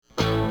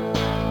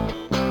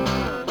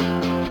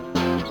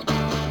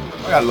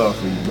got love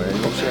for you,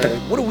 man. Okay.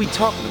 What are we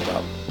talking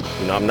about?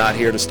 You know, I'm not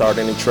here to start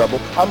any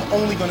trouble. I'm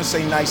only going to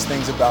say nice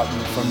things about you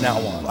from now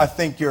on. I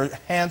think you're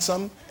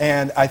handsome,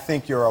 and I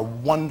think you're a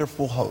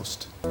wonderful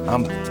host.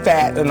 I'm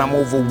fat and I'm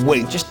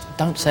overweight. Just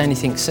don't say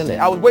anything silly.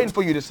 I was waiting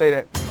for you to say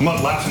that. I'm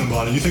not laughing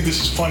about it. You think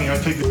this is funny? I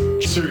take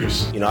it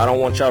serious. You know, I don't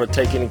want y'all to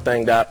take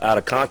anything out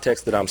of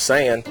context that I'm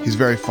saying. He's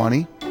very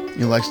funny.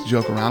 He likes to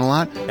joke around a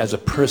lot. As a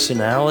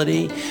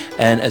personality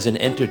and as an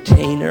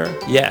entertainer,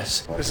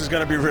 yes. This is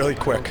going to be really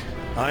quick.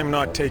 I'm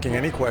not taking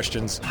any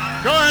questions. Go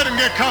ahead and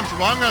get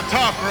comfortable. I'm going to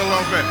talk for a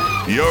little bit.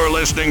 You're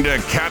listening to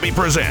Cabby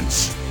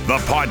Presents, the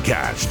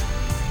podcast.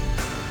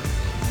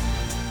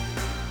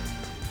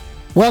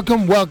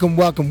 Welcome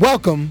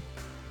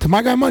to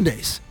My Guy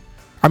Mondays.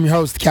 I'm your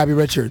host, Cabby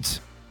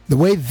Richards. The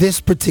way this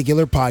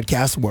particular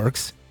podcast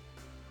works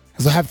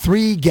is I'll have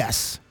three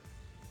guests,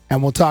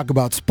 and we'll talk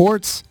about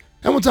sports,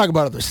 and we'll talk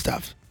about other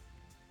stuff.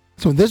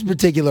 So in this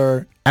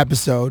particular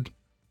episode,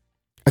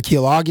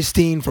 Akil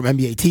Augustine from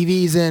NBA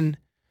TV is in.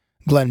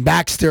 Glen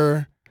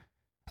Baxter,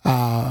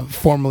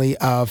 formerly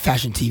of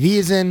Fashion TV,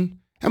 is in.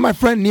 And my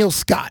friend Neil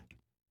Scott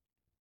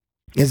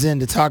is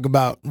in to talk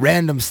about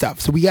random stuff.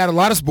 So we got a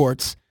lot of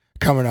sports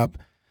coming up,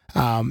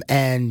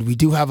 and we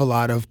do have a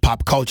lot of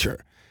pop culture.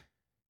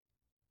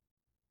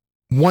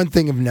 One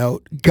thing of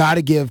note, got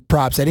to give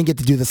props. I didn't get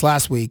to do this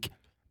last week,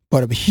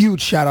 but a huge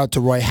shout out to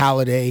Roy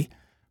Halladay,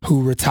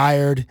 who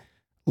retired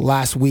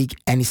last week,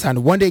 and he signed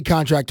a one-day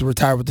contract to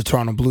retire with the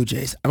Toronto Blue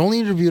Jays. I've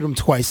only interviewed him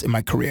twice in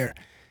my career,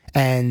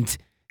 and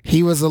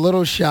he was a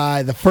little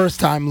shy the first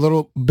time, a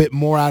little bit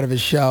more out of his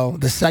shell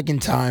the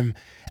second time,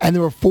 and they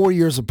were 4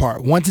 years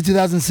apart. One to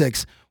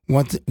 2006,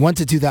 one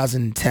to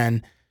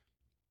 2010.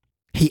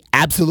 He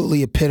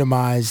absolutely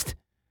epitomized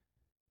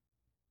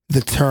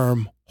the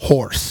term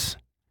horse.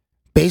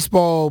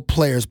 Baseball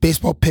players,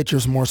 baseball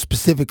pitchers more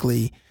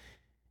specifically,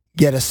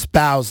 get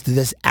espoused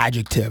this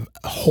adjective,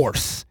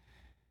 horse.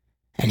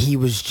 And he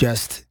was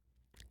just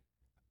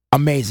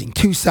amazing.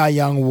 2 Cy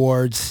Young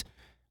Awards,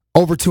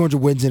 over 200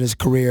 wins in his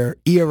career,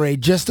 ERA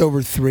just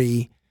over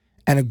 3,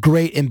 and a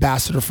great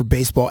ambassador for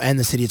baseball and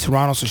the city of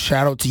Toronto. So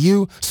shout out to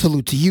you.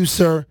 Salute to you,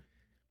 sir.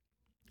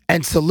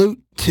 And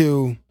salute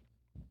to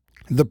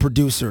the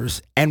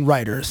producers and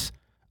writers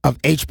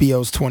of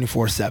HBO's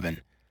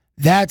 24/7.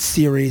 That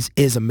series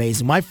is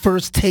amazing. My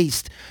first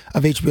taste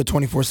of HBO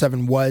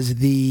 24/7 was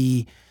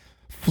the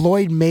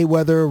Floyd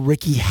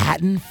Mayweather-Ricky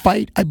Hatton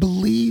fight, I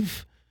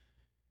believe.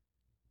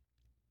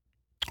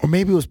 Or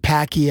maybe it was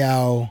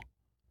Pacquiao-Oscar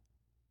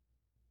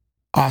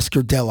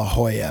De La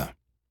Hoya.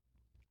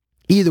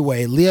 Either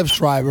way, Liev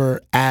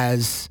Schreiber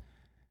as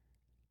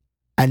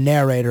a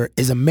narrator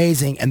is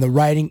amazing, and the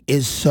writing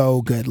is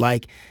so good.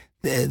 Like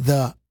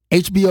the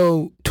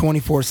HBO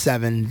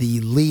 24/7, the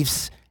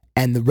Leafs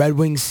and the Red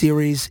Wings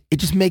series, it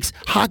just makes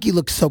hockey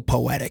look so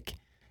poetic,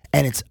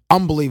 and it's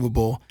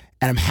unbelievable,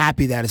 and I'm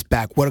happy that it's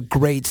back. What a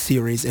great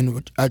series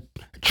and a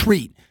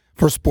treat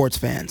for sports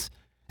fans.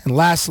 And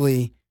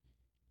lastly,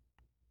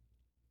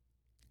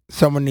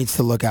 someone needs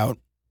to look out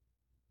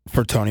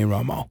for Tony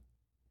Romo.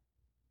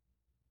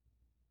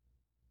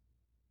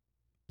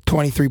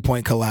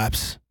 23-point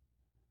collapse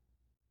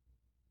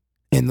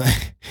in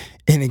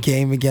a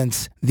game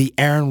against the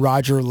Aaron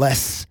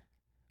Rodgers-less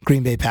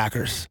Green Bay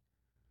Packers.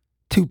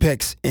 2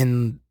 picks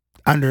in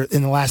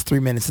the last 3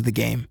 minutes of the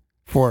game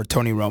for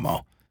Tony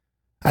Romo.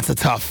 That's a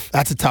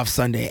tough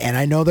Sunday. And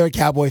I know there are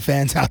Cowboy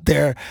fans out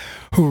there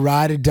who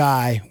ride or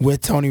die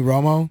with Tony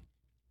Romo.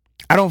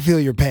 I don't feel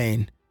your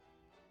pain.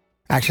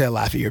 Actually, I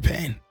laugh at your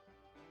pain.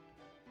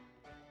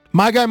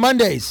 My Guy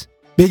Mondays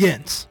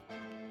begins.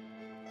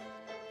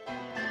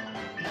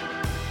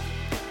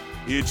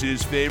 It's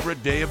his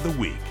favorite day of the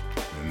week,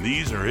 and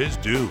these are his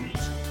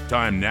dudes.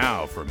 Time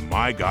now for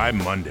My Guy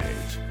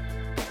Mondays.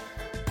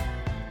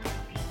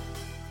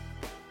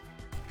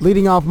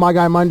 Leading off My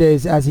Guy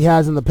Mondays, as he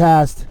has in the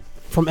past,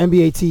 from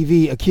NBA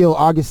TV, Akil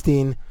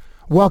Augustine.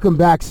 Welcome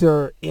back,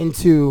 sir,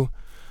 into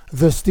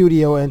the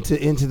studio and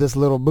into this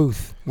little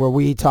booth where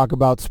we talk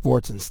about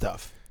sports and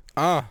stuff.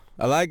 I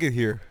like it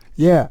here.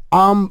 Yeah.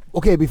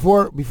 Okay,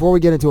 before we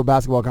get into a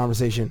basketball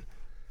conversation,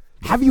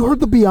 have you heard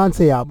the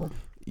Beyonce album?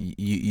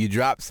 You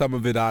dropped some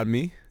of it on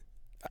me.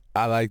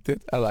 I liked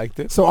it.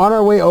 So on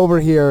our way over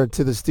here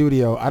to the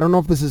studio, I don't know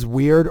if this is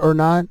weird or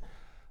not,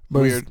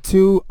 but it's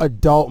 2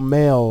 adult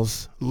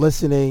males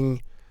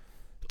listening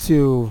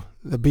to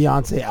the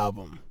Beyonce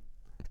album.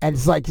 And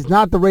it's like, it's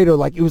not the radio,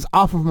 like it was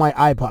off of my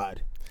iPod.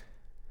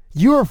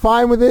 You were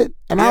fine with it,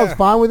 and I was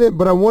fine with it,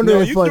 but I wonder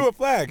if you threw a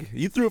flag.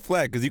 You threw a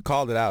flag because you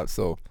called it out,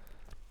 so.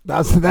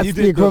 That's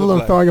the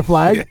equivalent of throwing a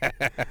flag.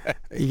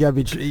 You gotta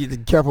be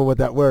careful with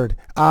that word.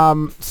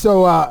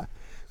 So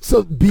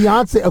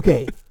Beyonce.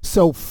 Okay,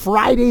 so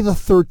Friday the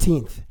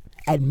 13th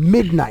at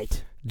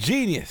midnight.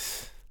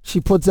 Genius.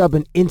 She puts up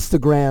an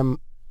Instagram,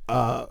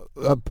 a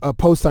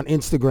post on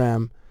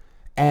Instagram,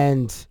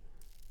 and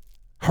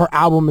her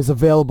album is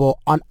available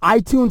on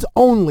iTunes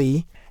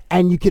only,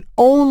 and you can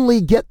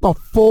only get the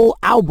full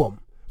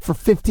album for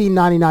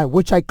 $15.99,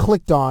 which I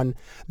clicked on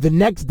the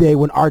next day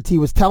when RT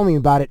was telling me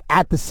about it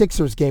at the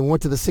Sixers game.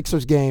 Went to the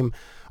Sixers game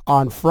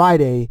on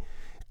Friday,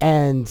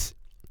 and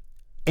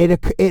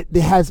it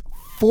has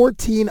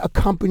 14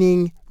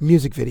 accompanying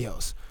music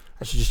videos.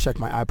 I should just check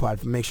my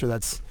iPod to make sure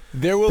that's...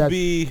 There will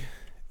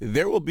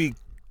be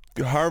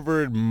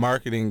Harvard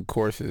marketing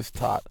courses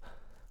taught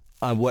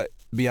on what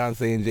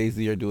Beyonce and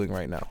Jay-Z are doing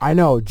right now. I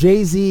know.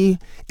 Jay-Z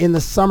in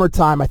the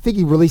summertime, I think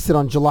he released it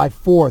on July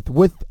 4th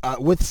with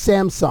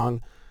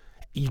Samsung.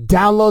 You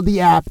download the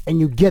app and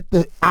you get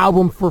the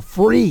album for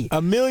free.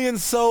 1 million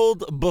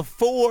sold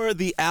before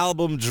the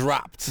album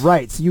dropped.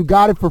 Right, so you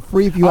got it for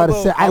free if you had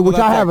which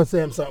I have a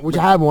Samsung, which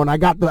I have one. I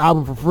got the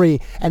album for free,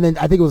 and then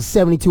I think it was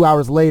 72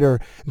 hours later,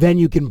 then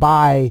you can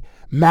buy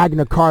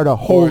Magna Carta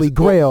Holy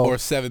Grail. Or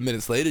 7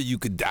 minutes later, you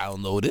could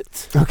download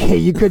it. Okay,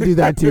 you could do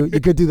that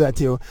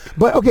too.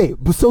 But okay,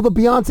 so the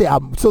Beyonce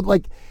album, so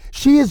like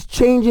she is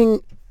changing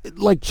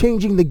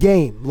the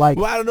game. Like,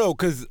 well, I don't know,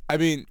 because I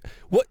mean,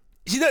 what?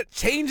 She's not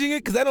changing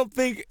it, because I don't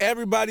think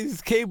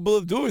everybody's capable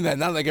of doing that.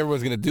 Not like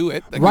everyone's gonna do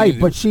it. Like, right,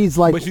 but she's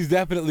like, but she's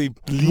definitely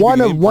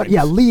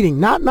leading.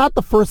 Not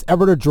the first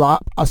ever to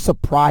drop a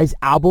surprise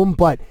album,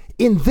 but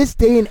in this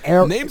day and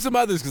era. Name some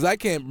others, because I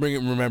can't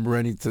remember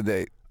any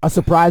today. A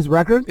surprise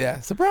record? Yeah,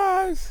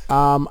 surprise.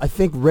 I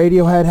think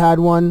Radiohead had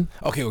one.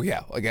 Okay, well,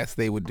 yeah, I guess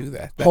they would do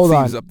that. That Hold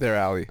seems on. up their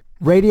alley.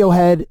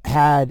 Radiohead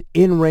had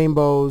In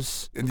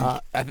Rainbows.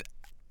 I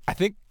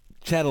think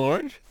Channel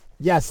Orange?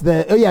 Yes,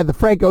 the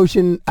Frank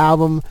Ocean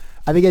album.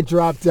 I think it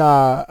dropped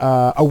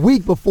a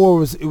week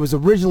before it was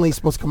originally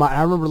supposed to come out. And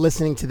I remember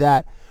listening to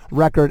that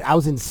record. I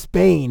was in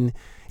Spain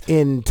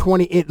in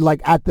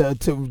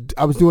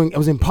I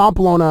was in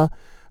Pamplona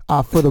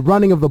for the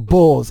running of the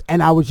Bulls,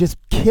 and I was just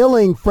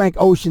killing Frank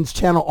Ocean's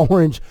Channel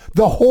Orange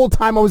the whole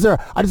time I was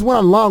there. I just went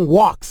on long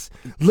walks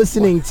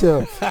listening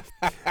to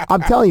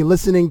I'm telling you,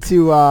 listening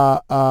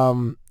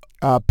to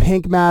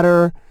Pink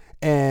Matter,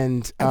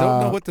 and I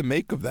don't know what to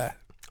make of that.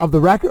 Of the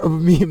record of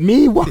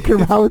me walking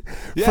around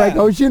with Frank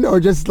Ocean, or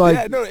just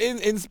like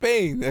in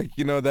Spain, like,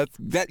 you know, that's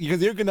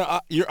because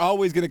you're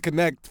always gonna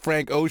connect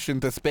Frank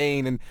Ocean to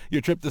Spain, and your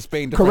trip to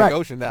Spain to correct. Frank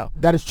Ocean now.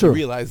 That is true. You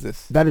realize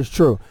this? That is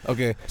true.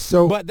 Okay,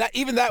 so but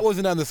that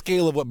wasn't on the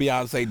scale of what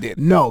Beyonce did.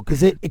 No,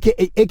 because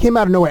it came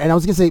out of nowhere, and I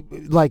was gonna say,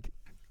 like,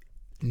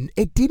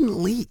 it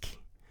didn't leak.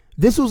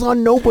 This was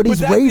on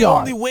nobody's radar. The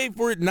only way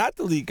for it not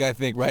to leak, I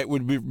think, right,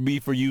 would be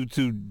for you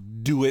to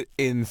do it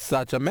in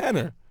such a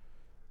manner.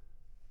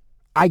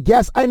 I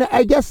guess, you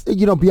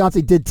know,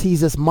 Beyonce did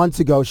tease us months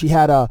ago. She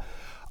had a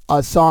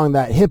song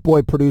that Hit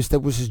Boy produced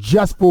that was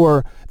just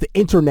for the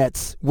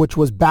internets, which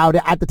was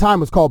at the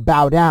time was called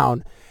Bow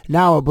Down.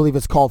 Now I believe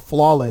it's called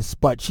Flawless.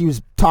 But she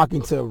was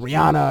talking to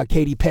Rihanna,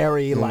 Katy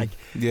Perry,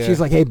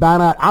 she's like, hey, Bow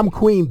Down, I'm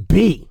Queen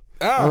B.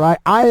 All right,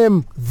 I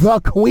am the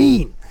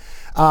queen.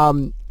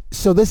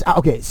 So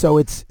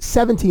it's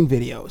 17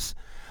 videos.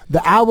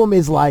 The album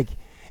is like,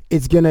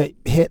 it's gonna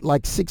hit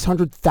like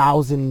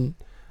 600,000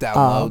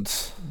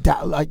 downloads.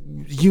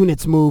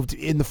 Units moved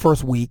in the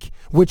first week,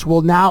 which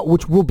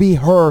will be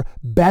her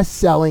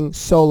best-selling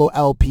solo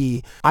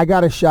LP. I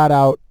gotta shout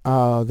out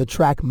the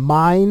track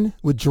 "Mine"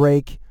 with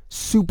Drake,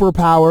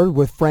 "Superpowered"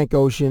 with Frank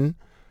Ocean,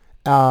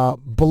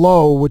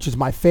 "Blow," which is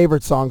my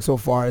favorite song so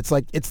far.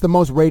 It's the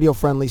most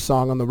radio-friendly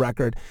song on the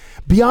record.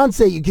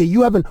 Beyonce,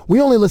 okay, we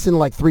only listened to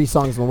like 3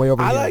 songs on the way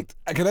over here.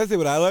 Can I say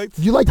what I liked?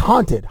 You liked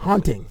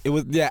Haunting. It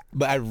was,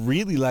 but I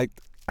really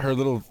liked her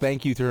little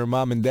thank you to her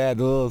mom and dad,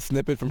 the little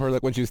snippet from her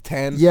like when she was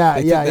 10. They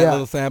took that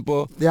little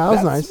sample. Yeah, that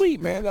was nice. Sweet,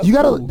 man. You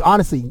gotta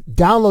honestly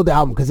download the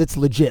album because it's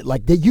legit.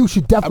 Like you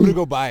should definitely. I'm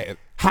gonna go buy it.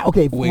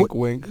 Okay, wink,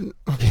 wink.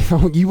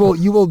 you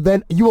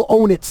will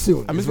own it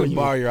soon. I'm just gonna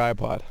borrow your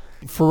iPod.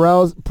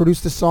 Pharrell's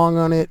produced a song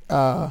on it.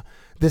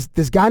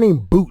 This guy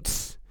named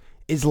Boots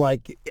is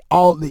like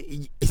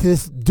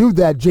this dude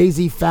that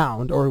Jay-Z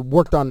found or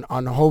worked on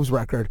Hove's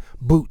record.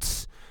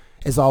 Boots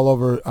is all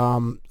over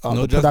No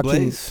the Just production.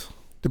 Blaze.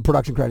 The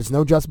production credits,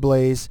 no Just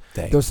Blaze.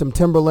 Dang. There's some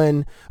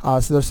Timberland. So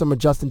there's some of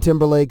Justin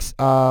Timberlake's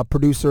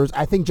producers.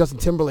 I think Justin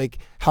Timberlake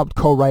helped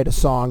co-write a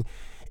song.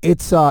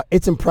 It's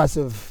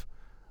impressive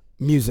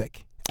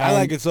music. I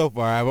like it so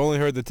far. I've only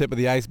heard the tip of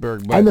the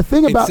iceberg, but and the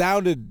thing about it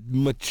sounded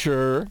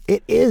mature.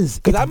 It is,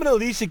 because I'm an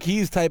Alicia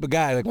Keys type of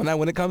guy. Like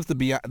when it comes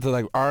to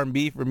like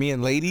R&B for me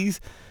and ladies,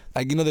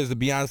 like, you know, there's the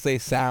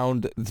Beyonce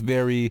sound. It's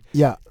very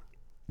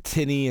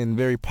tinny and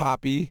very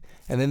poppy,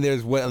 and then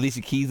there's what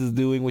Alicia Keys is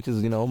doing, which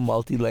is, you know,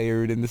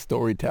 multi-layered in the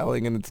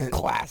storytelling, and it's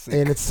classic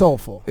and it's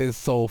soulful. It's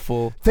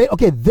soulful.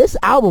 This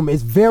album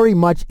is very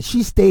much,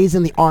 she stays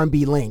in the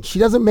R&B lane. She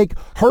doesn't make,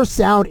 her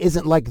sound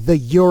isn't like the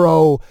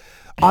Euro,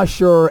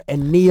 Usher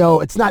and Neo.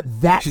 It's not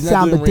that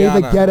sound, the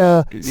David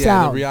Guetta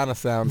sound. The Rihanna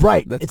sound.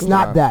 Right. It's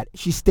not that.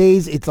 She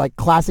stays, it's like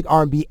classic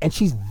R&B, and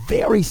she's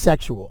very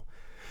sexual.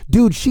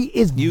 Dude, she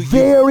is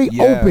very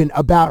open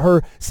about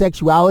her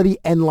sexuality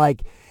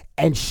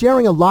and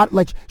sharing a lot.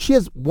 Like, she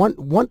has one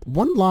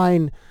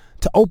line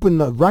to open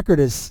the record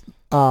is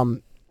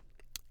let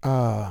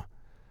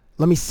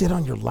let me sit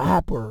on your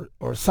lap or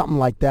something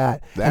like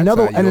that. That's how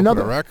you open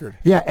a record.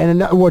 Yeah,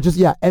 and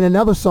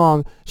another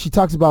song, she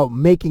talks about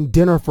making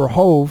dinner for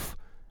Hove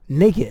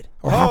naked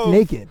or half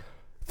naked.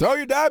 Throw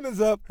your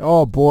diamonds up.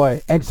 Oh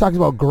boy. And she talks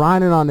about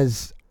grinding on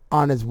his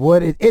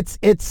wood. It's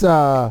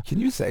Can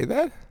you say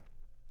that?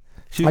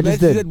 She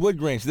said wood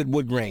grain. She said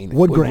wood grain.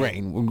 Wood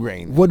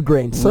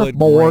grain.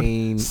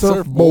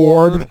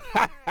 Surfboard.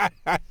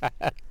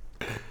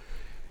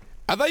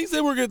 I thought you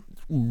said we're going to,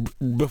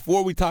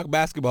 before we talk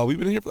basketball, we've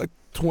been here for like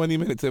 20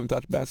 minutes, haven't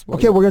touched basketball.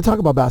 Okay, we're going to talk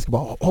about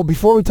basketball. Oh,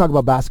 before we talk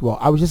about basketball,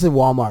 I was just in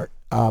Walmart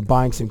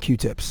buying some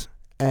Q-tips.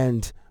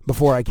 And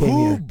before I came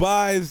here. Who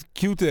buys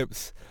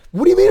Q-tips?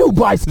 What do you mean who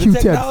buys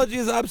Q-tips? The technology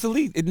is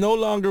obsolete. It no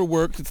longer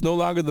works. It's no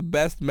longer the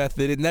best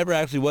method. It never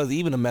actually was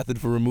even a method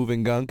for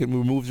removing gunk. It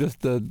removes just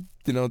the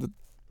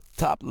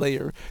top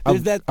layer.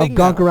 There's that thing of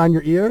gunk now, around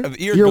your ear? Of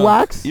ear gunk,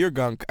 wax? Ear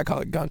gunk. I call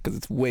it gunk because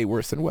it's way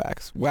worse than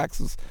wax.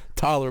 Wax is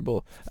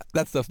tolerable.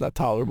 That stuff's not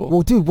tolerable.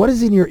 Well, dude, what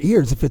is in your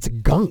ears if it's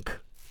gunk?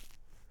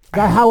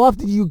 Guy, how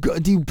often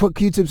do you put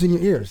Q-tips in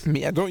your ears?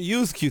 I don't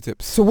use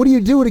Q-tips. So what do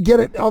you do to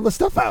get all the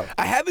stuff out?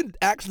 I haven't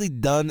actually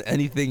done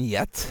anything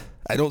yet.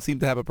 I don't seem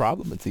to have a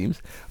problem, it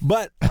seems.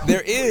 But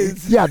there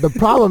is... Yeah, the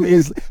problem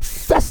is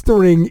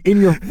festering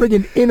in your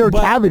friggin' inner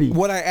cavity.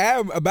 What I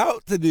am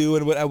about to do,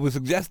 and what I was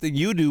suggesting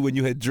you do when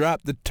you had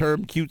dropped the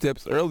term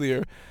Q-tips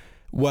earlier,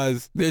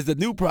 was there's a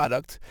new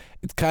product.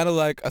 It's kind of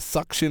like a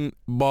suction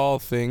ball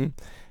thing,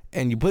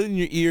 and you put it in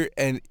your ear,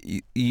 and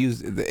you use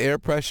the air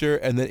pressure,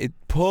 and then it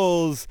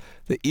pulls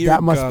the ear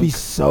That must gunk. be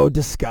so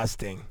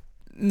disgusting.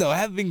 No,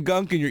 having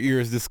gunk in your ear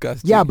is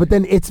disgusting. Yeah, but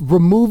then it's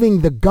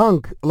removing the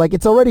gunk. Like,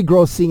 it's already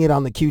gross seeing it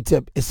on the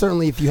Q-tip. It's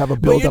certainly if you have a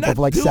buildup of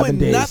like 7 days. You're not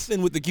doing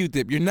nothing with the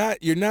Q-tip.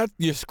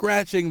 You're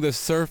scratching the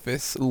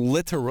surface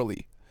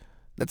literally.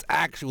 That's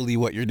actually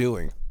what you're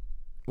doing.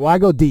 Well, I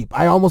go deep.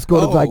 I almost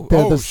go to like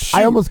shoot.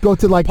 I almost go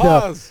to like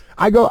Pause.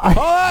 I go.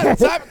 Pause.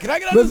 Can I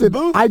get out of this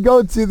booth? I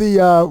go to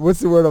the what's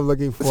the word I'm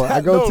looking for? I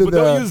go to but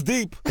the. Don't use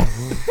deep.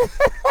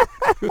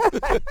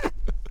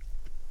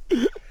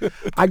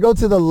 I go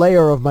to the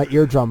layer of my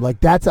eardrum. Like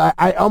that's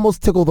I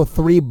almost tickle the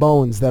 3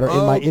 bones that are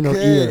in my inner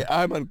ear.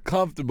 I'm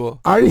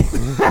uncomfortable. Are you?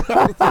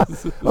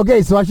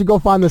 Okay, so I should go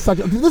find the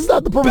suction. This is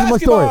not the purpose of my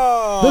story.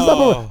 This is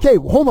not okay,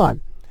 hold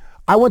on.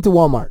 I went to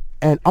Walmart,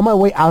 and on my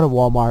way out of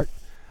Walmart,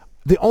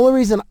 the only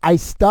reason I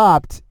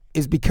stopped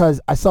is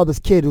because I saw this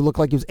kid who looked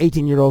like he was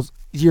 18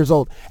 years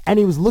old, and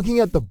he was looking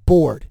at the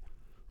board,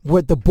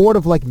 with the board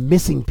of like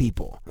missing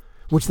people,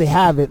 which they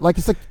have it like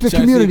it's like the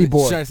community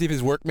board. Trying to see if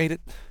his work made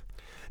it.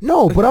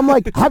 No, but I'm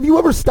like, have you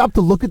ever stopped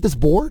to look at this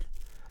board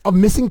of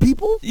missing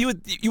people? You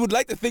would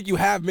like to think you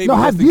have, maybe. No,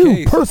 just have in you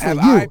case.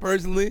 personally? Have I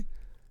personally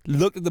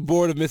looked at the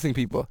board of missing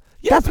people?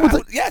 Yes,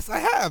 yes, I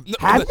have. No,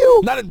 have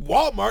you? Not in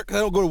Walmart, because I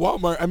don't go to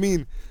Walmart. I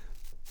mean,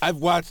 I've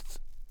watched.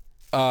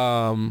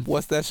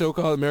 What's that show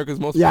called? America's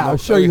Most. Yeah, I'm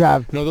sure you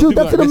have. No, dude,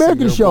 that's an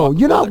American show.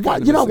 You're not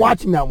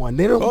watching that one.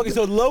 They don't. Okay,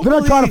 so locally, they're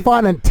not trying to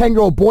find a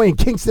 10-year-old boy in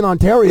Kingston,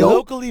 Ontario.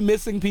 Locally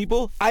missing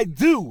people, I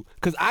do,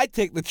 because I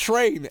take the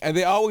train, and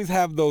they always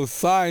have those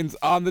signs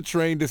on the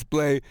train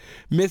display,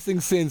 missing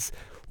since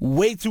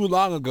way too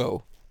long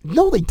ago.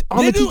 No, they do.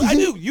 I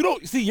do. You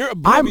don't see. You're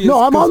oblivious.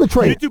 I'm on the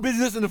train. You're too busy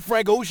listening to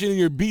Frank Ocean and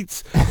your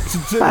beats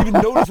to even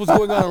notice what's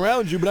going on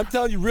around you. But I'm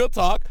telling you, real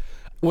talk.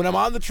 When I'm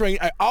on the train,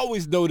 I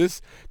always notice,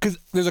 because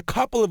there's a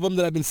couple of them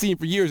that I've been seeing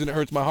for years, and it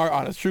hurts my heart,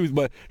 honest truth,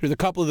 but there's a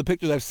couple of the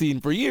pictures I've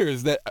seen for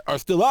years that are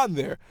still on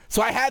there.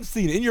 So I have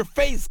seen it. In your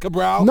face,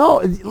 Cabral. No,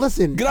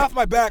 listen. Get off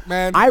my back,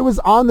 man. I was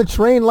on the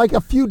train like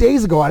a few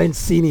days ago. I didn't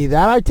see any of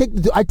that. I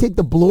take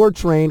the Bloor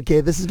train. Okay,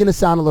 this is going to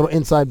sound a little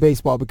inside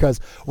baseball because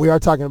we are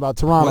talking about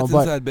Toronto. What's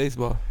inside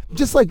baseball?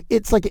 Just like,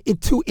 it's like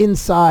too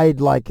inside,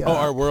 like...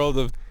 our world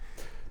of...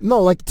 No,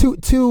 like too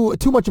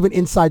much of an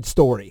inside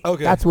story.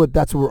 Okay, that's where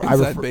I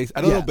refer.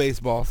 I don't know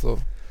baseball, so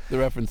the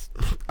reference.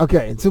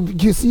 Okay, so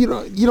you see, you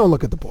don't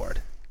look at the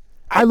board.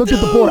 I look at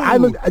the board.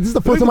 This is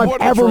the first time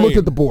I've ever looked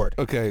at the board.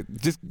 Okay,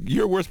 just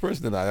you're a worse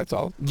person than I. That's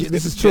all.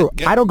 This is true.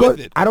 I don't go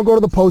to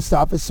the post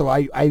office, so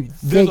I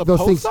think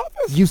those things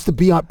used to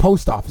be on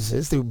post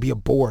offices. There would be a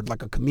board,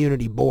 like a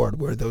community board,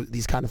 where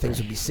these kind of things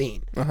would be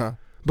seen.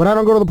 But I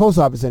don't go to the post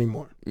office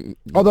anymore.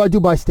 Although I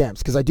do buy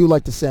stamps because I do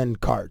like to send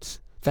cards.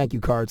 Thank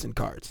you cards and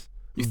cards.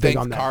 You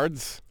thank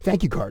cards?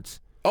 Thank you cards.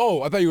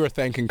 Oh, I thought you were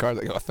thanking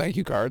cards. Like, thank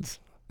you cards.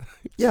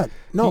 Yeah,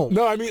 no.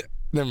 No, I mean,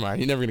 never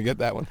mind. You're never going to get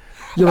that one.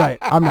 You're right.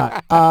 I'm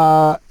not.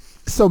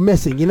 So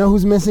missing. You know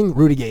who's missing?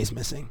 Rudy Gay's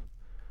missing.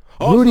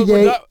 Oh, Rudy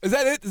Gay. Is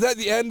that it? Is that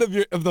the end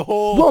of the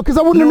whole? Well, because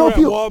I wanted to know if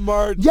you.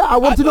 Walmart. Yeah, I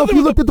wanted to know if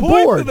you looked at the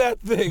board.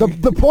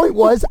 The point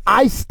was,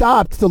 I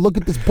stopped to look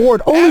at this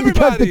board only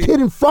because the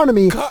kid in front of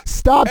me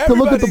stopped to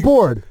look at the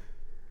board.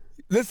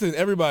 Listen,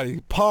 everybody,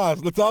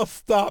 pause. Let's all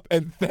stop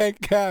and thank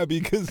Cabby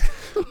because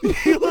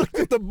he looked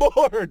at the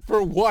board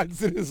for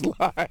once in his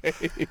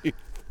life.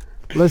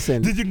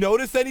 Listen. Did you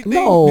notice anything?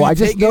 No, Did you I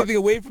just take anything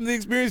away from the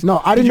experience?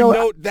 No, I didn't know. Did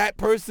you note that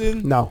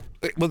person? No.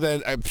 Well,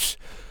 then,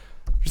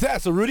 yeah,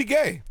 so Rudy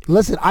Gay.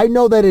 Listen, I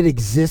know that it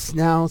exists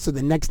now, so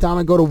the next time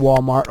I go to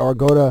Walmart or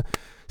go to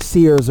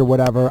Sears or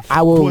whatever,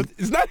 I will. Well,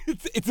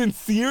 it's in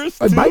Sears.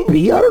 It too? might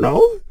be. I don't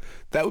know.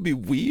 That would be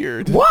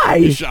weird. Why?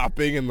 You're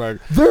shopping and like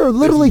There are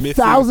literally missing-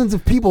 thousands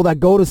of people that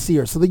go to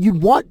Sears, so that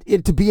you'd want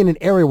it to be in an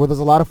area where there's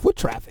a lot of foot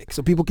traffic,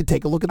 so people can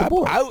take a look at the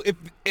board.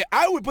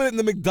 I would put it in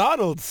the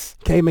McDonald's.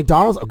 Okay,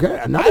 McDonald's. Okay,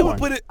 another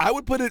one. I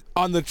would put it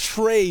on the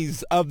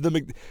trays of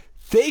the.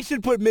 They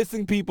should put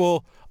missing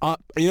people on.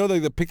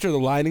 Like the picture of the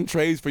lining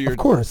trays for your. Of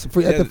course, at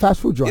the fast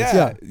food joints.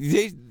 Yeah.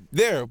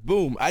 There,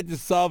 boom! I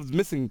just solved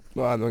missing.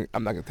 Well,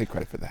 I'm not gonna take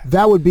credit for that.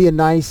 That would be a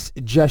nice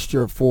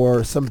gesture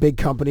for some big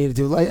company to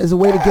do, like, as a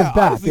way to give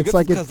back. Honestly, it's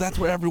like because that's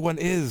where everyone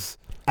is.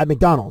 At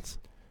McDonald's.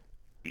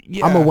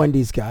 Yeah. I'm a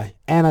Wendy's guy,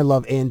 and I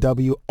love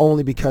A&W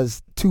only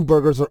because 2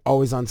 burgers are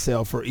always on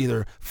sale for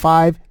either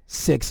 $5,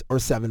 $6, or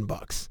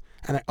 $7,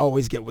 and I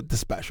always get with the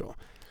special,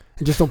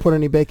 and just don't put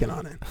any bacon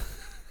on it.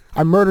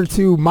 I murdered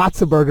 2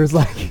 matzo burgers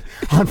like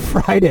on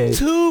Friday.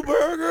 2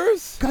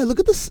 burgers? Guy, look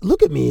at this.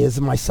 Look at me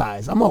as my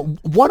size. I'm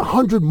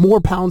 100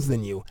 more pounds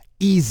than you.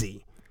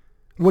 Easy.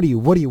 What are you?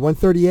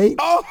 138?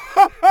 Oh.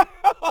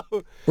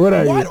 What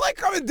are you? Why do I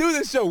come and do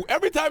this show?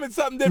 Every time it's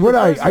something different. What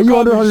are you? Are you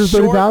under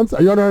 130 pounds?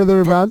 Are you under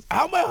 130 pounds?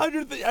 How am I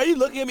 130? Are you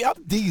looking at me? I'm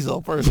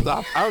Diesel, first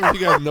off. I don't know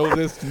if you guys know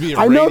this.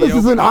 I know this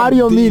is an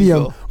audio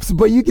medium,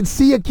 but you can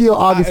see Akil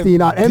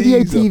Augustine on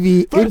NBA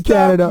TV in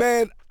Canada.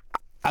 Man,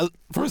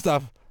 first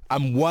off,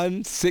 I'm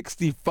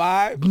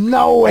 165.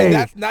 No way. And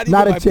that's not even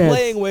Not a my chance.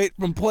 playing weight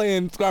from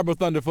playing Scarborough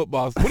Thunder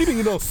football. What do you mean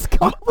you know?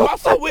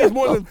 Muscle weighs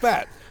more than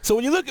fat. So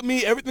when you look at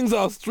me, everything's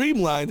all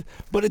streamlined,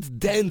 but it's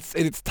dense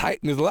and it's tight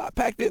and there's a lot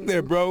packed in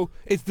there, bro.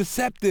 It's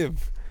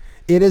deceptive.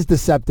 It is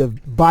deceptive.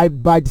 By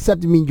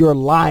deceptive, I mean you're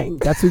lying.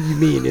 That's what you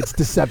mean. It's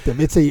deceptive.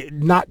 It's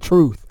not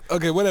truth.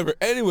 Okay, whatever.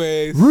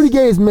 Anyways. Rudy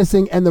Gay is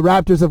missing, and the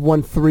Raptors have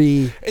won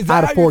 3 Is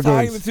out that of how 4 you're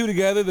tying games. the two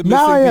together? The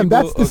Now missing I am.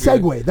 people? That's the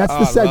segue.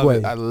 That's the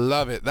segue. I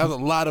love it. That was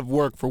a lot of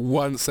work for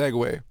one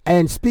segue.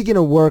 And speaking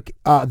of work,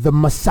 the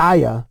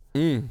Messiah,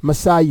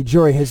 Masai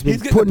Ujiri, has been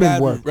He's getting putting a in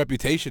bad work.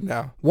 reputation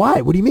now.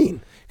 Why? What do you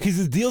mean? Because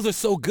his deals are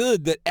so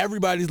good that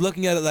everybody's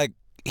looking at it like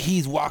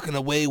he's walking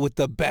away with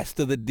the best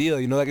of the deal.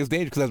 Like it's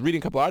dangerous because I was reading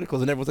a couple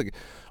articles and everyone's like,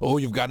 oh,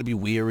 you've got to be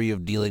weary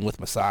of dealing with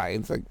Masai.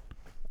 And it's like,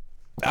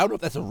 I don't know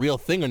if that's a real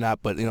thing or not,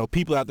 but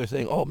people out there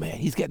saying, oh man,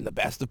 he's getting the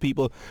best of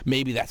people.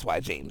 Maybe that's why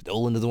James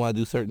Dolan doesn't want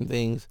to do certain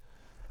things.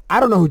 I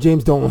don't know who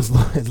James Dolan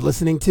is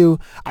listening to.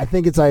 I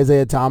think it's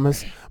Isaiah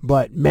Thomas.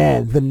 But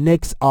man, the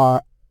Knicks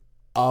are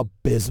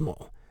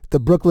abysmal. The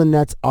Brooklyn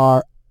Nets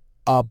are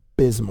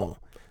abysmal.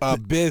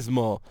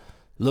 Abysmal.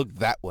 Look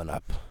that one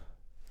up.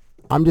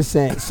 I'm just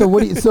saying. So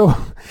what do you? So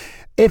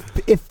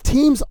if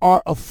teams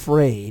are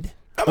afraid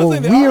or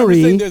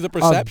weary there's a of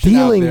perception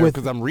dealing out there with,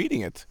 because I'm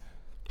reading it.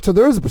 So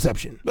there is a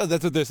perception. Well,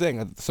 that's what they're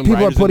saying. Some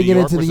People are writers putting in New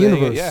it York into were the saying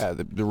universe. Yeah,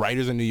 the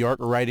writers in New York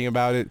are writing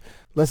about it.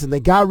 Listen, they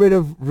got rid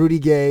of Rudy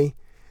Gay.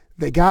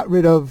 They got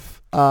rid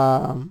of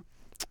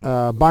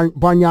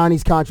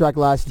Bargnani's contract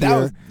last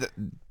year.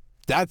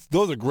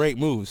 Those are great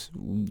moves.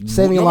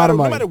 Saving a lot of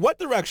money. No matter what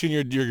direction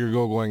you're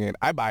going in,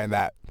 I buy in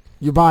that.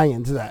 You're buying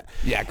into that.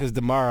 Yeah, because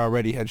DeMar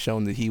already had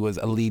shown that he was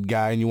a lead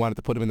guy, and you wanted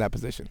to put him in that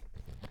position.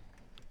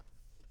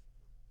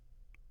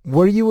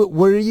 Were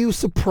you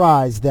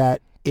surprised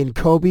that in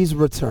Kobe's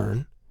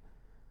return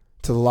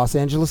to the Los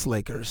Angeles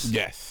Lakers,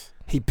 yes,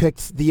 he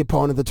picked the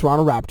opponent, the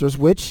Toronto Raptors,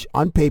 which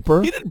on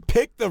paper he didn't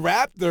pick the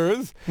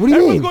Raptors. What do you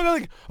Everyone's mean? going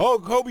like,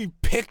 oh, Kobe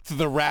picked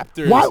the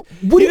Raptors. Why?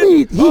 What do you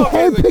mean? He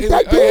handpicked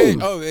that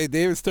game. Hey,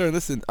 David Stern,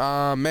 listen,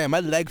 man,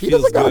 my leg He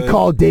feels doesn't good. gotta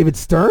call David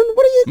Stern.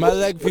 What are you? My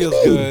leg what do you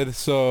feels mean? good,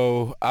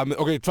 so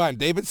okay, fine.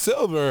 David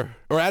Silver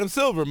or Adam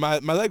Silver, my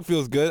leg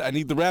feels good. I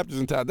need the Raptors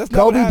in town. That's not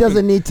Kobe what happened.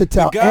 doesn't need to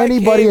tell The guy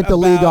anybody came at the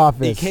league about-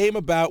 office. He came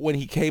about when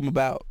he came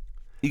about.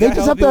 He They got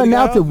just have healthy to when he got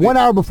announce it healthy. 1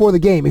 hour before the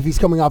game if he's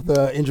coming off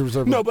the injured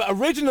reserve. No, but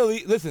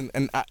originally, listen,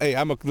 and hey,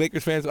 I'm a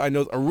Lakers fan, so I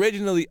know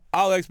originally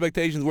all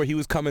expectations were he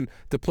was coming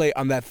to play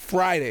on that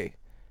Friday.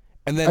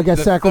 And then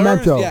Against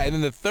Sacramento. And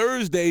then the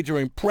Thursday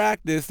during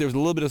practice, there was a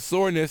little bit of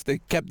soreness. They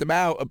kept him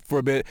out for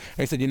a bit. And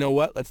he said, you know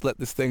what? Let's let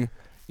this thing,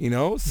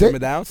 simmer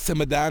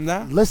down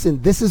now.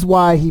 Listen, this is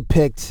why he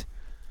picked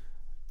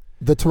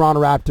the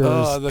Toronto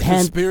Raptors. The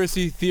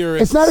conspiracy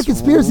theorists. It's not a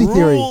conspiracy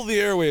theory. Rule the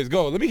airways.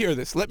 Go. Let me hear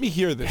this.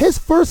 His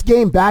first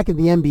game back in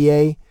the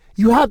NBA,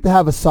 you have to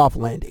have a soft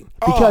landing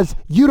because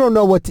you don't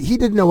know he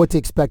didn't know what to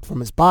expect from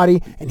his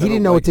body, and he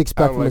didn't know what to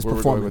expect from his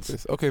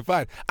performance. Okay,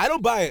 fine. I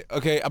don't buy it.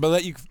 Okay, I'm gonna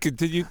let you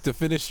continue to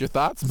finish your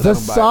thoughts. But The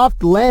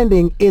soft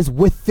landing is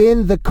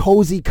within the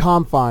cozy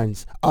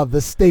confines of the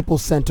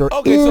Staples Center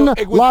in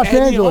Los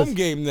Angeles. Home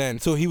game then,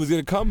 so he was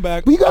gonna come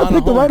back. But you gotta on a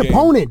pick the home right game.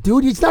 opponent,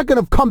 dude. He's not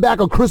gonna come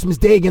back on Christmas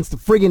Day against the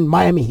friggin'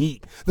 Miami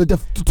Heat, the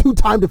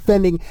two-time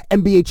defending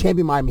NBA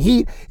champion Miami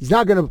Heat. He's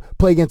not gonna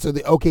play against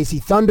the OKC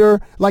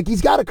Thunder. Like,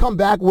 he's got to come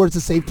back where it's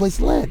a safe place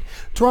to land.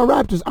 Toronto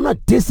Raptors. I'm not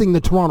dissing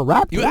the Toronto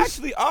Raptors. You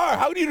actually are.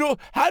 How do you know?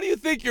 How do you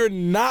think you're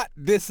not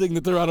dissing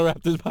the Toronto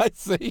Raptors by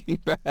saying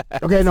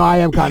that? Okay, no, I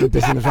am kind of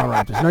dissing the Toronto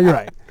Raptors. No, you're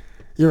right.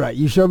 You're right.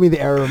 You showed me the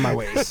error of my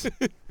ways.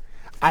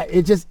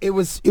 It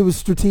was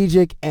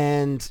strategic,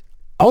 and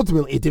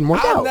ultimately it didn't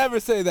work I'll out. never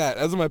say that.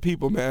 Those are my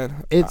people,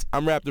 man.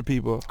 I'm Raptor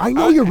people. I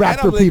know you're Raptor and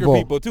I'm Laker people.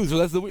 people too. So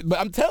that's but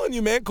I'm telling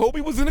you, man,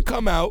 Kobe was gonna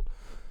come out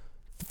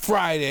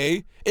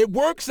Friday. It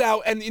works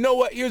out, and you know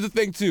what? Here's the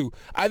thing too.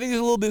 I think there's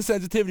a little bit of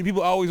sensitivity.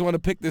 People always want to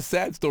pick this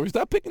sad story.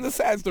 Stop picking the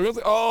sad story. I was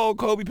like, oh,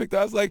 Kobe picked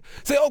us. Like,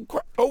 say,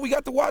 oh, we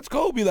got to watch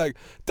Kobe. Like,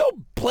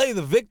 don't play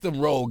the victim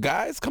role,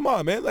 guys. Come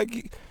on, man.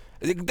 Like,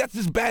 that's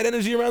just bad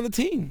energy around the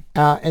team.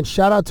 And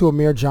shout out to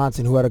Amir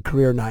Johnson, who had a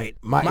career night.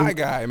 My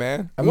guy,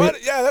 man.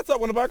 Yeah, that's not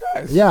one of our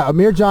guys. Yeah,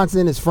 Amir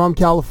Johnson is from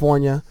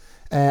California.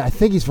 I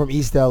think he's from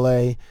East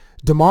L.A.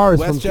 DeMar is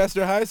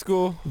Westchester High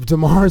School.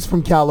 DeMar is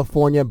from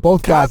California.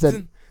 Both guys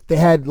they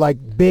had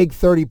like big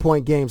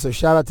 30-point games. So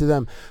shout out to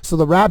them. So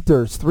the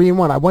Raptors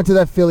 3-1. I went to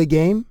that Philly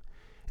game,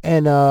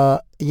 and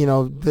the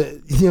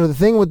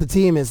thing with the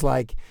team is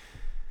like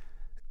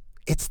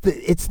it's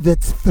the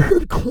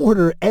third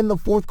quarter and the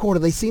fourth quarter.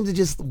 They seem to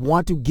just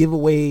want to give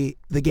away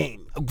the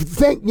game.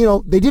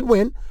 They did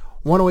win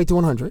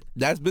 108-100.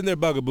 That's been their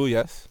bugaboo,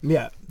 yes.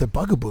 Yeah, the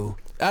bugaboo.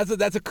 That's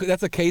a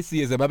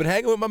Caseyism. I've been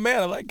hanging with my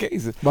man. I like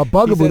Casey. But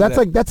bugaboo,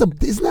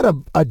 isn't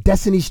that a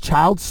Destiny's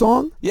Child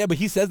song? Yeah, but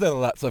he says that a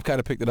lot, so I've kind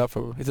of picked it up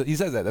from him. He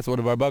says that. That's one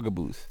of our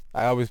bugaboos.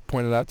 I always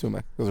point it out to him.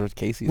 Like, those are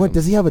Casey's. What,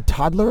 does he have a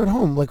toddler at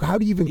home? Like, how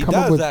do you even come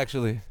up with... He does,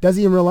 actually. Does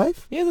he in real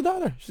life? He has a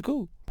daughter. She's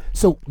cool.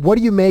 So what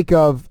do you make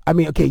of, I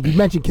mean, okay, you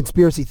mentioned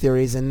conspiracy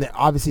theories, and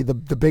obviously the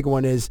big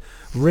one is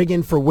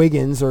rigging for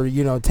Wiggins or,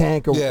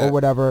 Tank or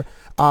whatever.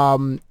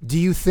 Do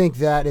you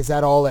think is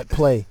that all at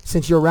play?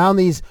 Since you're around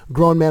these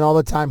grown men all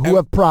the time who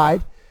have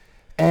pride,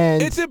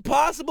 and... It's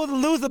impossible to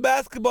lose a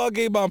basketball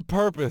game on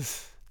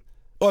purpose.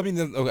 Well, I mean,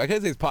 I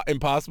can't say it's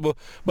impossible,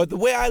 but the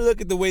way I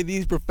look at the way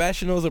these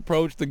professionals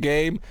approach the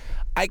game,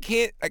 I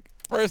can't,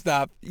 first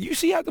off, you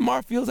see how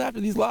DeMar feels after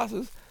these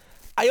losses?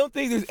 I don't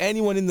think there's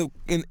anyone in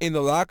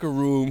the locker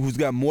room who's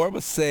got more of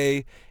a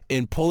say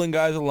in pulling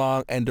guys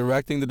along and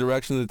directing the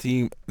direction of the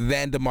team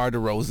than DeMar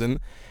DeRozan.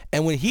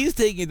 And when he's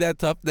taking it that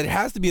tough, there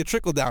has to be a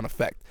trickle-down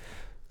effect.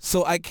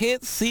 So I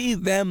can't see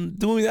them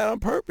doing that on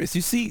purpose.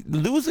 You see,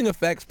 losing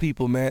affects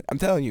people, man. I'm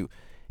telling you.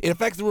 It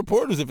affects the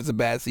reporters if it's a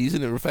bad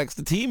season. It affects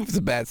the team if it's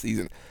a bad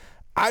season.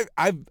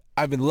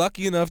 I've been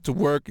lucky enough to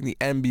work in the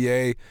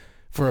NBA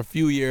for a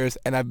few years,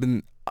 and I've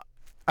been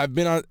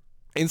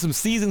in some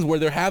seasons where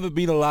there haven't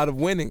been a lot of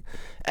winning,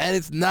 and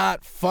it's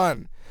not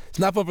fun. It's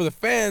not fun for the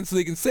fans, so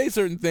they can say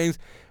certain things,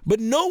 but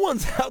no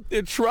one's out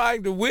there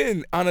trying to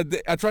win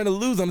trying to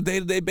lose on a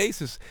day-to-day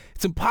basis.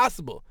 It's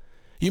impossible.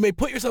 You may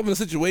put yourself in a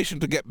situation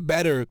to get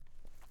better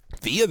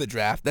via the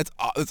draft. That's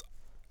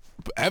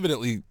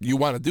evidently you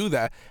want to do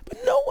that, but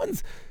no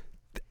one's.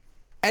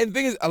 And the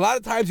thing is, a lot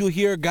of times you'll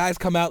hear guys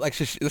come out like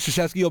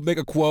Krzyzewski will make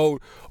a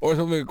quote or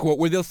something,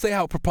 where they'll say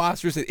how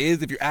preposterous it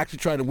is if you're actually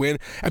trying to win,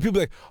 and people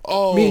are like,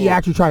 "Oh, meaning you're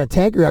actually trying to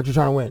tank or you're actually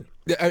trying to win?"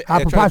 How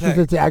preposterous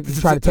is it to actually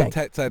try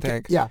to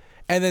tank? Yeah.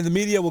 And then the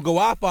media will go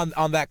off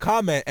on that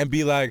comment and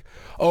be like,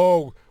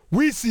 "Oh,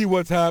 we see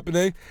what's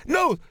happening."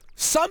 No,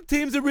 some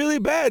teams are really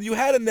bad. You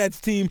had a Nets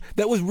team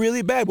that was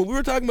really bad, but we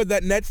were talking about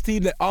that Nets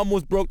team that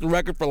almost broke the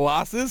record for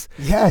losses.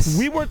 Yes.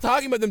 We weren't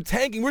talking about them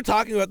tanking. We're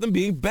talking about them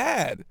being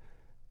bad.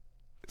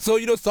 So,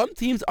 some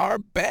teams are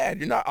bad.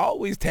 You're not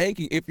always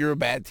tanking if you're a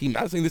bad team.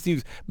 I'm not saying this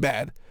team's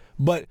bad,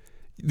 but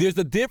there's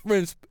a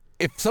difference.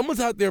 If someone's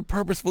out there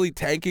purposefully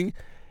tanking,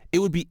 it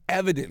would be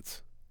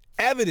evident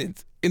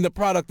in the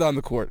product on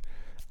the court.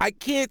 I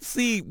can't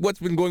see what's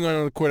been going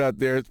on the court out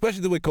there,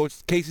 especially the way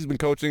Coach Casey's been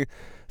coaching,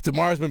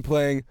 DeMar's been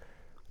playing.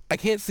 I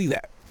can't see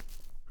that.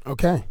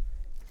 Okay.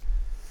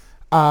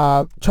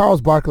 Charles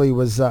Barkley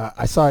was,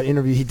 I saw an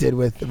interview he did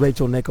with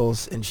Rachel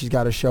Nichols, and she's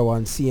got a show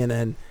on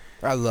CNN.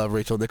 I love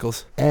Rachel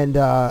Nichols. And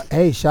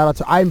hey, shout out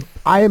to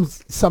I am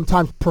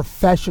sometimes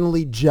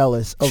professionally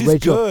jealous of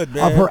Rachel of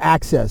her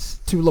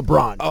access to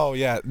LeBron. Oh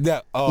yeah,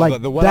 oh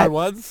like the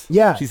one-on-ones.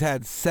 Yeah, she's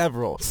had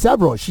several.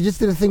 She just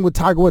did a thing with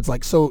Tiger Woods.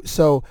 Like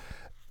so.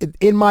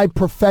 In my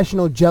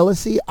professional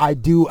jealousy, I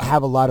do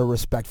have a lot of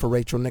respect for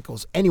Rachel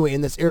Nichols. Anyway,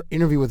 in this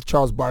interview with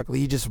Charles Barkley,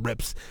 he just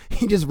rips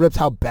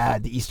how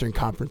bad the Eastern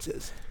Conference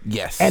is.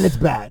 Yes, and it's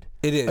bad.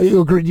 It is. Do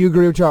you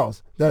agree with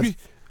Charles?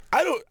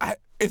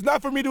 It's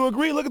not for me to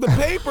agree. Look at the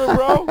paper,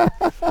 bro.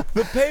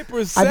 The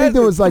paper says I think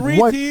there was like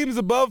three teams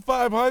above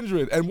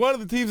 500, and one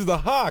of the teams is the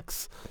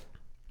Hawks.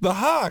 The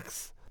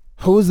Hawks.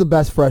 Who is the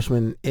best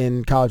freshman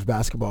in college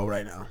basketball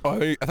right now? Oh, I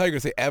thought you were going to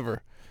say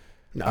ever.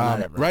 No,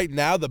 not ever. Right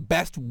now, the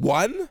best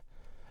one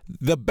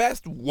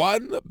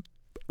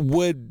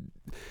would.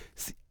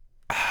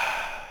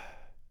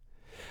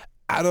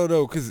 I don't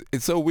know, because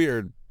it's so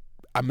weird.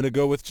 I'm going to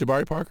go with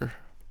Jabari Parker.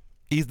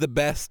 He's the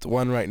best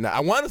one right now.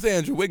 I want to say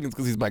Andrew Wiggins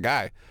because he's my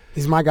guy.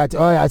 He's my guy too.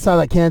 Oh yeah, I saw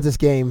that Kansas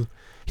game.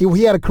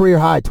 He had a career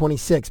high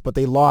 26, but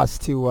they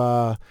lost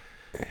to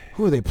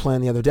who were they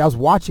playing the other day? I was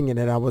watching it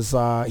and I was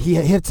he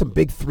hit some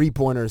big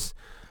 3-pointers.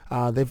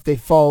 They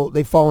fall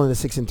into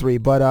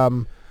 6-3, but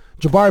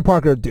Jabari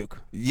Parker of Duke.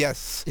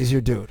 Yes, is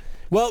your dude.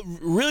 Well,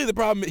 really, the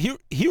problem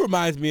he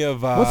reminds me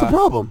of. What's the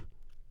problem?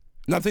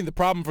 No, I think the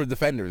problem for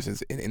defenders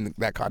is in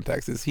that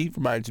context is he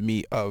reminds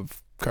me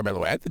of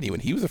Carmelo Anthony when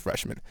he was a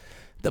freshman.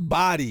 The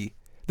body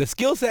The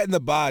skill set in the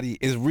body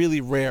is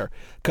really rare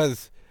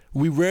because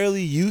we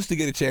rarely used to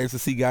get a chance to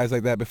see guys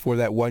like that before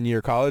that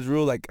 1-year college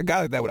rule. Like a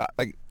guy like that would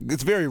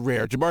it's very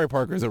rare. Jabari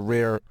Parker is a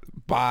rare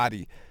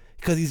body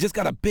because he's just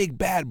got a big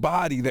bad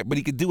body but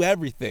he can do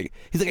everything.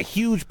 He's like a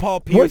huge Paul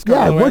Pierce.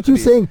 Weren't you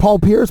saying Paul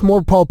Pierce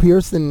more Paul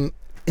Pierce than?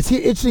 It's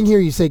interesting here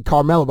you say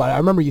Carmelo, but I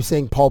remember you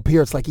saying Paul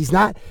Pierce. Like he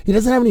doesn't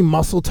have any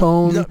muscle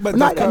tone. No, but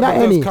not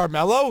any.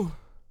 Carmelo?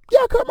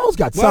 Yeah, Carmelo's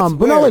got some,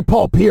 but not like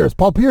Paul Pierce.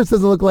 Paul Pierce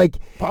doesn't look like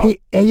he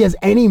has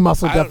any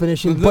muscle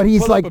definition, but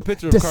he's like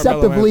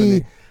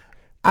deceptively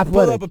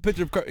athletic. Pull up a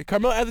picture of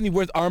Carmelo Anthony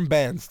wears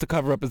armbands to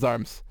cover up his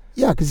arms.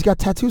 Yeah, because he's got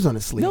tattoos on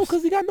his sleeves. No,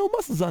 because he got no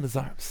muscles on his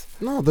arms.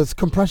 No, those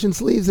compression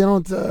sleeves, they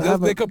don't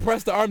they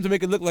compress the arm to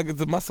make it look like it's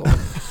a muscle.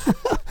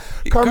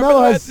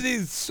 Carmelo Anthony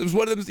is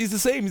one of them. He's the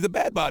same. He's a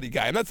bad body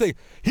guy. I'm not saying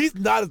he's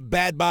not as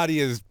bad body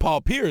as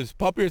Paul Pierce.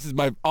 Paul Pierce is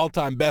my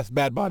all-time best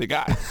bad body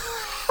guy.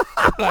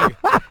 Like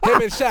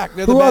him and Shaq,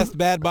 they're the best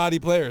bad body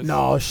players.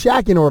 No,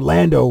 Shaq in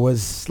Orlando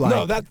was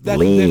like that's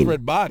lean. a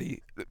different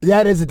body.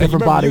 That is a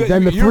different body.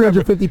 Then the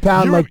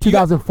 350-pound, like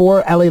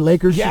 2004 LA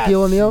Lakers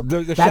Shaquille O'Neal,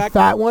 that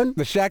fat one.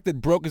 The Shaq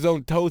that broke his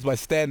own toes by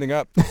standing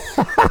up.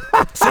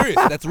 Serious,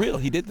 that's real.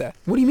 He did that.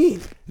 What do you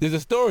mean? There's a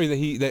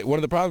story that one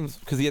of the problems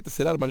because he had to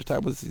sit out a bunch of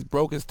time was he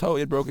broke his toe. He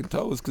had broken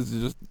toes because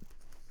he just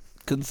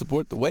couldn't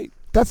support the weight.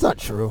 That's not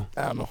true.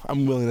 I don't know.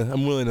 I'm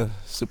willing to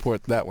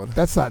support that one.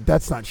 That's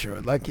not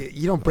true. Like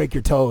you don't break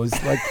your toes.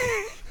 Like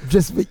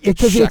just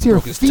because it's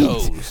your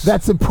feet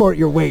that support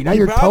your weight, not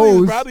your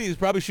toes. He's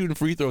probably shooting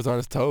free throws on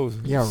his toes.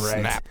 Yeah,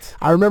 right. Snapped.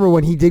 I remember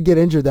when he did get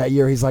injured that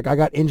year. He's like, I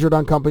got injured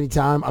on company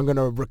time. I'm going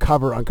to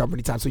recover on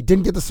company time. So he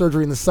didn't get the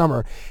surgery in the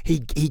summer. He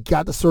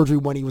got the surgery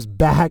when he was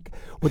back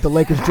with the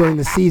Lakers during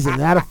the season.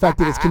 That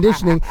affected his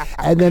conditioning.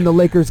 And then the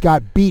Lakers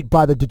got beat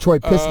by the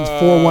Detroit Pistons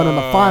 4-1 in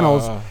the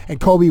finals. And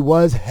Kobe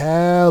was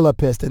hella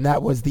pissed. And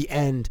that was the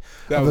end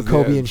of the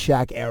Kobe and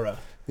Shaq era.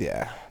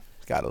 Yeah.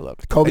 Gotta love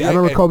it. Kobe. I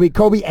remember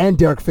Kobe and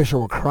Derek Fisher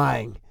were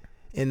crying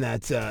in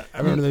that. I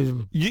remember they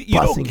were you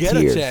don't get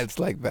tears. a chance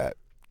like that.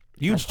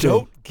 You That's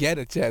don't true. get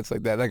a chance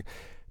like that. Like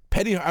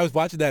Penny, I was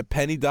watching that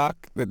Penny doc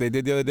that they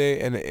did the other day,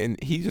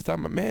 and he just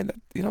talking about, man,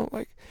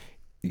 like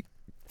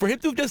for him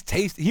to just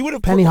taste, he would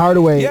have Penny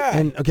Hardaway. Yeah,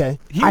 and okay,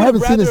 I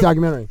haven't seen this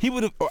documentary. He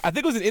would have. I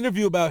think it was an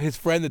interview about his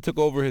friend that took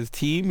over his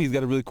team. He's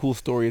got a really cool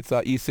story. It's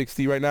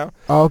E60 right now.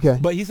 Oh, okay.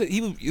 But he said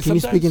he would. Can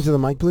you speak into the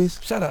mic, please?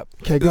 Shut up.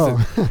 Okay, go.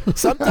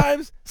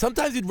 sometimes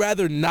you'd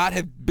rather not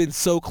have been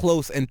so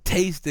close and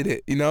tasted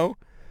it,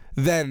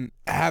 than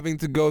having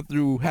to go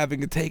through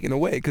having it taken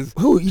away. Because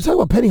who you talking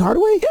about? Penny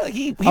Hardaway? Yeah,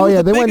 he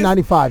they went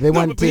 95. They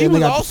went and they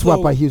got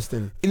swept by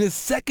Houston. In his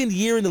second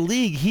year in the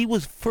league, he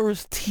was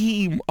first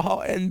team All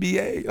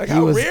NBA. Like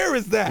how rare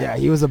is that? Yeah,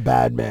 he was a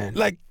bad man.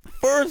 Like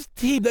first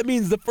team. That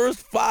means the first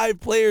 5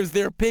 players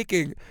they're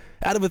picking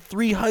out of a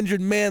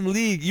 300-man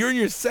league. You're in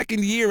your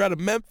second year out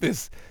of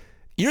Memphis.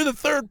 You're the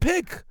 3rd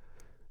pick.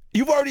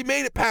 You've already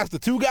made it past the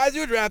 2 guys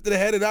you were drafted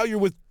ahead, and now you're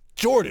with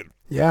Jordan.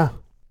 Yeah.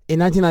 In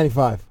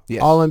 1995,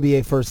 yes.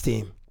 All-NBA first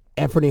team,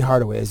 Anthony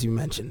Hardaway, as you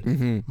mentioned,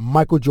 mm-hmm.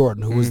 Michael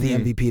Jordan, who was the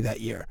MVP that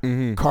year,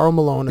 Karl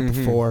Malone at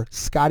the 4,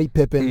 Scottie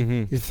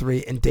Pippen, your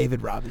 3, and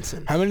David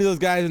Robinson. How many of those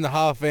guys in the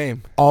Hall of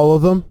Fame? All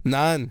of them?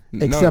 None.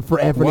 Except for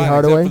Anthony one,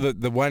 Hardaway? Except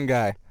for the one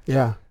guy.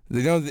 Yeah.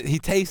 He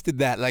tasted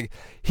that. Like,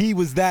 he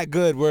was that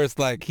good where it's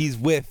like he's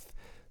with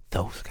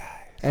those guys.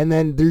 And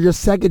then your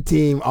second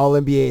team,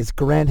 All-NBA, is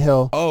Grant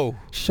Hill,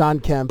 Sean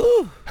Kemp,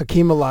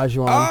 Hakeem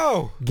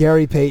Olajuwon,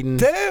 Gary Payton,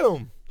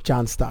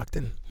 John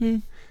Stockton.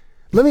 I'll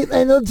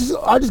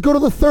just go to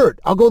the 3rd.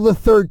 I'll go to the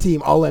 3rd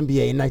team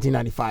All-NBA in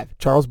 1995.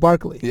 Charles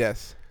Barkley.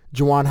 Yes.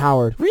 Juwan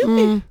Howard.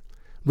 Really?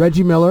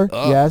 Reggie Miller.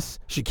 Yes.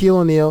 Shaquille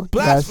O'Neal.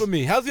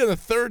 Blasphemy. Yes. How's he on the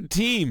 3rd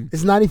team?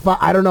 It's 95.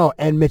 I don't know.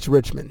 And Mitch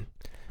Richmond.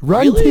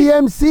 Run really?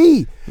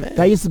 TMC. Man.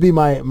 That used to be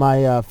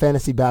my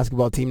fantasy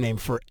basketball team name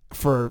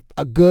for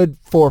a good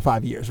 4 or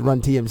 5 years.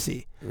 Run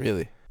TMC.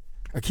 Really?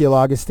 Akil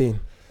Augustine.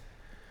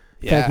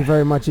 Yeah. Thank you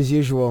very much as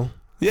usual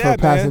for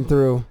passing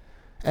through.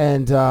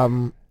 And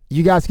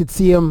you guys could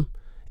see him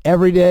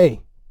every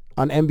day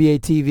on NBA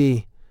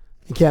TV.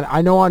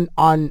 I know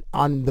on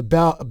the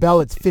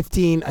bell it's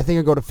 15. I think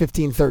I go to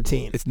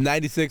 15-13. It's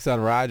 96 on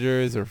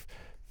Rogers or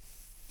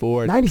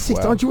 4. 96.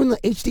 Aren't you in the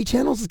HD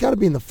channels? It's got to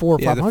be in the 4 or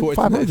 500.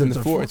 500. It's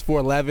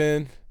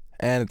 411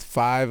 and it's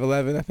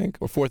 511, I think,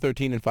 or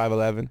 413 and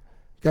 511.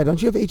 Yeah,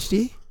 don't you have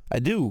HD? I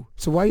do.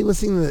 So why are you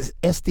listening to the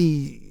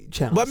SD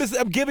channels? But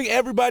I'm giving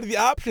everybody the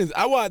options.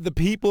 I want the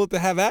people to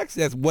have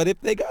access. What if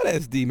they got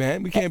SD,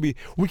 man? We can't be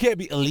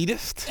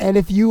elitist. And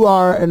if you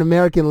are an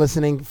American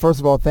listening, first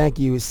of all, thank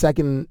you.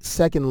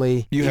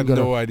 Secondly, you have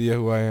no idea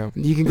who I am.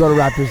 You can go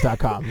to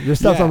Raptors.com. Your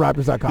stuff's on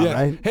Raptors.com,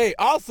 right? Hey,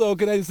 also,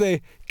 can I just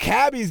say,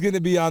 Cabby's going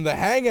to be on the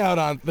Hangout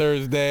on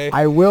Thursday.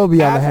 I will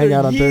be on the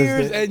Hangout on Thursday.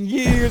 Years and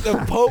years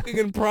of poking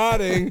and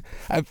prodding,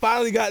 I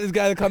finally got this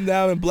guy to come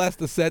down and bless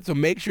the set. So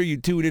make sure you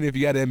tune in if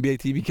you got NBA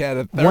TV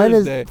Canada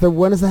Thursday.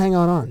 When is the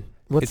Hangout on?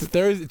 It's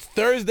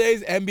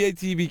Thursdays, NBA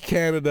TV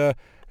Canada.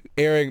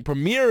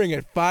 premiering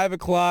at 5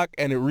 o'clock,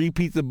 and it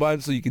repeats a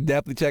bunch, so you can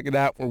definitely check it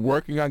out. We're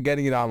working on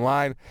getting it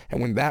online,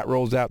 and when that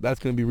rolls out, that's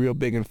going to be real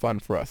big and fun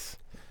for us.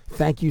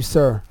 Thank you,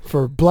 sir,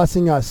 for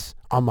blessing us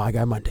on My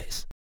Guy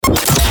Mondays.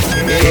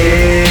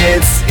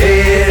 It's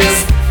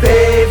his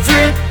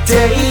favorite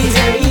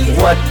day.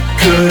 What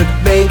could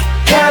make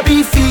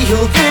Gabby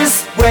feel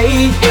this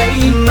way?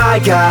 My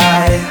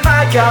guy,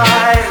 my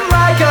guy,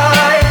 my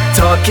guy.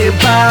 Talking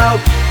about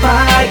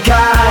My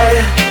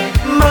Guy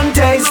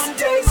Mondays.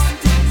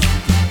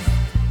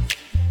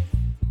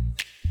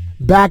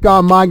 Back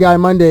on My Guy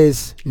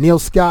Mondays, Neil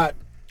Scott.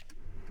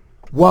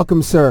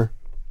 Welcome, sir.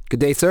 Good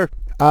day, sir.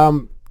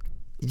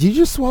 Did you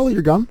just swallow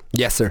your gum?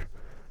 Yes, sir.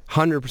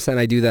 100%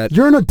 I do that.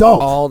 You're an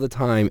adult. All the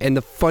time. And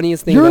the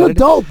funniest thing You're about an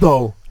adult,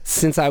 though.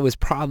 Since I was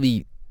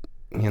probably,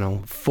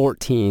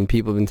 14,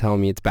 people have been telling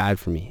me it's bad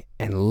for me.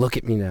 And look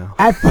at me now.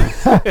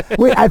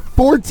 Wait, at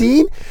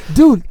 14?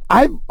 Dude,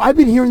 I've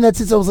been hearing that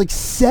since I was like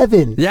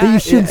 7. Yeah, that you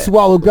shouldn't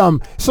swallow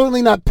gum.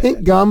 Certainly not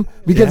pink gum,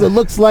 because it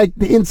looks like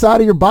the inside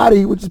of your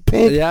body, which is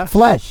pink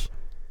flesh.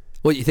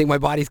 What, you think my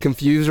body's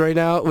confused right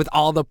now with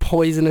all the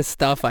poisonous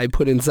stuff I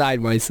put inside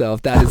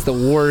myself? That is the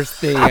worst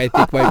thing, I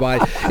think, my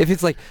body. If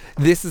it's like,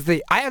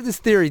 I have this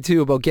theory,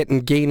 too, about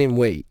gaining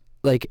weight.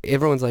 Like,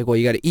 everyone's like, well,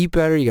 you got to eat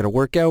better, you got to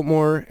work out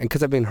more. And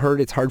because I've been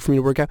hurt, it's hard for me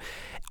to work out.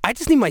 I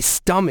just need my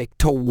stomach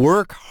to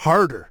work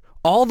harder.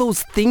 All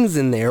those things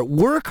in there,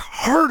 work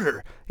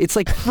harder. It's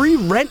like free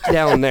rent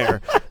down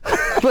there.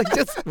 Like,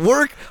 just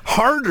work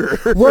harder.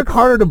 Work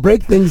harder to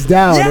break things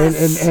down.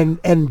 Yes!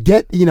 and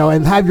get,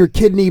 and have your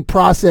kidney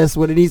process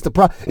what it needs to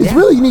process. It's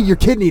really, you need your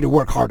kidney to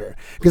work harder.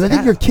 Because I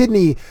think your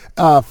kidney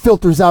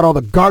filters out all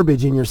the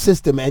garbage in your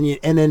system, and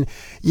then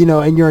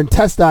your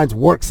intestines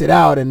works it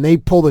out, and they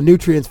pull the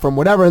nutrients from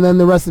whatever, and then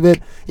the rest of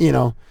it,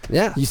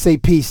 you say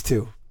peace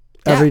to.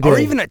 Every day. Or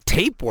even a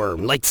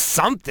tapeworm, like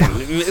something.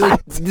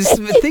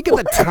 Think of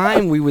the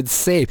time we would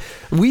save.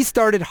 We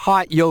started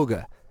hot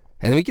yoga,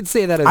 and we could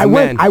say that as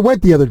men. I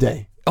went the other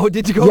day. Oh,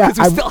 did you go? Yeah,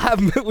 Because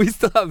we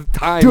still have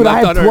time. Dude,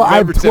 left I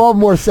have 12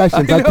 more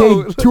sessions. I paid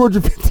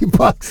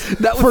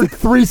 $250 for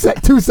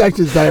 2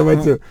 sections that I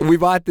went to. We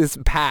bought this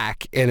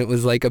pack, and it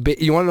was like a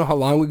bit. You want to know how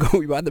long ago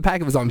we bought the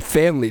pack? It was on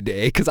Family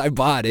Day, because I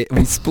bought it.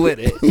 We split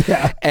it.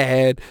 Yeah.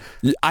 And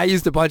I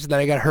used a bunch, and then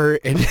I got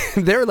hurt. And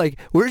they're like,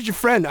 "Where's your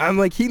friend?" I'm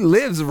like, "He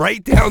lives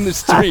right down the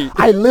street."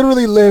 I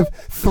literally live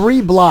 3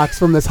 blocks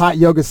from this hot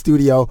yoga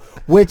studio,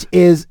 which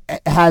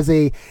has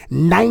a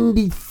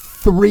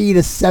 93 to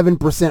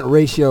 7%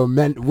 ratio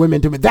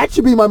women to men. That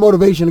should be my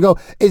motivation to go,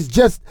 is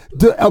just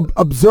to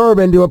observe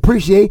and to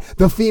appreciate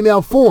the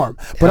female form.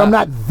 But I'm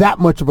not that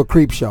much of a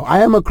creep show. I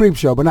am a creep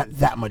show, but not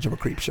that much of a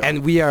creep show.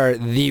 And we are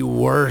the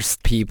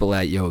worst people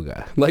at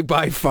yoga, like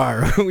by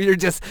far. We are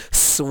just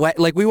sweat.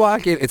 Like, we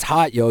walk in, it's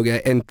hot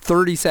yoga, and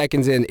 30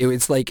 seconds in,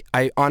 it's like,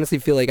 I honestly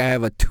feel like I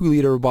have a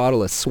 2-liter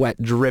bottle of sweat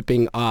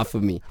dripping off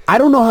of me. I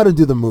don't know how to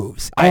do the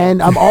moves.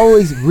 And I'm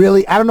always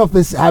really, I don't know if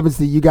this happens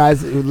to you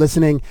guys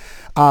listening,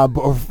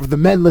 or for the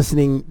men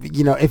listening,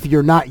 if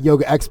you're not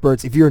yoga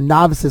experts, if you're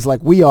novices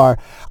like we are,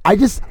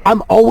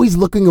 I'm always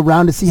looking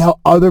around to see how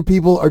other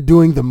people are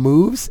doing the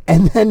moves,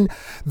 and then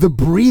the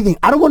breathing.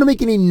 I don't want to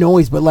make any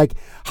noise, but like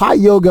hot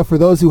yoga, for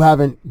those who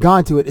haven't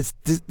gone to it, it's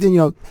just,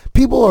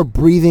 people are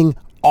breathing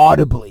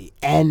audibly,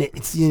 and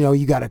it's,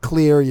 you got to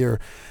clear your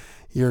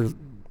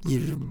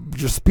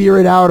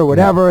spirit out or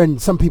whatever,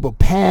 and some people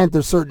pant.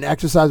 There's certain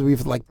exercises where you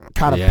have to like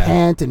kind of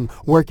pant and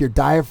work your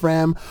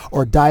diaphragm,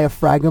 or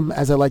diaphragm,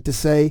 as I like to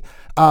say.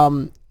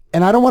 And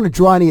I don't want to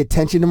draw any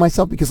attention to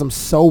myself because I'm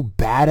so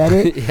bad at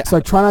it. So I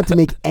try not to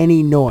make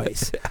any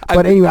noise.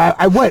 But anyway,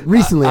 I went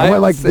recently. I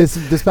went like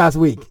this past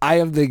week. I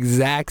am the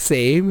exact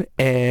same.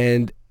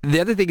 And the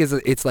other thing is,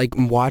 it's like,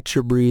 watch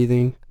your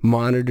breathing,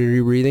 monitor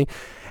your breathing.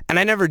 And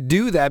I never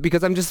do that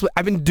because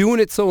I've been doing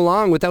it so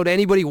long without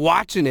anybody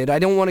watching it. I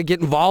don't want to get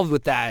involved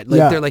with that.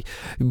 Like, they're like,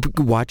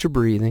 watch your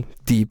breathing,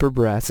 deeper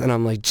breaths. And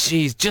I'm like,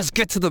 geez, just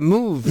get to the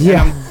move.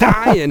 Yeah. And I'm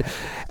dying.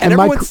 And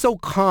everyone's so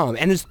calm.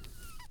 And there's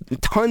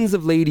tons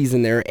of ladies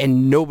in there,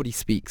 and nobody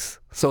speaks.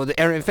 So if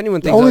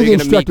anyone thinks, only you're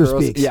the going to meet instructor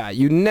girls, speaks.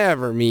 you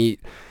never meet.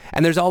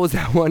 And there's always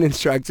that one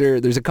instructor.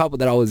 There's a couple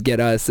that always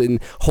get us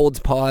and holds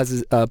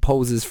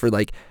poses for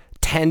like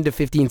 10 to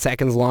 15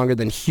 seconds longer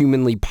than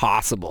humanly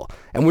possible,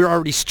 and we're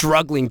already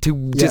struggling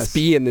to just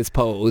be in this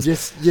pose.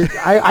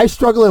 I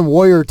struggle in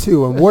Warrior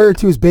 2, and Warrior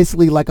 2 is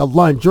basically like a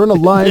lunge. You're in a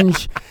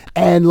lunge,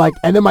 and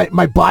then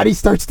my body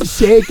starts to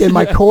shake, and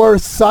my core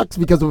sucks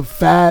because I'm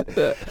fat,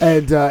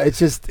 and it's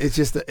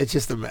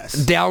just a mess.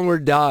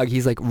 Downward dog.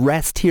 He's like,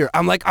 rest here.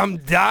 I'm like, I'm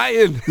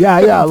dying.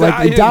 Yeah.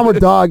 Like the downward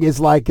dog is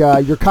like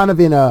you're kind of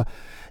in a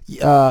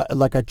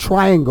like a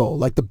triangle,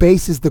 like the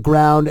base is the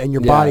ground and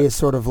your body is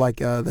sort of like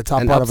the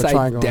top part of a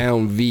triangle. Upside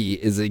down V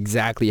is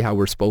exactly how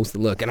we're supposed to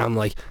look, and I'm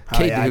like,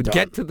 okay, dude,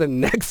 get to the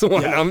next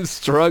one. I'm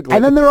struggling.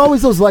 And then there are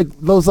always those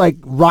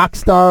rock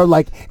star,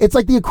 like it's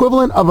like the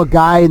equivalent of a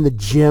guy in the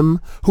gym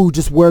who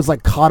just wears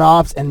like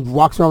cutoffs and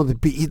walks around with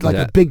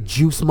a big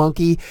juice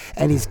monkey,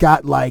 and he's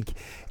got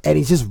and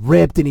he's just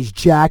ripped and he's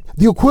jacked.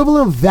 The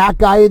equivalent of that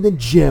guy in the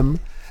gym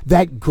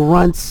that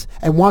grunts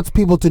and wants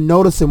people to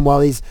notice him while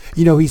he's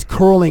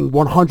curling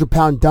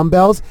 100-pound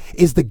dumbbells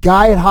is the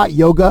guy at Hot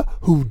Yoga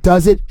who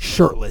does it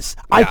shirtless.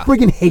 I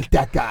friggin' hate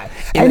that guy.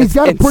 And he's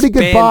got a pretty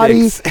good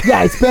body.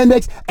 Yeah, it's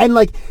spandex. And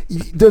like,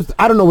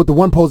 I don't know what the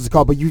one pose is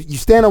called, but you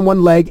stand on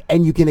one leg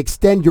and you can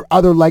extend your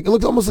other leg.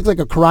 It almost looks like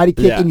a karate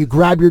kick, and you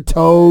grab your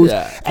toes.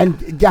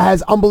 And guy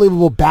has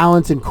unbelievable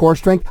balance and core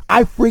strength.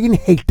 I friggin'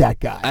 hate that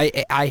guy.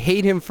 I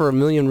hate him for a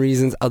million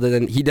reasons other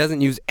than he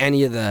doesn't use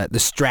any of the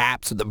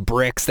straps or the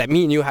bricks that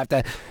me and you have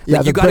to.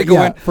 Like, you got to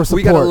go in.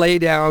 We got to lay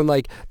down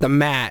like the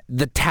mat,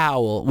 the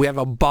towel. We have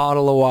a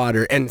bottle of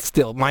water, and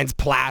still mine's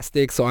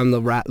plastic, so I'm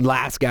the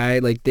last guy.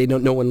 Like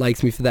no one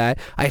likes me for that.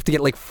 I have to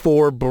get like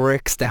 4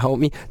 bricks to help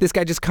me. This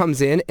guy just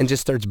comes in and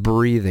just starts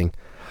breathing.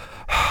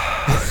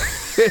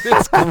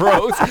 It's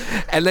gross.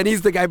 And then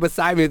he's the guy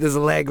beside me with his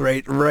leg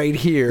right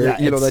here.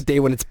 Yeah, that day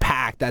when it's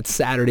packed, that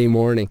Saturday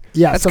morning.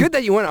 Yeah, that's good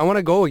that you went. I want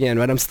to go again,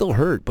 but I'm still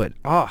hurt. But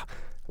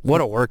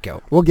what a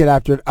workout. We'll get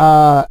after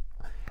it.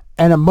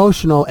 An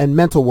emotional and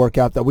mental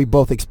workout that we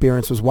both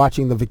experienced was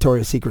watching the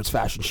Victoria's Secret's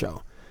fashion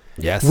show.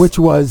 Yes. Which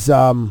was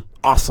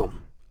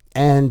awesome.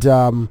 And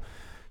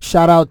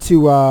shout out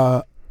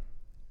to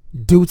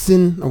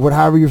Dootson, or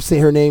however you say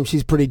her name.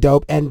 She's pretty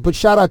dope. But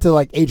shout out to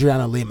like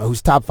Adriana Lima,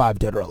 who's top 5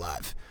 dead or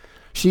alive.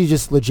 She's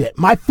just legit.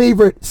 My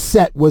favorite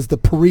set was the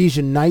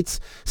Parisian Nights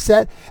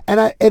set,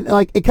 and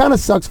it kind of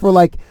sucks for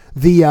like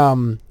the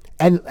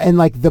and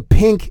like the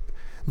pink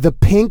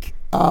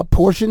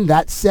portion,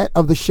 that set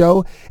of the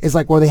show is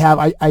like where they have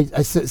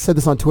I said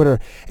this on Twitter.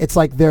 It's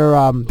like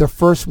their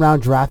first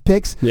round draft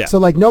picks. Yeah. So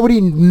like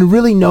nobody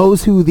really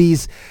knows who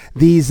these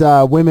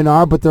women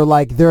are, but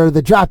they're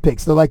the draft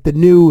picks. They're like the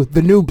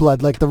new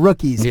blood, like the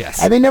rookies.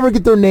 Yes. And they never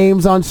get their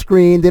names on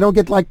screen. They don't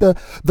get like the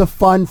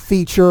fun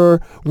feature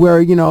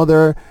where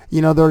they're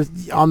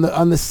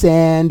on the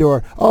sand,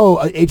 or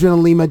Adriana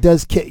Lima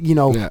does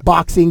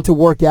boxing to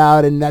work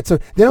out, and they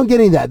don't get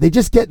any of that.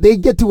 They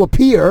get to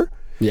appear.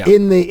 Yeah.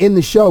 In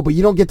the show, but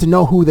you don't get to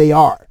know who they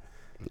are.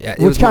 Yeah,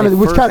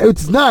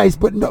 it's nice,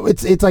 but no,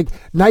 it's like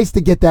nice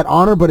to get that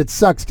honor, but it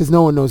sucks because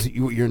no one knows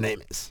what your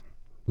name is.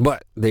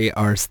 But they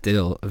are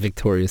still a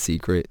Victoria's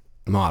Secret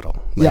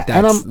model.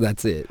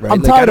 That's it. Right?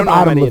 I'm tired of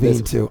Adam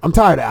Levine too. I'm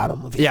tired of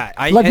Adam Levine. Yeah,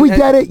 we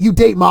get it. You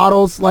date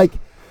models, like.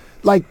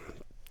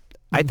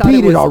 I thought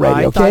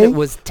I thought it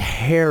was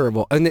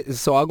terrible. And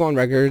so I'll go on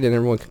record, and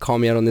everyone can call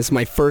me out on this.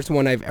 My first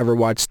one I've ever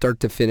watched start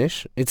to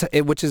finish.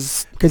 Which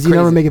is because you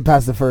never make it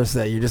past the first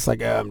set. You're just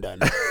like, I'm done.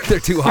 They're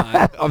too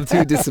hot. I'm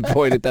too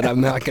disappointed that I'm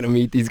not going to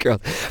meet these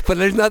girls. But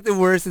there's nothing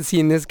worse than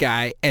seeing this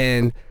guy,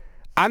 and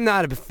I'm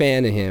not a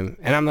fan of him.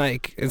 And I'm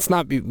like, it's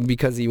not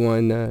because he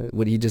won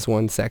what he just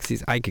won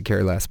Sexies. I could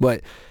care less. But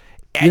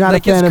you're not a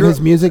fan of his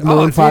music,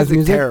 Maroon 5's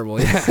music?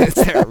 Terrible. Yeah,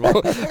 it's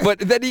terrible. But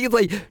then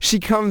she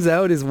comes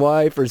out, his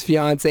wife or his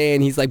fiance,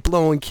 and he's like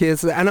blowing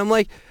kisses, and I'm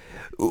like,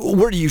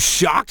 were you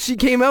shocked she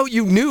came out?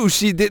 You knew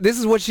she did. This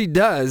is what she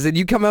does, and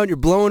you come out and you're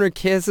blowing her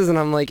kisses, and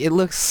I'm like, it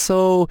looks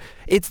so.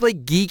 It's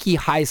like geeky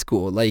high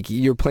school. Like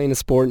you're playing a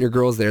sport and your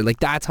girl's there. Like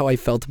that's how I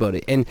felt about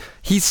it. And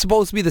he's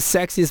supposed to be the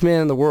sexiest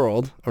man in the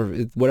world, or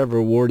whatever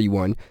award he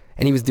won,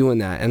 and he was doing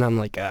that, and I'm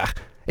like, ugh.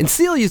 And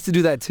Seal used to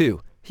do that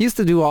too. He used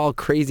to do all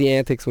crazy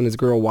antics when his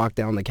girl walked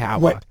down the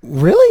catwalk. Wait,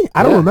 really?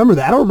 I don't remember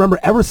that. I don't remember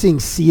ever seeing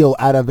Seal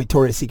at a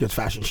Victoria's Secret's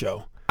fashion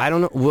show. I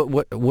don't know.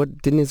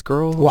 What didn't his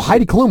girl? Well,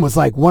 Heidi Klum was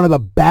like one of the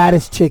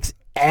baddest chicks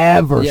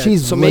ever. Yeah,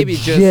 She's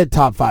legit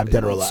top 5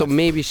 dead or alive. So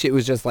maybe she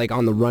was just like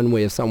on the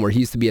runway of somewhere. He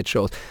used to be at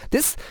shows.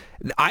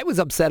 I was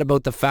upset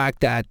about the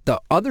fact that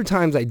the other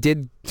times I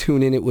did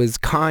tune in, it was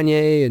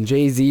Kanye and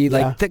Jay-Z.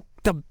 Like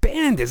the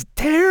band is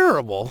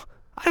terrible.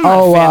 I'm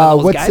not a fan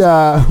of those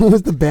guys. What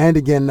was the band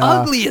again?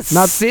 Ugly as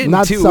Sin,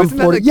 not too. Some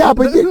 40. Yeah,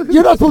 but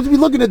you're not supposed to be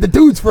looking at the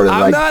dudes for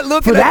I'm not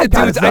looking at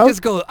the dudes.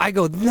 I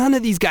go, none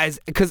of these guys,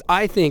 because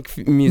I think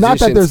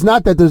musicians.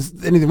 Not that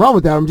there's anything wrong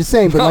with that. I'm just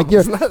saying, but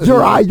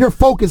your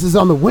focus is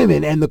on the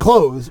women and the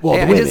clothes. Well, the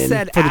women. I just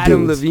said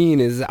Adam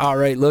Levine is all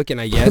right looking,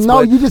 I guess.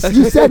 No, you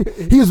said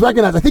he was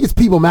recognized. I think it's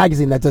People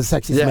Magazine that does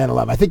Sexiest Man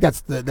Alive. I think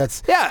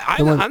that's. Yeah,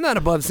 I'm not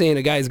above saying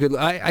a guy is good.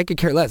 I could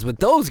care less, but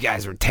those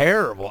guys are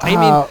terrible. I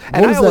mean,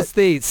 and I always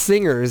say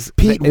singers.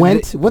 Pete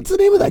Wentz. What's the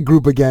name of that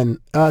group again?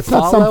 It's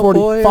not Sum 40.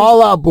 Boy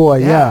Fallout Boy.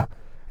 Yeah.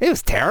 It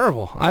was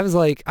terrible. I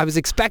was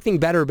expecting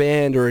better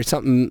band or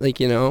something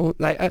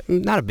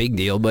not a big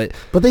deal, but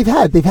they've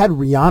had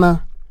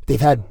Rihanna,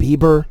 they've had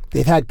Bieber,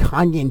 they've had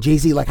Kanye and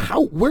Jay-Z. Like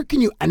where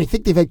can you? And I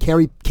think they've had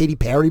Katy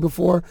Perry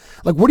before.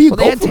 Like where do you go?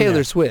 They had from Taylor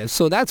there? Swift,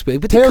 so that's big.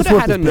 But they could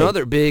have had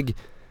another big.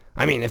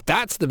 I mean, if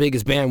that's the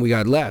biggest band we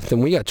got left, then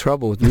we got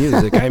trouble with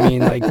music. I mean,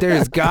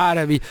 there's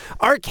gotta be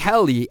R.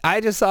 Kelly. I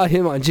just saw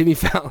him on Jimmy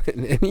Fallon,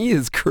 and he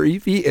is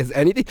creepy as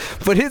anything.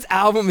 But his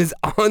album is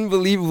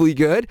unbelievably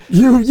good.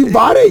 You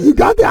bought it? You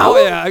got the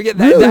album? Oh yeah, I get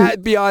that. Really?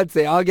 That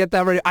Beyonce. I'll get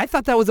that ready. I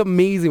thought that was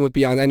amazing with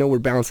Beyonce. I know we're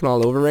bouncing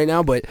all over right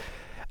now, but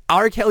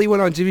R. Kelly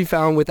went on Jimmy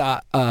Fallon with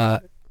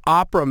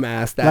opera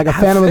mask. Like a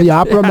Phantom of the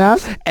Opera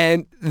mask?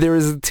 And there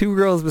was 2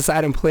 girls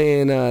beside him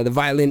playing the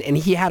violin, and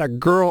he had a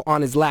girl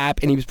on his lap,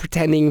 and he was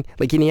pretending,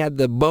 like, and he had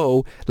the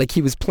bow, like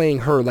he was playing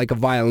her like a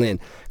violin.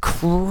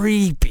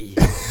 Creepy.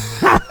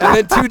 And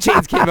then 2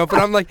 Chainz came up,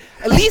 and I'm like,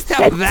 at least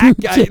have that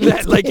guy.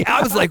 Like,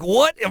 I was like,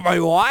 what am I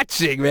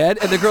watching, man?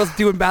 And the girl's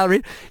doing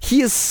ballerina.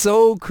 He is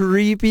so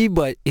creepy,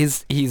 but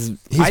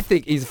I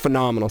think he's a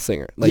phenomenal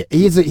singer. Like,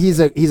 he's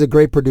a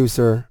great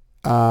producer,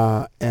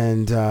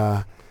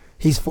 and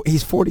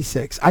he's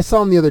 46. I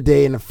saw him the other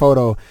day in a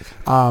photo.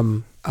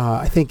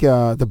 I think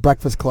the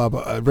Breakfast Club,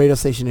 a radio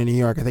station in New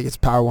York. I think it's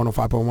Power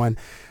 105.1.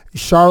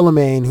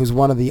 Charlemagne, who's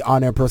one of the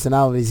on-air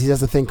personalities, he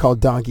has a thing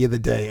called Donkey of the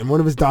Day, and one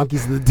of his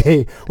donkeys of the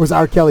day was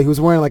R. Kelly, who was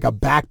wearing like a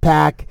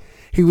backpack.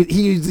 He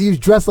was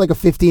dressed like a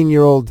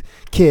 15-year-old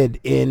kid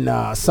in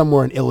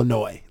somewhere in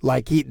Illinois,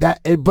 but he's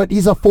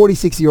a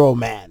 46-year-old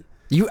man.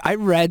 I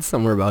read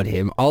somewhere about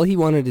him. All he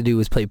wanted to do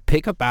was play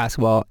pickup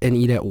basketball and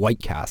eat at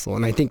White Castle,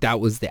 and I think that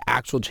was the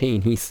actual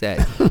chain he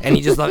said. And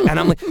he just loved, and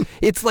I'm like,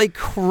 it's like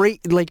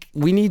like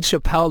we need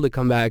Chappelle to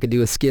come back and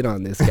do a skit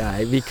on this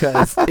guy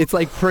because it's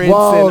like Prince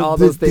and all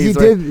those things.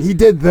 He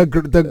did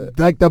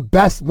the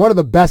best. One of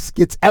the best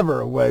skits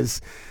ever was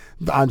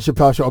on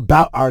Chappelle's show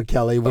about R.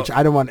 Kelly, which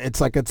I don't want.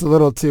 It's a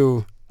little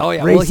too. Oh,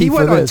 yeah. Well, he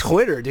went on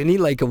Twitter, didn't he,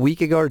 like a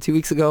week ago or 2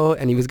 weeks ago,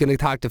 and he was going to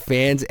talk to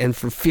fans, and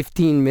for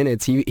 15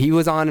 minutes, he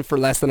was on for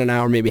less than an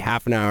hour, maybe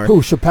half an hour.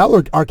 Who, Chappelle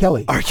or R.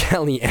 Kelly? R.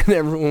 Kelly, and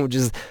everyone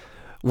just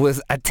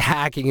was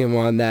attacking him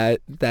on that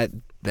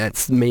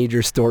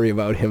major story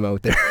about him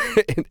out there.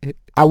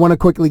 I want to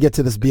quickly get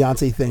to this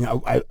Beyonce thing.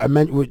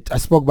 I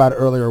spoke about it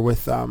earlier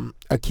with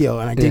Akil,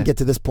 and I did get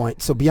to this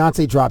point. So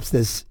Beyonce drops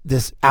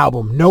this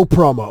album, no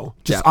promo,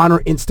 just on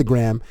her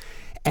Instagram,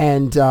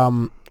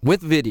 and...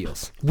 With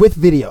videos,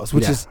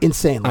 which is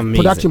insane. Like,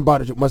 amazing. Production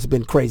budget must have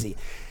been crazy.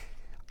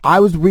 I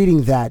was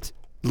reading that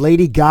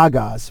Lady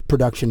Gaga's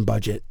production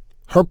budget,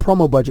 her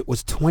promo budget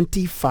was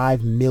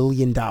 $25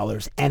 million,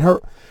 and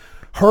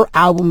her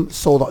album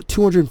sold out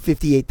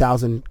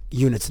 258,000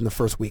 units in the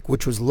first week,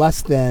 which was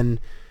less than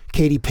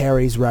Katy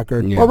Perry's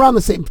record. Yeah. Around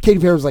the same. Katy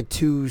Perry was like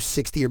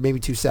 260 or maybe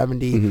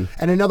 270,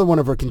 and another one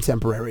of her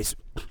contemporaries,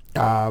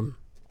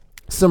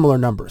 similar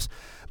numbers.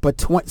 But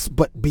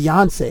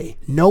Beyonce,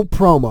 no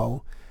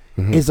promo,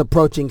 is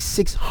approaching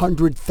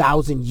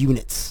 600,000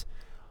 units.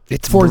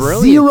 It's for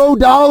brilliant.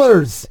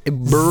 $0.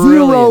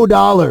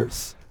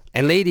 $0.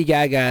 And Lady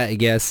Gaga, I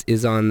guess,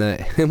 is on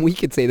the. And we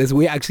could say this.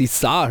 We actually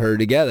saw her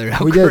together.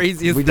 How we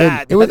crazy is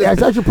that? It was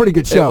actually a pretty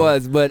good show. It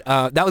was, but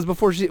that was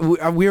before she.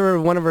 We were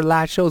one of her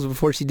last shows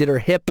before she did her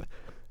hip.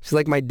 She's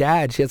like my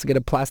dad. She has to get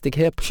a plastic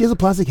hip. She has a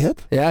plastic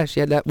hip? Yeah, she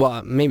had that.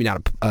 Well, maybe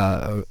not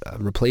a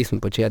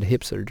replacement, but she had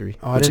hip surgery.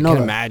 Oh, I didn't know that. I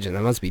can imagine.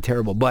 That must be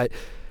terrible. But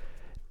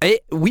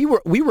we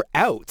were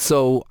out,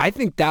 so I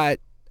think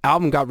that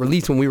album got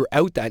released when we were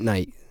out that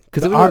night.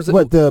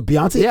 The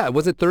Beyonce? Yeah,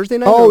 was it Thursday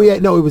night? Oh, yeah,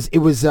 no, it was.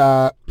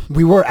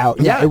 We were out.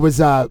 Yeah, it was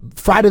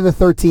Friday the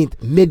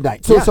 13th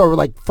midnight. So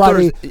like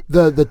Friday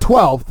the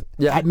 12th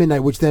at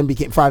midnight, which then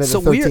became Friday the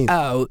 13th. So we're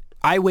out.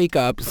 I wake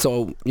up,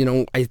 so,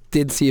 I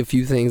did see a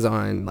few things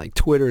on, like,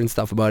 Twitter and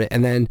stuff about it,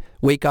 and then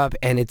wake up,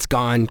 and it's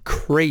gone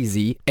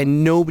crazy,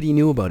 and nobody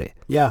knew about it.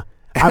 Yeah.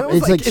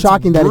 It's like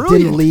shocking that it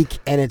didn't leak,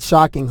 and it's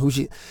shocking who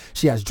she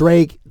has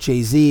Drake,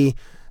 Jay-Z,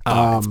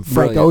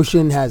 Frank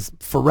Ocean has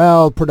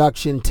Pharrell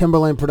production,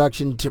 Timberland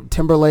production,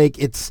 Timberlake.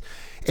 It's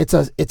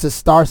a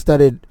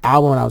star-studded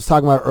album, and I was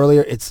talking about it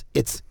earlier. It's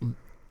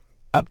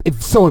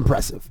so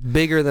impressive.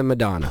 Bigger than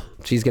Madonna.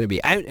 She's going to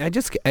be.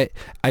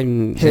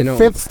 I'm. Her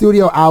fifth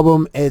studio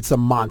album, it's a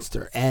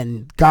monster.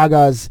 And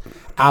Gaga's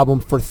album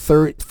for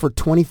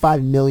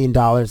 $25 million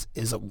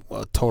is a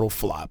total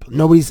flop.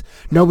 Nobody's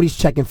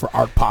checking for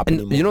art pop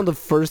anymore. The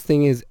first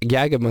thing is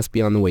Gaga must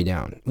be on the way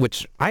down,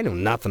 which I know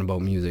nothing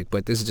about music,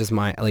 but this is just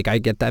I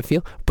get that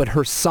feel. But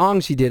her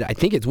song she did, I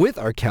think it's with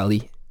R.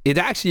 Kelly. It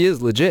actually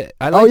is legit.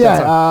 I like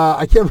that song.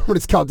 I can't remember what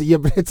it's called,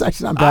 but it's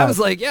actually not bad. I was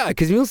like, yeah,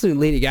 because mostly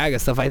Lady Gaga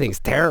stuff I think is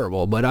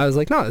terrible, but I was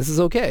like, no, this is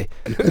okay.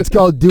 It's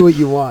called "Do What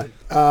You Want."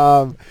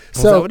 So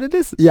is that what it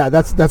is? Yeah,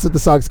 that's what the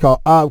song's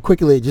called.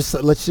 Quickly,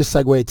 let's just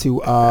segue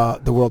to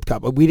the World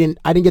Cup. I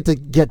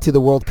didn't get to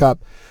the World Cup,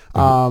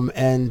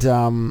 and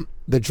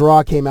the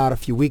draw came out a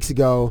few weeks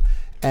ago,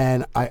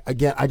 and I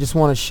just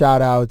want to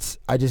shout out.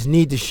 I just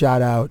need to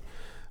shout out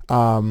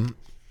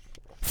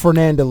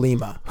Fernanda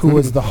Lima, who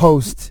was the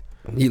host.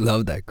 You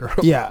love that girl.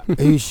 Yeah,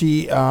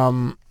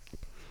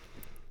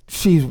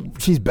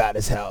 she's bad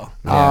as hell.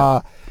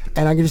 Yeah.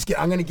 And I'm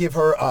gonna give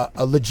her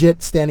a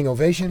legit standing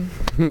ovation.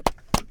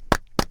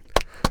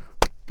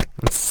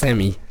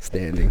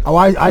 Semi-standing. Oh,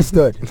 I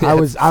stood. Yeah, I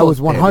was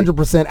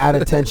 100% at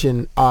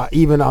attention,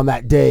 even on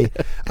that day,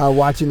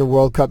 watching the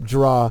World Cup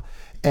draw.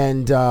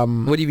 And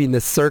what do you mean, the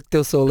Cirque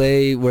du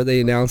Soleil where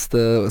they announced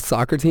the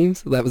soccer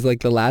teams? That was like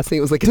the last thing.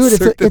 It was like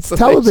it's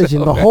television.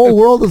 Show, the whole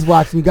world is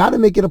watching. You got to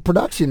make it a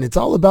production. It's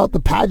all about the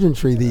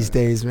pageantry these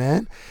days,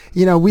 man.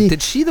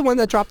 Did she the one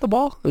that dropped the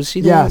ball? Was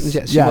she?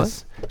 Yes. She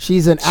was?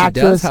 She's an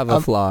actress. She does have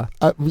a flaw.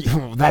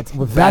 That's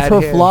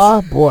her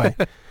flaw, boy.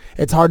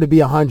 It's hard to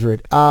be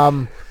 100.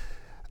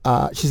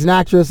 She's an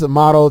actress, a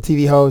model,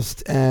 TV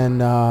host, and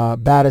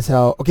bad as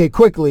hell. Okay,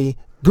 quickly,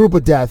 group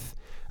of death.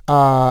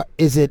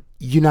 Is it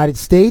United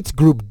States,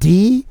 Group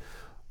D?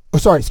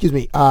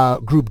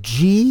 Group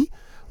G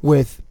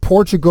with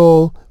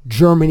Portugal,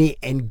 Germany,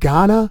 and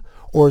Ghana?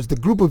 Or is the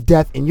group of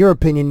death, in your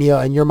opinion, Neil,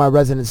 and you're my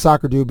resident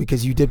soccer dude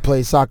because you did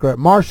play soccer at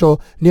Marshall,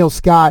 Neil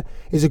Scott,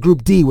 is a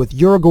Group D with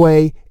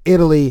Uruguay,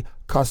 Italy,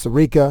 Costa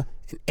Rica,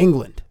 and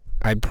England?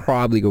 I'd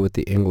probably go with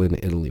the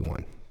England-Italy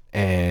one.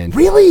 And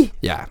really?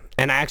 Yeah.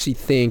 And I actually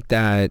think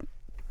that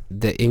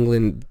the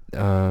England...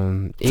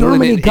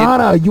 Germany,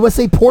 Ghana,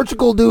 USA,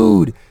 Portugal,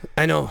 dude.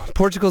 I know.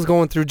 Portugal's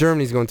going through,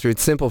 Germany's going through.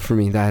 It's simple for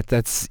me.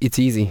 It's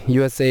easy.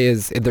 USA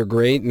they're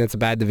great, and it's a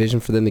bad division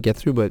for them to get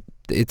through, but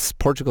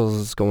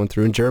Portugal's going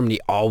through, and Germany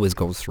always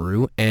goes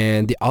through.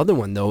 And the other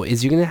one, though,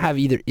 is you're going to have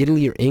either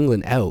Italy or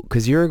England out,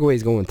 because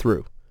Uruguay's going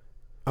through.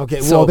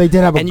 Okay, well, they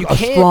did have a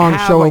strong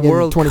showing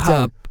in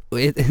 2010.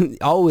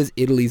 Always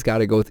Italy's got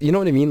to go. You know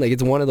what I mean? Like,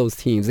 it's one of those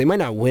teams. They might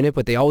not win it,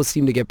 but they always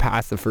seem to get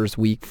past the first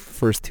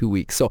 2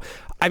 weeks. So,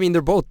 I mean,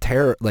 they're both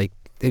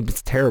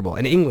it's terrible.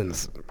 And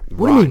England's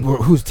What do you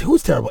mean? Who's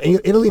terrible?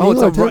 Italy and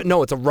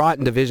England? It's a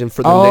rotten division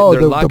for them. Oh,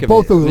 their luck of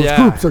both it. of those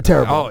groups are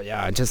terrible. Oh,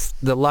 yeah, just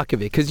the luck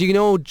of it. Because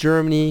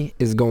Germany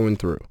is going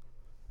through.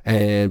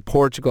 And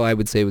Portugal, I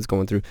would say, was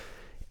going through.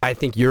 I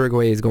think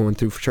Uruguay is going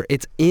through for sure.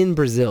 It's in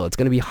Brazil. It's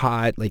going to be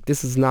hot. Like,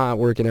 this is not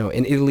working out.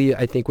 And Italy,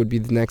 I think, would be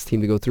the next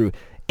team to go through.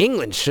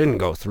 England shouldn't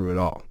go through at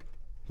all.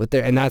 But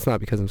and that's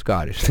not because I'm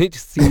Scottish. They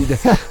just seem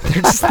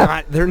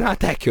they're not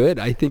that good.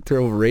 I think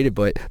they're overrated,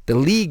 but the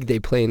league they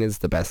play in is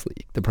the best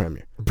league, the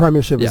Premier.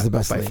 Premiership is the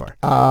best by league.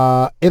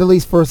 Far.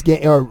 England's first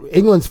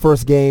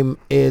game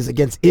is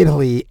against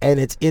Italy, and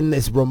it's in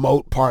this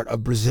remote part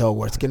of Brazil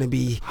where it's going to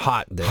be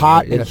hot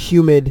and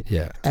humid.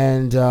 Yeah.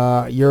 And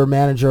your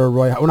manager,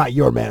 not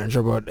your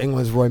manager, but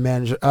England's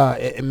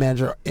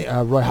manager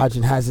Roy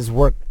Hodgson has his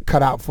work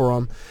cut out for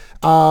him.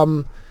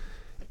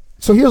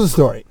 So here's the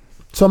story.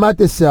 So I'm at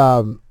this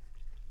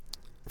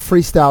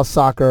freestyle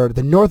soccer,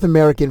 the North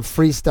American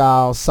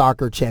Freestyle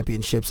Soccer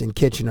Championships in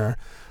Kitchener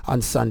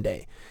on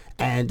Sunday.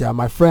 And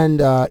my friend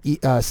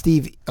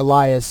Steve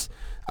Elias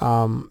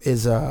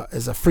is a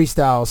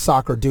freestyle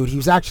soccer dude. He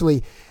was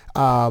actually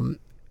was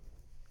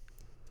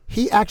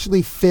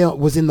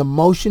in the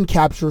motion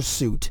capture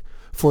suit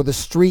for the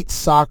street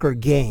soccer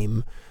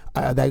game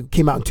that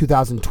came out in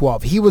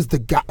 2012. He was the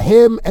guy.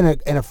 Him and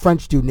a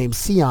French dude named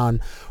Sion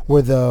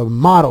were the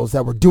models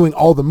that were doing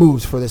all the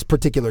moves for this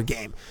particular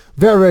game.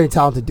 Very, very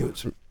talented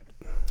dudes.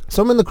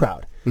 So I'm in the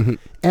crowd, and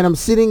I'm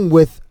sitting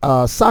with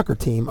a soccer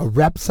team, a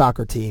rep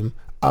soccer team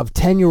of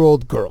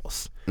 10-year-old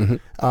girls,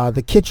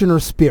 the Kitchener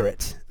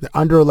Spirit, the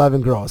under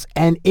 11 girls,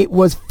 and it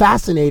was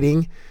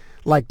fascinating,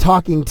 like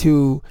talking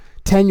to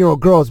 10-year-old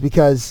girls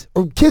because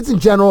kids in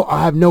general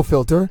have no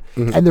filter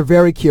and they're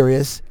very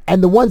curious,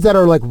 and the ones that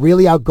are like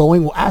really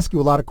outgoing will ask you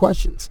a lot of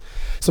questions.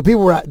 So they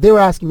were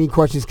asking me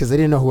questions because they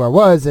didn't know who I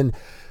was, and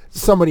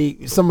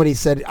somebody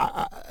said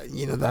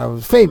that I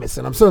was famous,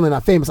 and I'm certainly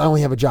not famous. I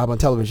only have a job on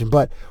television.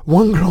 But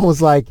one girl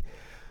was like,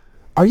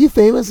 "Are you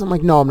famous?" I'm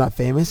like, "No, I'm not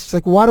famous." She's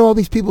like, "Why do all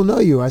these people know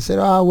you?" I said,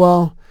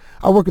 well,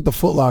 I work at the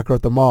Foot Locker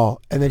at the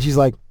mall." And then she's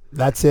like,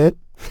 "That's it?"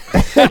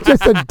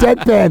 Just a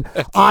deadpan.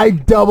 I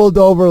doubled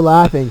over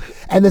laughing.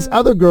 And this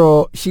other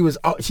girl,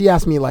 she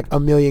asked me like a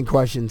million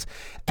questions,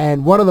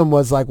 and one of them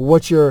was like,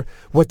 what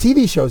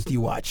TV shows do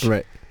you watch?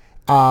 Right.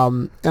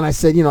 And I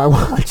said, I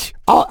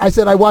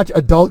watch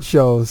adult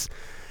shows.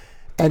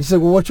 And she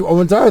said, well, what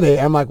ones are they?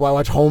 I'm like, well, I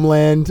watch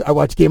Homeland, I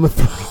watch Game of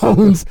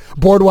Thrones,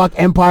 Boardwalk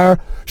Empire,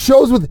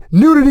 shows with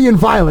nudity and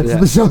violence are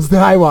the shows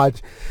that I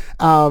watch.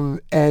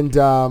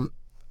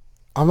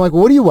 I'm like,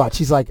 well, what do you watch?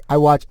 She's like, I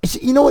watch,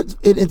 you know what,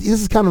 this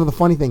is kind of the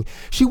funny thing.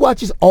 She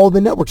watches all the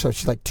network shows.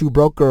 She's like Two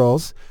Broke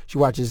Girls. She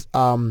watches,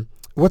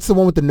 what's the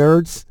one with the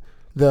nerds?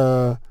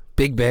 The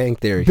Big Bang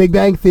Theory. Two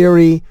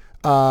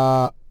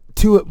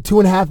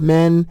and a Half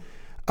Men.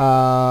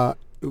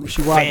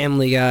 She watched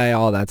Family Guy,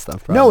 all that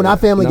stuff. Probably. No, not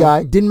Family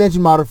Guy. Didn't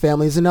mention Modern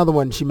Family. There's another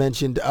one she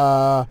mentioned.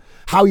 How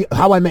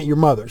I Met Your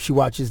Mother. She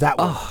watches that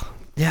one. Oh,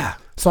 yeah.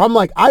 So I'm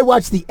like, I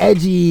watch the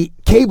edgy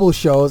cable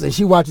shows, and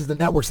she watches the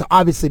network. So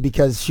obviously,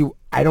 because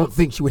I don't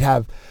think she would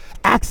have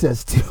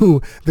access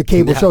to the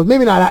cable shows.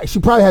 Maybe not. She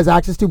probably has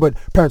access to, but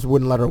parents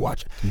wouldn't let her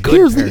watch it.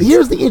 Here's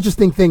the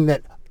interesting thing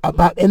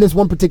and this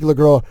one particular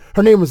girl,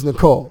 her name was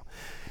Nicole,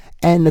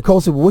 and Nicole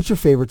said, well, "What's your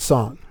favorite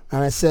song?"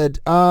 And I said,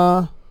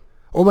 well,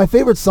 my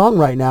favorite song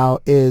right now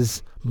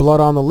is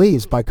 "Blood on the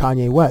Leaves" by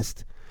Kanye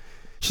West.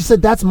 She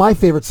said, "That's my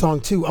favorite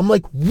song too." I'm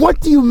like, "What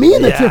do you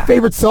mean that's your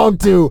favorite song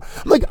too?"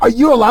 I'm like, "Are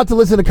you allowed to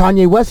listen to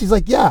Kanye West?" She's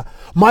like, "Yeah,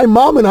 my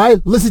mom and I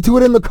listened to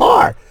it in the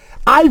car."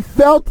 I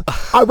felt,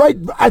 right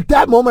at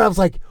that moment, I was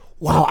like,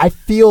 wow, I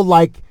feel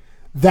like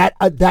that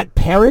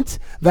parent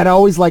that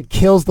always like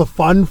kills the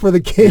fun for the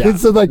kids. Yeah.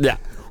 So like,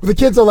 the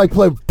kids are like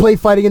play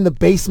fighting in the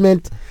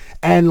basement,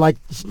 and like,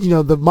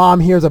 the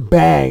mom hears a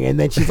bang, and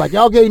then she's like,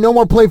 "Okay, no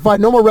more play fight,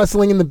 no more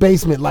wrestling in the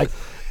basement." Like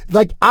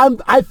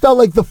I felt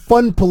like the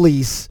fun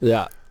police.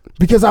 Yeah.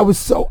 because I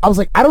was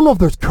like, I don't know if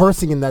there's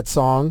cursing in that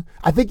song.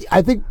 I think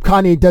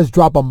Kanye does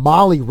drop a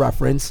Molly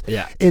reference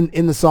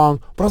in the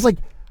song, but I was like,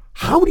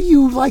 how do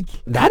you like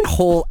that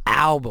whole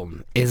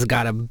album is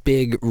got a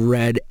big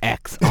red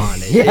X on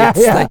it? Yeah.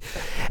 Like,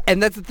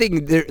 and that's the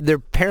thing. Their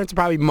parents are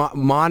probably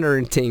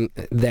monitoring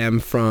them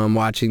from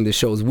watching the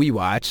shows we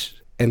watch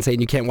and saying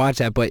you can't watch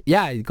that. But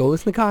yeah, go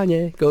listen to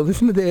Kanye. Go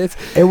listen to this.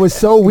 It was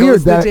so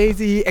weird that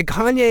Jay-Z and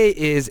Kanye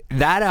is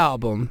that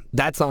album.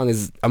 That song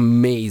is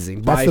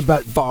amazing. That's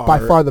by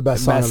far the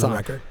best song on the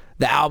record.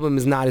 The album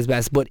is not his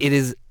best, but it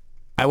is.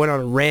 I went on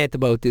a rant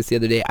about this the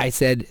other day. I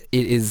said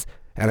it is.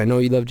 And I know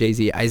you love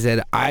Jay-Z. I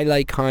said, I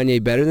like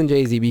Kanye better than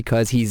Jay-Z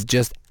because he's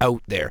just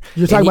out there.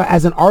 You're talking about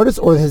as an artist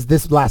or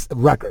this last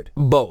record?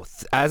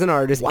 Both. As an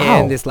artist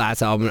and this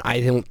last album.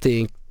 I don't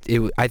think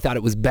I thought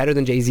it was better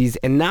than Jay-Z's,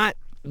 and not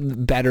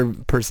better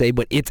per se,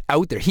 but it's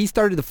out there. He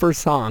started the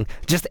first song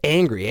just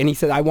angry, and he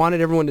said, I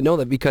wanted everyone to know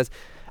that because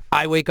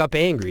I wake up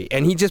angry.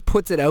 And he just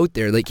puts it out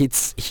there. Like,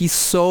 he's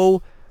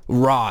so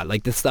raw,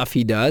 like the stuff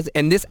he does.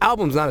 And this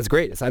album's not his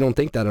greatest. I don't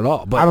think that at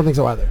all. But I don't think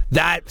so either.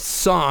 That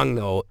song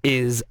though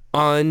is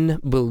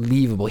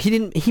unbelievable.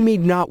 He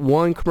made not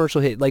one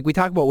commercial hit. Like we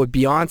talk about what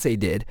Beyonce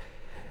did.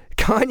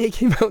 Kanye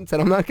came out and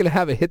said, I'm not going to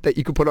have a hit that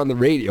you could put on the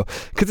radio,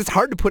 because it's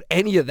hard to put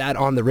any of that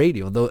on the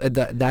radio, though.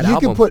 That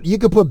album. You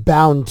could put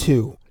Bound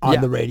 2 on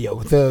the radio,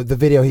 the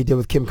video he did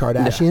with Kim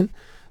Kardashian.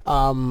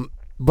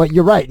 But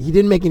you're right. He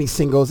didn't make any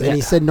singles, and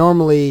he said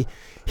normally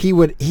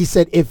he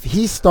said if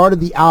he started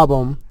the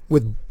album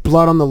with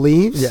Blood on the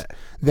Leaves,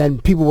 then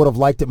people would have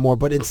liked it more.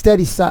 But instead,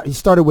 he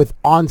started with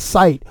On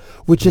Sight,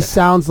 which just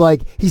sounds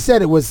like, he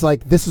said it was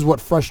like, this is what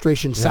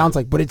frustration sounds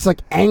like, but it's like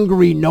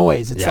angry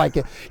noise. It's like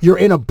you're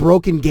in a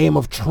broken game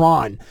of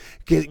Tron.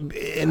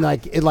 And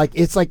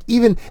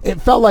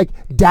it felt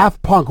like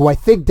Daft Punk, who I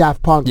think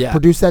Daft Punk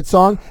produced that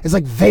song, is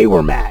like they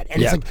were mad.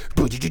 And it's like,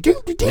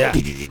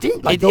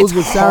 like those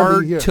it's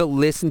hard to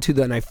listen to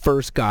when I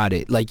first got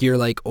it. Like you're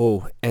like,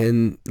 oh,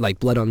 and like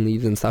Blood on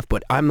Leaves and stuff,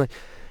 but I'm like,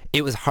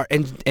 it was hard.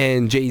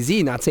 And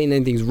Jay-Z, not saying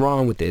anything's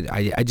wrong with it,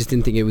 I just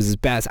didn't think it was his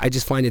best. I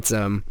just find it's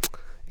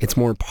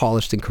more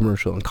polished and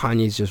commercial, and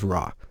Kanye's just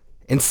raw.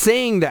 And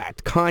saying that,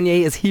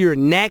 Kanye is here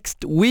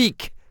next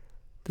week.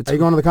 Are you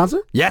going to the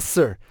concert? Yes,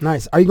 sir.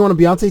 Nice. Are you going to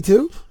Beyonce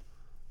too?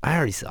 I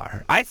already saw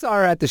her. I saw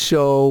her at the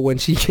show when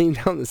she came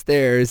down the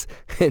stairs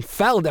and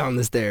fell down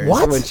the stairs.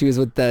 What? When she was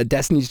with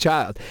Destiny's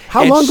Child.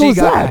 How long ago was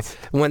that?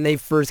 When they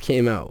first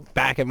came out.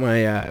 Back at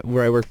my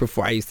where I worked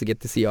before, I used to get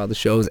to see all the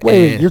shows.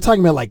 Wait, you're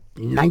talking about like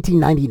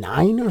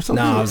 1999 or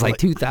something? No, it was like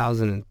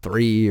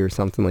 2003 or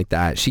something like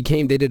that. She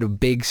came, they did a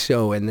big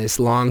show in this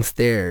long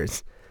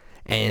stairs,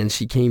 and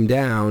she came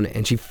down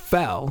and she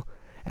fell.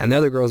 And the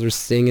other girls were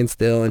singing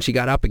still, and she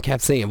got up and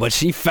kept singing, but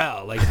she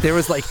fell. Like there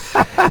was like,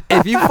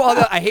 if you fall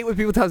down, I hate when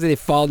people tell me they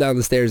fall down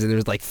the stairs and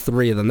there's like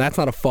 3 of them. That's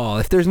not a fall.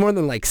 If there's more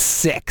than like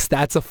 6,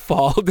 that's a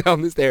fall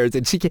down the stairs.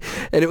 And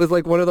and it was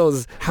like one of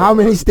those. How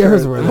many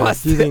stairs were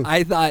there?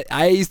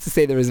 I used to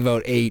say there was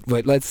about 8,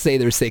 but let's say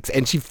there's 6.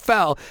 And she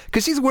fell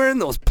because she's wearing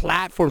those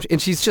platforms,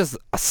 and she's just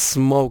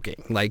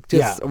smoking, like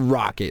just a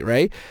rocket,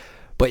 right?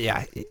 But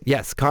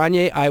yes,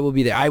 Kanye, I will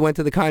be there. I went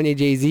to the Kanye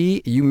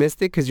Jay-Z. You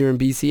missed it because you're in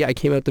BC. I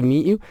came out to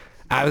meet you.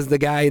 I was the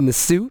guy in the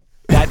suit.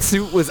 That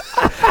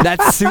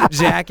suit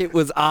jacket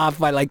was off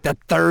by like the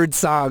 3rd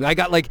song. I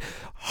got like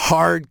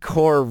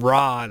hardcore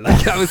raw.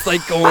 Like I was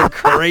like going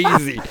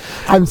crazy.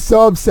 I'm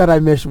so upset I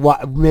missed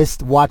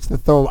Watch the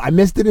Throne. I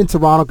missed it in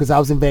Toronto because I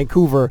was in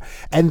Vancouver,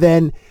 and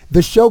then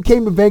the show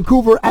came to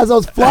Vancouver as I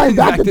was flying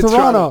back to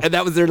Toronto. And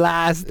that was their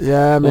last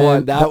man.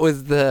 one. That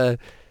was the...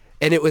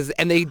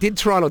 And they did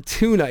Toronto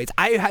 2 nights.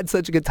 I had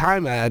such a good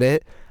time at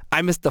it.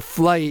 I missed the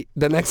flight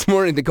the next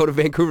morning to go to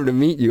Vancouver to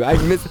meet you.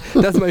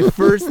 That's my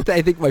first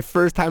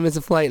time as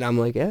a flight. And I'm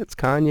like, yeah, it's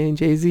Kanye and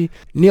Jay-Z.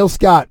 Neil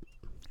Scott,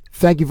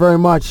 thank you very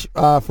much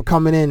for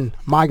coming in.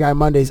 My Guy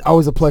Mondays,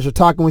 always a pleasure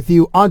talking with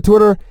you. On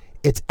Twitter,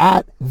 it's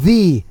at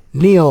the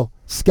Neil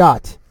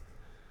Scott.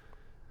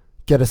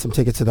 Get us some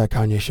tickets to that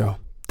Kanye show.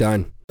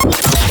 Done.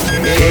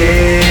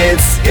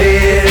 It's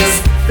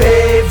his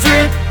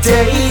favorite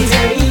day.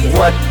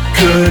 What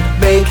could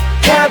make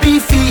Cabby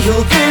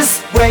feel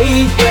this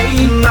way?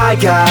 My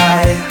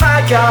guy,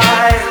 my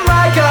guy,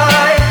 my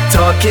guy.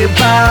 Talking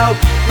about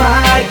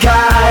my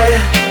guy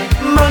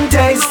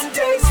Mondays.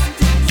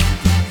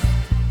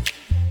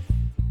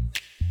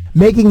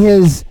 Making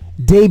his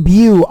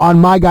debut on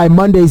My Guy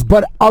Mondays,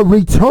 but a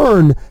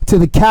return to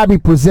the Cabby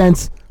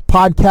Presents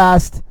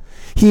podcast.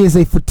 He is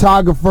a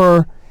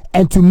photographer,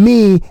 and to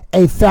me,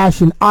 a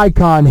fashion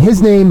icon.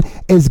 His name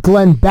is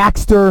Glen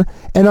Baxter,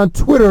 and on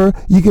Twitter,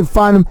 you can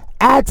find him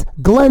at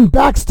Glen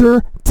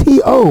Baxter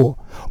TO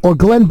or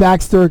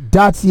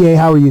glenbaxter.ca.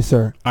 How are you,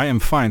 sir? I am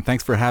fine.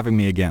 Thanks for having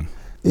me again.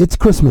 It's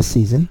Christmas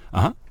season.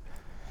 Uh-huh.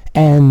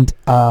 And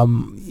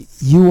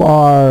you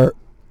are,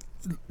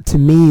 to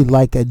me,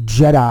 like a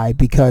Jedi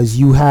because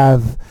you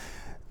have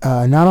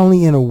not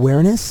only an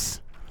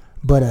awareness,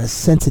 but a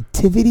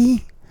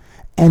sensitivity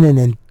and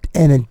an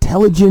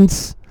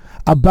intelligence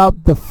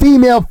about the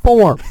female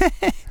form.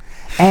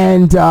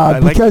 And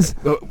because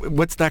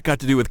what's that got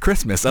to do with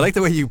Christmas? I like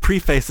the way you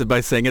preface it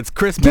by saying it's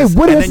Christmas,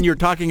 then you're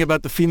talking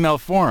about the female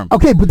form.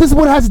 Okay, but this is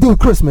what it has to do with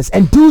Christmas,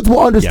 and dudes will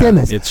understand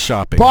this. It's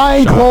shopping.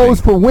 Buying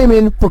clothes for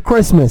women for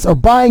Christmas, or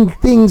buying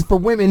things for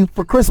women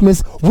for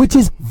Christmas, which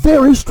is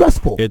very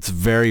stressful. It's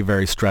very,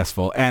 very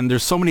stressful, and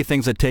there's so many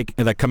things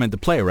that come into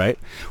play, right?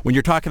 When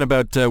you're talking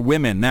about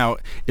women, now,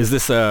 is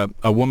this a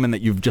woman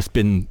that you've just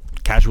been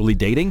casually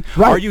dating?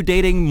 Right. Are you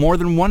dating more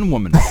than one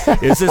woman?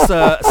 Is this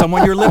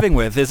someone you're living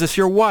with? Is this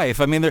your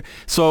wife? I mean,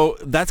 so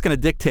that's going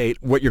to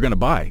dictate what you're going to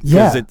buy.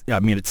 Yeah.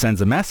 It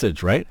sends a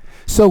message, right?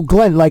 So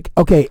Glenn,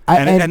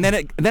 and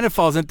then it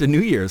falls into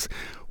New Year's.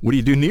 What do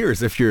you do New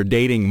Year's if you're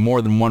dating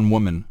more than one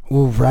woman?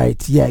 Oh,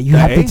 right. Yeah, you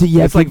have to.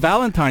 It's like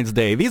Valentine's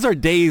Day. These are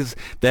days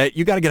that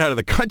you got to get out of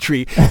the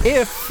country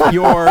if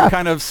you're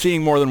kind of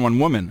seeing more than one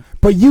woman.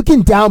 But you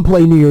can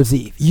downplay New Year's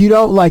Eve. You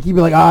don't you'd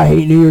be like, I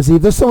hate New Year's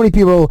Eve. There's so many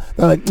people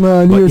that are like,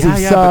 New Year's Eve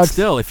sucks. But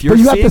still, if you're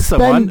seeing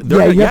someone,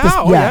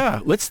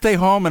 let's stay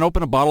home and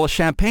open a bottle of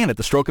champagne at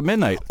the stroke of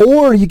midnight.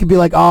 Or you could be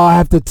like, I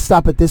have to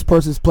stop at this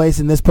person's place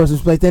and this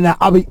person's place. Then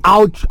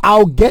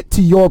I'll get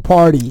to your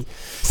party.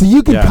 So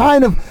you can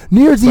kind of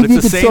New Year's Eve.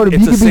 You can sort of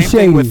it's you the can be same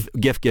shady. thing with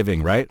gift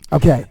giving, right?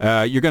 Okay.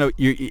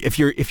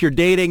 If you're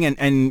dating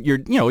and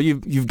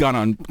you've gone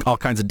on all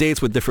kinds of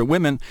dates with different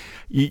women,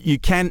 you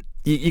got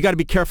to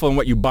be careful in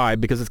what you buy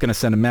because it's going to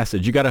send a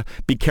message. You got to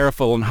be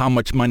careful in how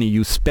much money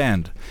you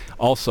spend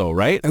also,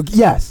 right?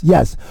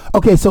 Yes.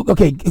 Okay, so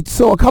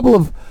a couple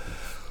of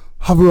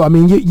Haru, I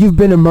mean, you've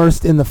been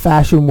immersed in the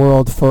fashion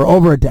world for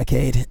over a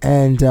decade,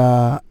 and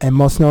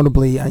most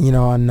notably,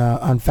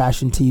 on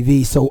fashion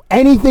TV. So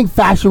anything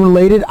fashion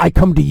related, I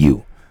come to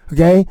you.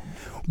 Okay,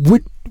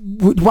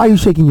 why are you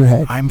shaking your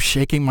head? I'm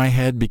shaking my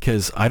head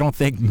because I don't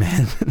think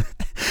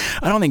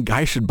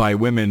guys should buy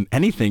women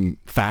anything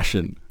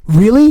fashion.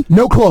 Really?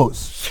 No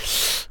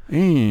clothes,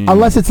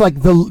 unless it's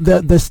like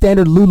the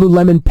standard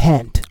Lululemon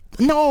pant.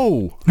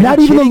 No, not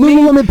even a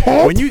Lululemon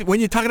pant.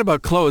 When you're talking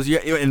about clothes,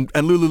 and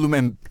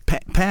Lululemon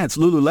pants,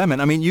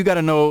 Lululemon. I mean, you got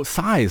to know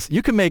size.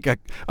 You can make a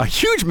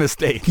huge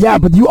mistake. Yeah,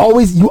 but you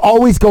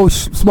always go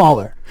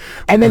smaller,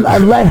 and then I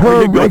let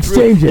her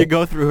exchange it. You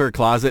go through her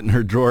closet and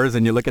her drawers,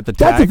 and you look at the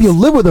tags. That's if you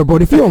live with her,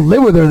 but if you don't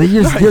live with her, then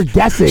you're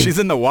guessing. She's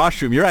in the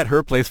washroom. You're at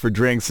her place for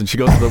drinks, and she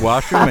goes to the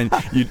washroom, and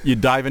you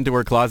dive into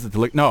her closet to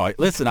look. No,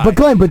 listen.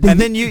 Glenn,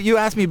 then you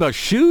asked me about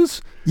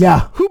shoes.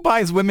 Yeah. Who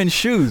buys women's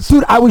shoes?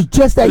 Dude, I was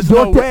just at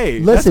Yorkdale. No way.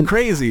 Listen, that's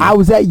crazy. I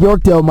was at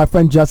Yorkdale with my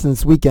friend Justin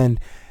this weekend,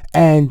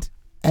 and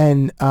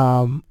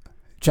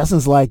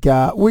Justin's like,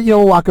 we're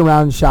walking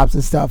around in shops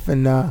and stuff,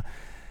 and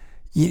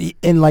he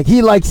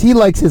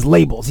likes his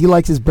labels. He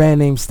likes his brand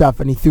name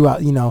stuff, and he threw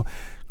out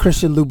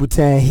Christian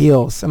Louboutin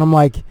heels, and I'm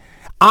like,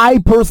 I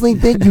personally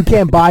think you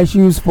can't buy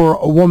shoes for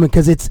a woman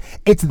because it's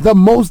the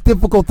most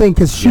difficult thing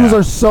because shoes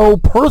are so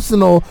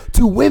personal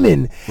to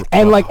women,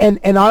 and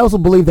and I also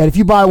believe that if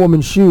you buy a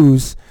woman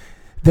shoes,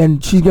 then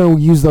she's gonna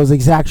use those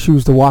exact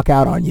shoes to walk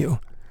out on you.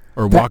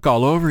 Or walk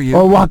all over you.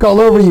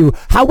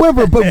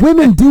 However, but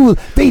women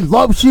they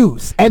love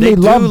shoes and they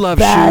love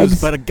bags.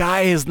 Shoes, but a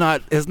guy is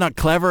not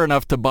clever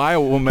enough to buy a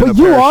woman but a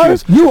pair of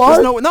shoes. You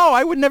are? No,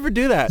 I would never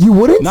do that. You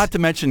wouldn't? Not to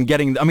mention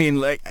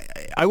I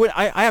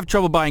have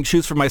trouble buying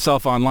shoes for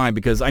myself online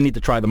because I need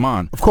to try them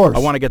on. Of course. I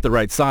want to get the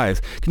right size.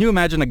 Can you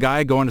imagine a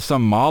guy going to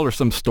some mall or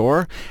some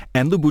store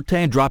and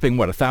Louboutin dropping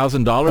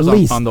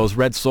 $1,000 on those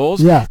red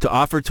soles to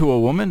offer to a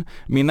woman?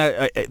 I mean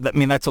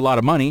that's a lot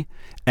of money.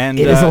 And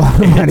it is a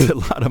lot of money. It's a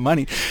lot of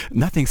money.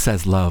 Nothing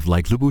says love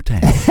like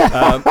Louboutin,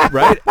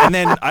 right? And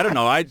then I don't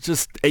know.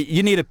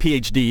 You need a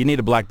PhD. You need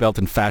a black belt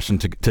in fashion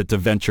to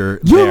venture.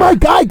 You're my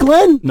guy,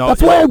 Glenn. No,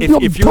 that's why I'm talking to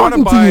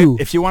you.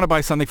 If you want to buy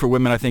something for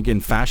women, I think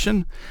in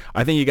fashion,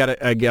 I think you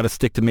gotta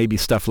stick to maybe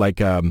stuff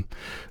like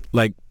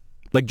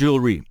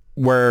jewelry,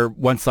 where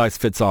one size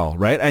fits all,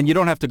 right? And you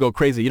don't have to go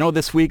crazy.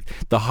 This week,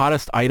 the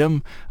hottest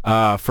item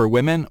for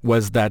women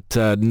was that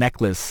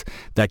necklace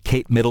that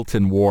Kate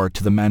Middleton wore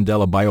to the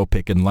Mandela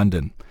biopic in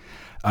London.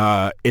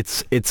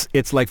 It's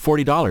like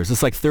 $40.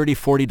 It's like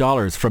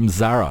 $30-$40 from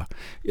Zara.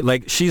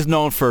 Like she's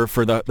known for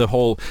the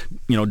whole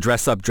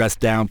dress up, dress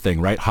down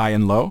thing, right? High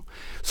and low.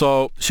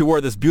 So she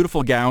wore this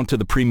beautiful gown to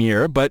the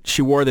premiere, but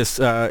she wore this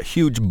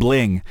huge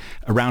bling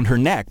around her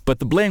neck. But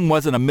the bling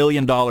wasn't $1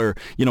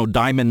 million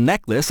diamond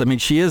necklace. I mean,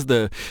 she is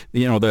the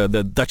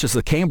Duchess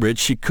of Cambridge.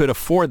 She could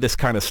afford this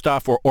kind of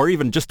stuff, or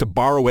even just to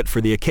borrow it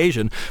for the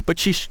occasion. But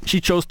she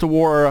chose to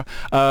wear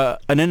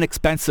an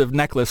inexpensive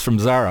necklace from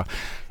Zara.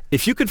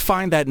 If you could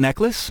find that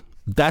necklace,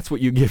 that's what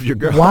you give your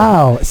girl.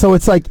 Wow. So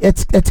it's like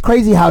it's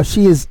crazy how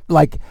she is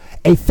like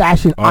a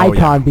fashion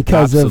icon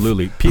because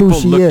absolutely. of people who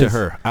she look is. to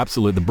her.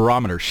 Absolutely. The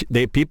barometer.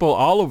 People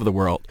all over the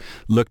world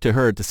look to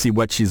her to see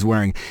what she's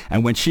wearing.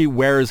 And when she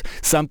wears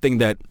something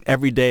that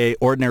everyday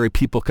ordinary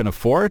people can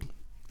afford,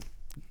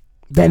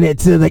 then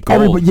it's like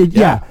gold. Everybody.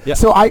 Yeah.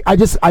 So I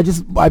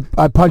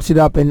punched it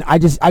up and I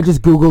just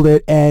Googled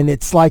it, and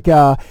it's like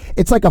a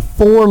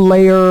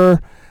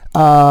 4-layer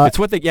It's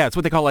what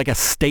they call like a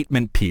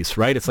statement piece,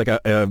 right? It's like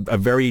a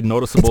very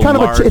noticeable.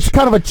 It's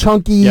kind of a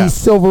chunky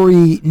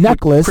silvery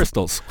necklace.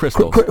 Crystals,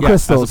 crystals,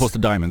 as opposed to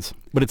diamonds.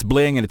 But it's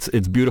bling and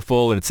it's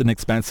beautiful and it's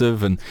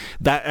inexpensive and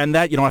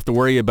that you don't have to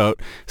worry about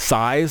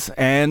size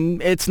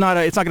and it's not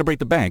going to break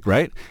the bank,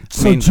 right?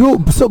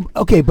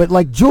 But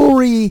like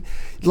jewelry,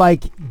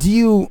 like do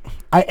you?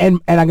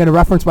 And I'm going to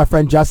reference my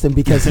friend Justin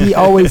because he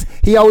always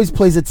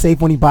plays it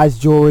safe when he buys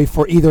jewelry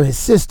for either his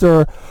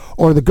sister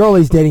or the girl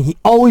he's dating. He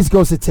always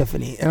goes to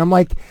Tiffany, and I'm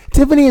like,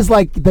 Tiffany is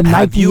like the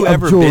Nike of jewelry.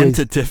 Have you ever been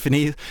to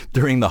Tiffany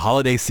during the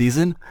holiday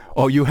season?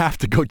 Oh, you have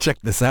to go check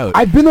this out.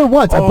 I've been there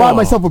once. I bought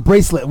myself a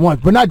bracelet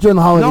once, but not during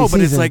the holiday season.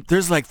 No, but it's like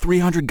there's like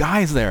 300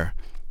 guys there.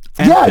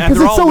 Because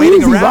it's so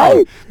easy,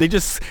 right? They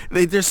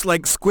just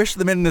like squish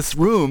them in this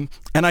room,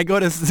 and I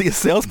go to see a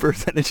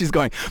salesperson, and she's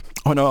going,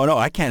 "Oh no,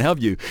 I can't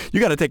help you. You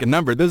got to take a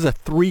number. This is a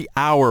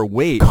 3-hour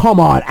wait."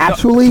 Come on,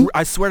 actually?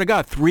 I swear to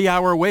God,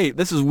 3-hour wait.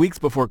 This is weeks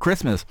before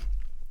Christmas.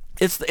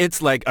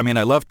 It's like, I mean,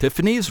 I love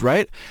Tiffany's,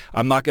 right?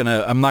 I'm not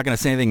gonna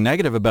say anything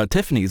negative about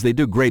Tiffany's. They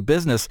do great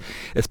business,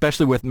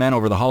 especially with men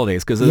over the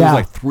holidays, because there's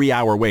like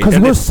 3-hour wait. Because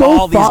we're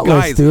so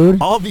thoughtless,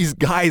 dude. All these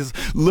guys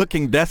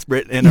looking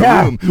desperate in a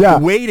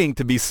room, waiting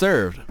to be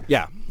served.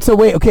 Yeah. So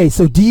wait, okay.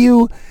 So do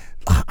you?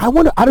 I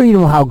wonder. I don't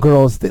even know how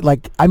girls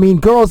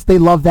girls they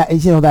love that,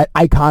 that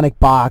iconic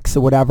box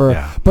or whatever.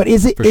 Yeah, but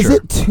is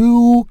it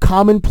too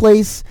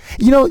commonplace?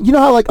 You know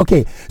how like,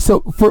 okay, so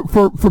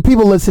for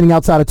people listening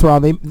outside of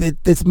Toronto,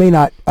 this may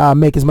not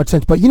make as much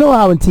sense, but you know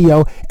how in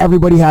TO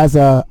everybody has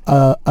a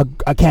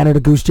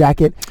Canada Goose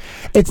jacket.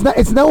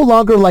 It's no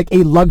longer like a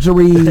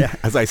luxury.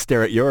 As I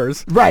stare at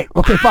yours. Right.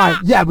 Okay. Fine.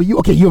 Yeah. But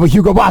you have a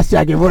Hugo Boss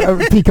jacket,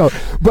 whatever, Pico.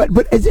 But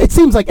it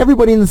seems like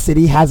everybody in the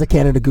city has a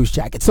Canada Goose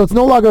jacket, so it's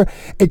no longer.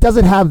 It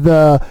doesn't have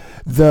the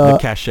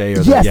cachet.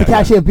 The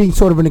cachet of being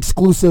sort of an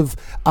exclusive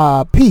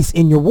piece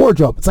in your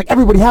wardrobe. It's like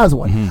everybody has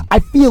one. Mm-hmm. I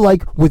feel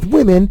like with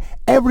women,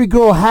 every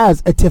girl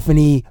has a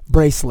Tiffany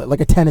bracelet,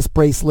 like a tennis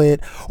bracelet,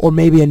 or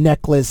maybe a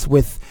necklace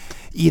with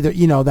either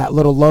that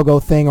little logo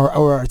thing,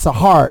 or it's a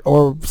heart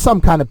or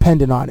some kind of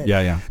pendant on it.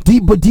 Yeah. Do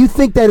you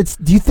think that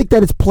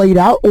it's played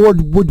out, or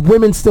would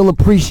women still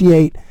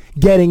appreciate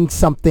getting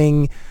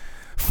something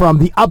from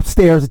the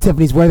upstairs at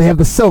Tiffany's where they have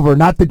the silver,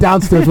 not the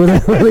downstairs where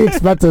they're really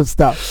expensive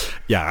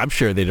stuff? Yeah, I'm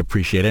sure they'd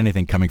appreciate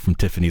anything coming from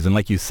Tiffany's. And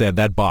like you said,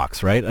 that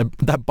box, right?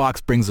 That box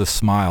brings a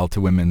smile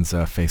to women's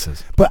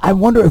faces. But I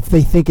wonder if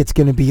they think it's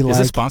going to be like... Is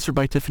it sponsored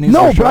by Tiffany's?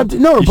 No,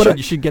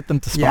 you should get them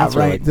to sponsor.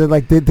 Yeah, right. They're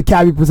like the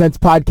Cabbie Presents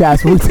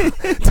podcast where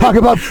we talk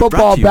about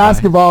football,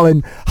 basketball,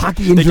 and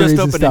hockey injuries. They just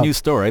opened a new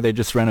store, right? They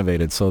just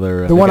renovated. So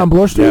they're... The one on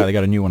Bloor Street? Yeah, they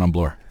got a new one on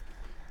Bloor.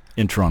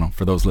 In Toronto,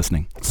 for those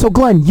listening. So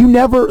Glenn, you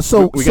never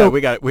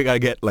we got to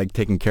get like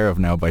taken care of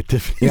now by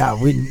Tiffany.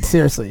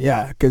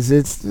 Yeah, because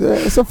it's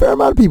a fair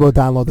amount of people who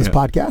download this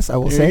podcast. I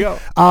will say. You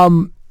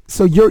go.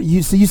 So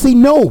you say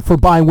no for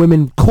buying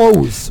women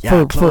clothes.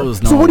 Yeah,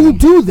 clothes. So what do you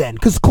do then?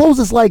 Because clothes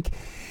is like.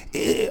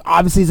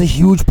 Obviously, is a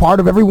huge part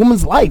of every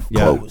woman's life.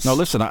 Yeah. Clothes. No,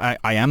 listen, I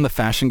am the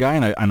fashion guy,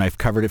 and I've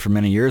covered it for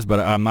many years, but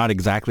I'm not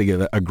exactly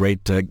a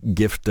great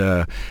gift.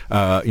 But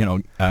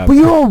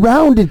you're all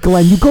around it,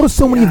 Glenn. You go to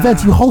so many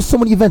events. You host so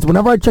many events.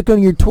 Whenever I check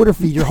on your Twitter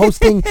feed, you're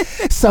hosting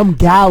some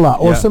gala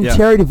or some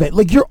charity event.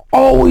 Like you're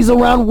always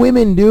around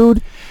women,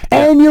 dude,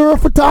 and you're a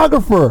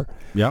photographer.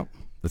 Yeah.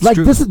 That's like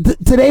true. This is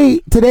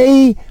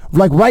today,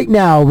 like right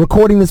now,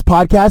 recording this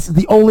podcast is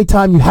the only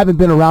time you haven't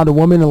been around a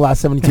woman in the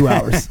last 72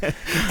 hours,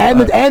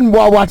 and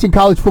while watching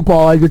college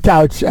football on your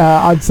couch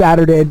on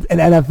Saturday and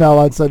NFL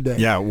on Sunday.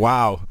 Yeah,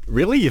 wow,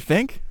 really? You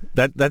think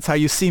that's how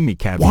you see me,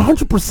 Cabbie?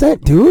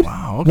 100%, dude.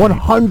 Wow, okay.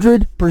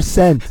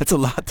 100%. That's a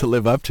lot to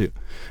live up to.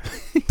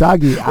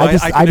 Doggy, I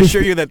can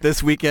assure you that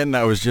this weekend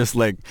I was just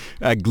like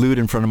glued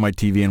in front of my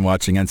TV and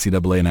watching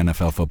NCAA and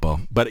NFL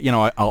football. But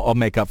I'll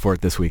make up for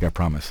it this week, I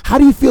promise. How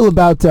do you feel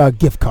about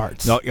gift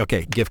cards? No,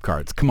 okay, gift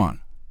cards. Come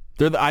on.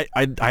 I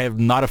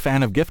am not a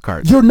fan of gift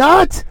cards. You're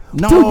not?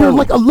 No. Dude, they're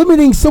like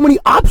eliminating so many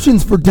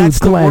options for dudes, That's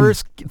Glenn. the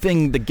worst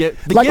thing. The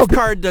gift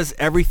card does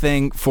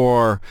everything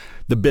for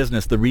the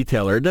business, the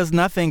retailer. It does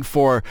nothing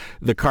for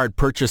the card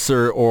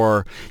purchaser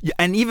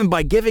and even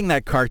by giving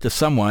that card to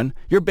someone,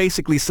 you're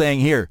basically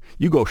saying, here,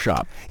 you go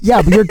shop.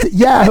 Yeah, but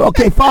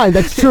okay, fine.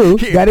 That's true.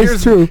 That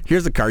is true.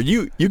 Here's the card.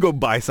 You go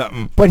buy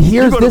something. But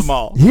here's this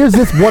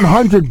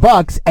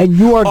 $100 and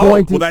you are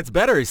going to... Well, that's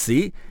better,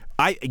 see?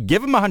 I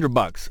give him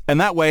 $100,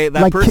 and that way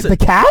that person the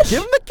cash.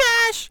 Give him the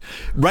cash.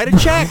 Write a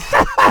check.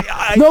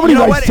 Nobody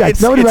writes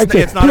checks. Nobody writes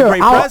checks. It's not a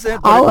great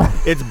present, but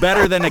it's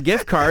better than a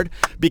gift card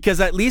because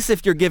at least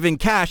if you're giving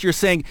cash, you're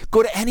saying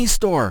go to any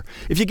store.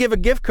 If you give a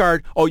gift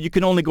card, you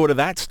can only go to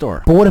that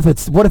store. But what if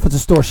it's a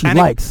store she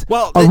likes?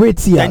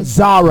 Aritzia,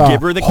 Zara,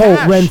 give her the Holt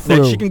cash. Renfrew.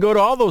 Then she can go to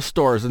all those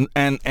stores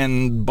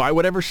and buy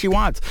whatever she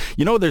wants.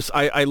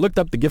 I looked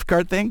up the gift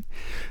card thing.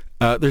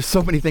 There's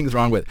so many things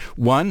wrong with it.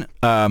 One.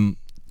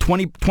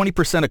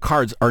 20% of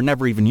cards are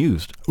never even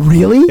used.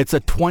 Really? It's a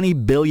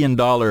 $20 billion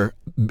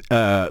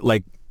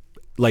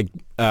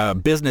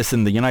business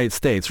in the United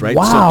States, right?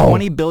 Wow. So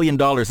 $20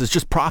 billion is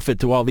just profit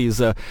to all these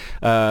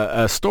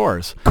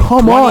stores.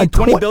 Come on.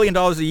 $20 billion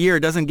a year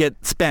doesn't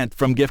get spent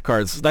from gift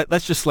cards.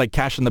 That's just like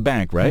cash in the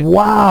bank, right?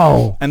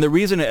 Wow. And the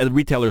reason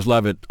retailers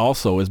love it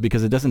also is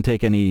because it doesn't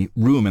take any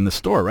room in the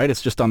store, right?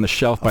 It's just on the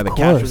shelf by the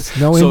cash.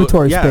 No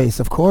inventory space,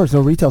 of course.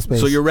 No retail space.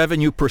 So your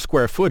revenue per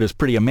square foot is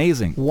pretty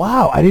amazing.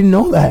 Wow, I didn't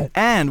know that.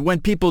 And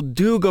when people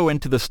do go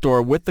into the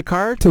store with the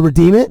card to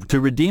redeem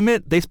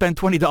it, they spend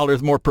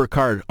 $20 more per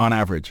card on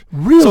average.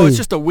 Really? So it's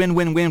just a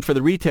win-win-win for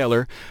the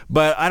retailer,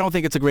 but I don't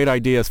think it's a great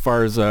idea as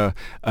far as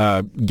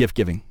gift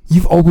giving.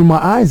 You've opened my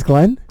eyes,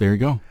 Glenn. There you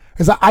go.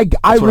 Because I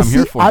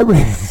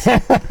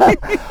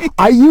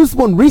used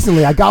one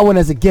recently. I got one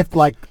as a gift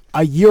like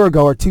a year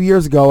ago or 2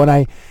 years ago, and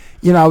I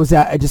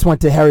just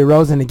went to Harry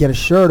Rosen to get a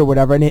shirt or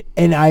whatever,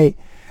 and I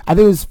think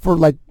it was for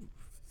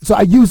so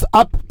I used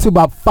up to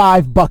about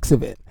 $5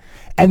 of it.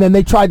 And then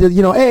they tried to,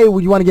 hey,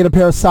 would you want to get a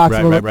pair of socks?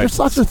 Right. Your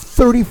socks are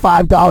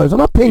 $35. I'm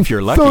not paying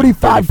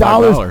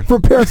 $35 for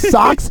a pair of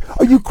socks.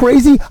 Are you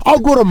crazy? I'll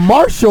go to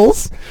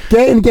Marshall's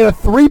and get a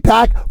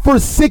 3-pack for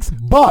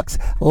 $6,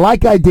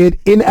 like I did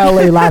in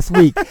LA last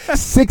week.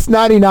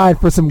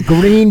 $6.99 for some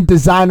green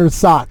designer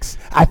socks.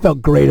 I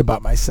felt great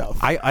about myself.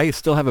 I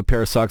still have a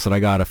pair of socks that I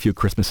got a few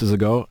Christmases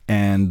ago,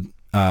 and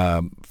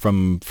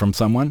from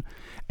someone.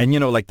 And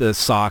like the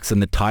socks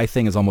and the tie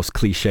thing is almost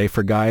cliche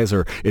for guys,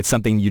 or it's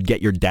something you'd get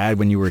your dad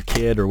when you were a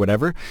kid or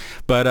whatever.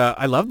 But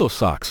I love those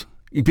socks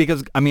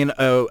because,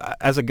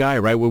 as a guy,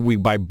 right, we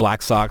buy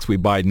black socks, we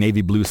buy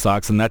navy blue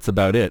socks, and that's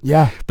about it.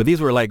 Yeah. But these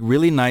were like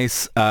really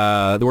nice.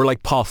 They were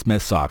like Paul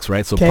Smith socks,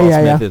 right? So Paul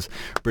Smith is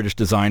British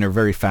designer,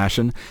 very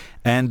fashion.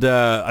 And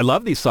I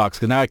love these socks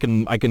because now I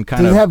can kind of.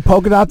 Do they have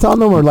polka dots on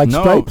them or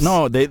stripes?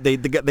 No, they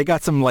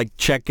got some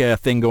check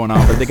thing going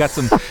on, but they got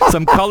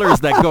some colors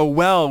that go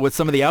well with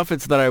some of the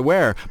outfits that I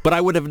wear. But I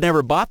would have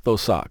never bought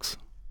those socks.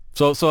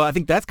 So I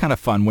think that's kind of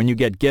fun when you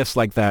get gifts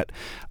like that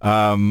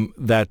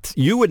that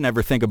you would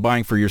never think of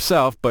buying for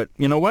yourself, but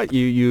you know what?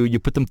 You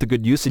put them to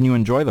good use and you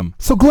enjoy them.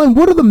 So Glenn,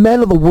 what are the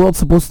men of the world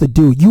supposed to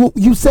do?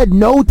 You said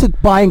no to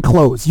buying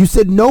clothes. You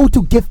said no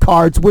to gift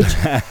cards, which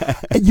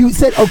you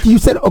said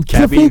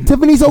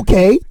Tiffany's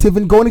okay.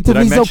 Going to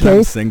Tiffany's okay.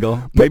 I'm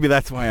single. Maybe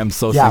that's why I'm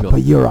so single. Yeah,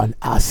 but you're an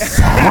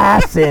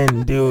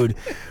assassin, dude.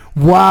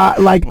 Why?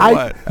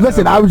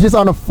 Listen. I was just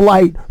on a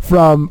flight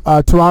from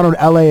Toronto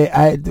to LA.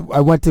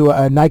 I went to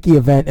a Nike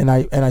event and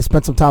I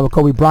spent some time with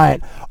Kobe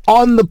Bryant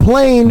on the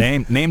plane.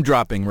 Name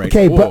dropping, right?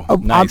 Okay,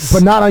 nice.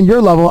 But not on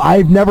your level.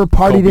 I've never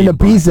partied in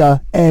Ibiza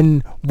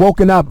and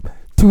woken up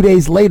 2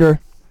 days later.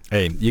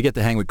 Hey, you get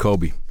to hang with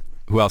Kobe.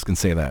 Who else can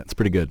say that? It's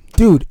pretty good,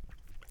 dude.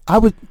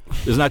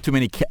 There's not too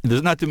many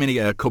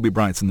Kobe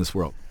Bryants in this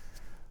world.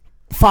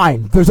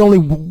 Fine. There's only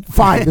one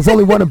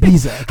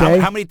Ibiza. Okay.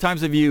 How many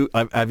times have you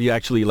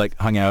actually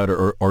hung out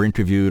or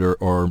interviewed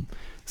or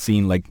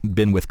seen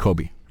been with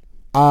Kobe?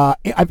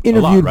 I've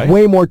interviewed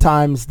way more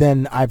times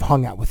than I've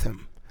hung out with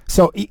him.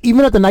 So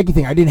even at the Nike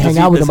thing, I didn't hang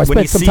out with him. I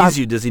spent some time. When he sees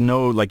you, does he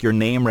know your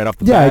name right off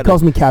the bat? Yeah, he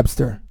calls me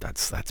Cabster.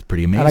 That's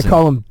pretty amazing. And I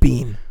call him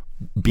Bean.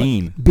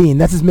 Bean. Bean.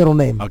 That's his middle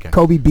name. Okay.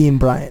 Kobe Bean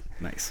Bryant.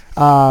 Nice.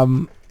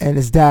 And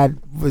his dad's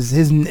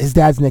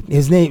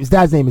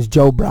name is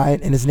Joe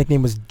Bryant, and his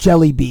nickname was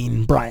Jelly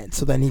Bean Bryant.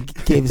 So then he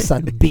gave his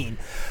son Bean.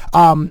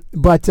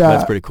 But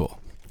that's pretty cool.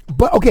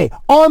 But okay,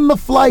 on the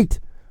flight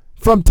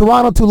from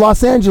Toronto to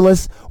Los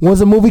Angeles was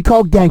a movie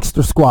called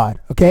Gangster Squad.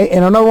 Okay,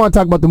 and I don't want to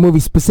talk about the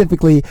movie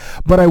specifically,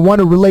 but I want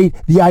to relate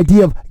the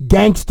idea of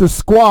Gangster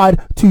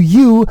Squad to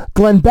you,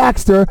 Glen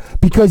Baxter,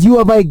 because you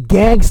have a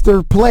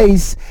gangster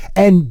place,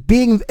 and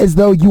being as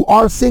though you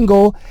are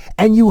single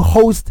and you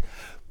host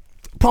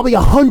probably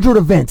 100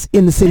 events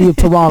in the city of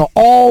Toronto,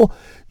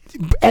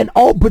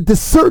 but the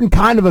certain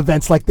kind of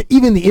events,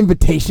 even the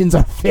invitations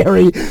are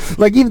very,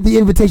 even the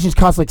invitations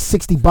cost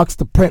 $60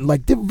 to print.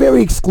 They're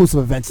very exclusive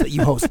events that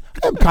you host.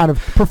 I'm kind of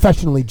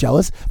professionally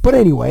jealous, but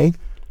anyway.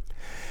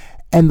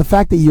 And the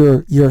fact that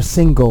you're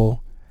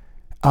single,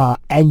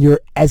 and you're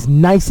as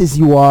nice as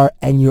you are,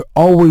 and you're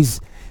always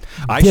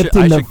dipped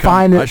in the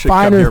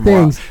finer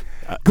things.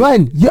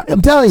 Glenn,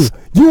 I'm telling you,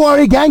 you are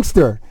a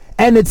gangster.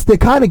 And it's the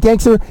kind of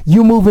gangster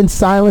you move in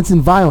silence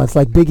and violence,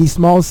 like Biggie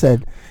Smalls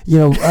said,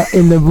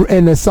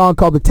 in the song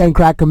called "The 10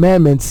 Crack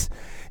Commandments."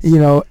 He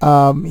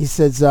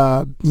says,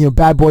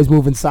 bad boys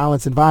move in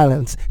silence and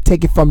violence.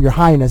 Take it from your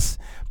highness.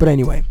 But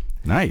anyway,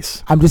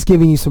 nice. I'm just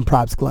giving you some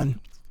props, Glenn.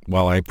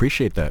 Well, I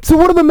appreciate that. So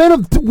what are the men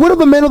of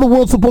the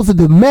world supposed to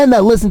do? Men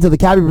that listen to the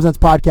Cabbie Presents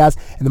podcast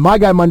and the My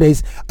Guy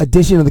Mondays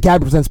edition of the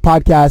Cabbie Presents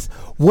podcast,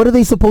 what are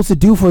they supposed to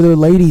do for their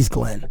ladies,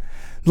 Glenn?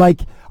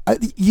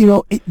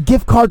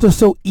 Gift cards are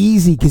so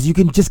easy because you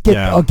can just get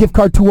a gift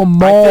card to a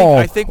mall.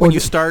 I think when you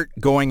start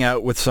going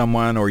out with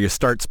someone or you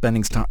start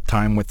spending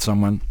time with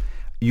someone,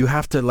 you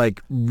have to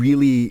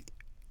really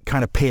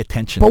kind of pay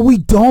attention. But we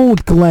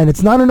don't, Glenn.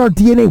 It's not in our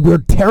DNA. We're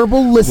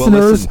terrible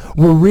listeners. Well, listen,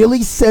 we're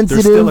really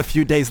sensitive. There's still a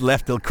few days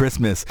left till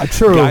Christmas.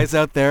 True. Guys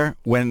out there,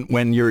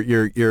 when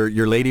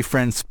your lady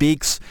friend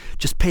speaks,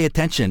 just pay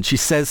attention. She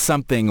says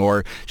something,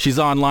 or she's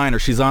online, or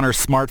she's on her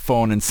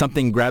smartphone, and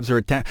something grabs her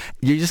attention.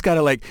 You just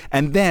gotta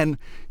and then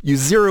you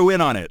zero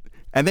in on it,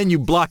 and then you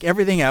block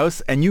everything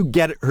else, and you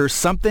get her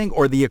something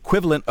or the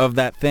equivalent of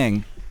that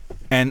thing.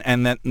 And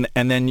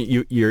then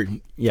you're.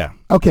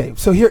 Okay,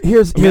 so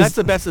here's that's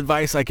the best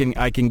advice I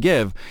can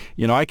give.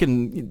 I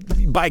can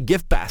buy a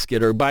gift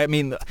basket or buy.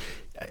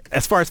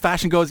 As far as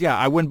fashion goes,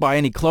 I wouldn't buy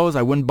any clothes.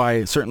 I wouldn't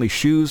buy certainly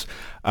shoes.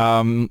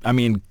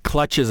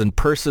 Clutches and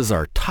purses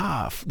are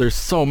tough. There's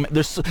so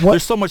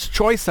much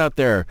choice out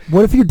there.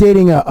 What if you're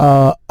dating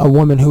a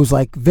woman who's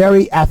like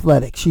very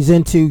athletic? She's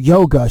into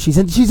yoga. She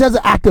has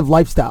an active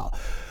lifestyle.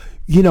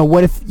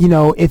 What if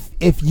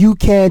if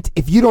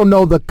you don't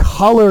know the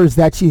colors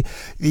that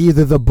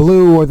either the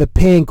blue or the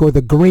pink or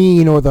the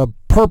green or the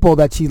purple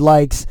that she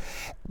likes,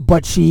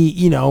 but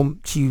she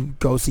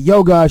goes to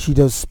yoga, she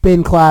does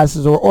spin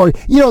classes, or in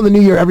the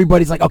new year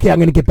everybody's like, okay, I'm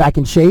going to get back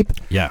in shape.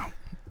 Yeah,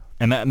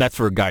 and that's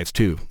for guys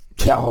too.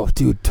 Oh,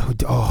 dude.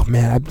 Oh,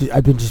 man.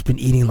 I've been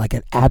eating like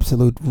an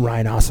absolute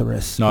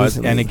rhinoceros. No,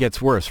 and it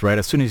gets worse, right?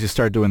 As soon as you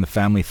start doing the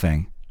family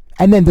thing.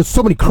 And then there's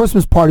so many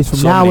Christmas parties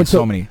from now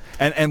until... So many.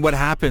 And what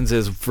happens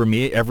is, for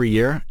me, every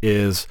year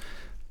is,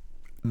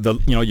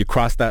 you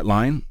cross that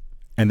line,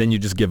 and then you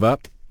just give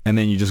up, and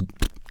then you just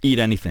eat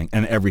anything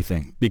and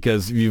everything,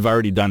 because you've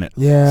already done it.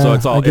 Yeah. So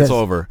it's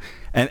over.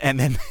 And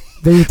then...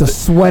 Then you have to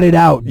sweat it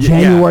out.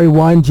 January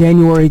 1,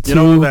 January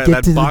 2,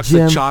 that to box the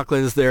gym. of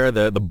chocolate is there,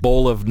 the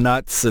bowl of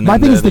nuts, and my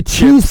then thing is the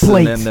cheese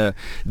plate. And then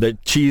the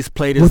cheese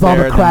plate is with there,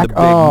 all the crack. and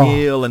then the big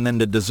meal, and then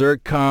the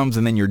dessert comes,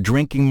 and then you're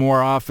drinking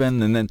more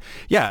often, and then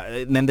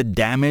and then the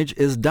damage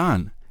is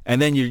done,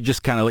 and then you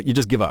just kind of you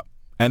just give up,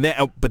 and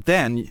then but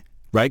then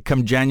right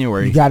come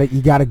January, you gotta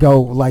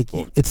go,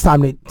 it's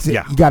time to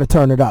you gotta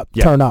turn it up,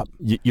 turn up.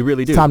 You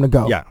really do. It's time to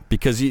go. Yeah,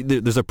 because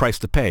there's a price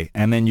to pay,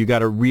 and then you got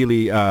to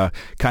really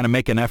kind of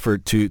make an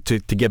effort to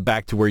get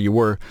back to where you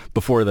were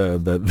before the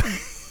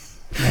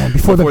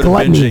before the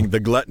gluttony. Binging, the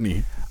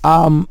gluttony.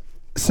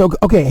 So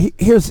okay,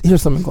 here's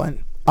something,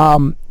 Glenn.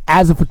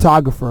 As a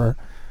photographer,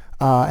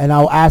 and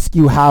I'll ask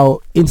you how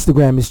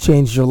Instagram has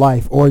changed your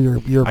life or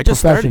your I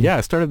just profession.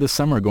 I started this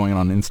summer going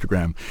on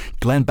Instagram.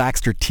 Glen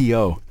Baxter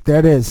TO. There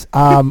it is.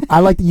 I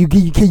like that you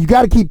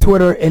got to keep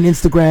Twitter and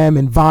Instagram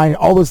and Vine,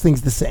 all those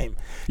things the same.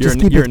 You're a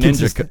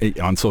consistent.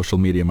 ninja on social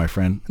media, my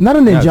friend. Not a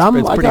ninja. Yeah,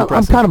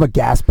 I'm kind of a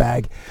gas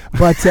bag,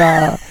 but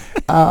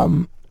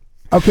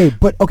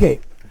okay.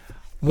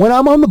 When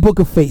I'm on the Book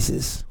of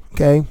Faces,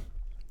 okay,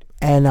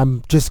 and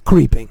I'm just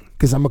creeping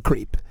because I'm a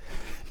creep.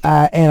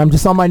 And I'm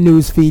just on my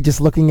news feed, just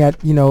looking at,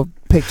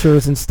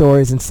 pictures and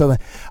stories and stuff.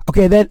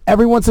 Okay, then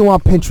every once in a while,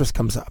 Pinterest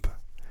comes up.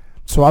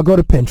 So I'll go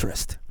to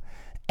Pinterest.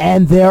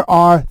 And there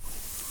are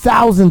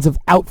thousands of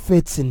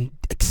outfits and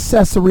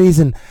accessories.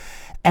 And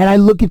I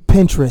look at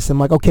Pinterest. I'm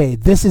like, okay,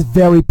 this is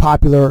very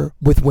popular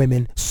with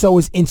women. So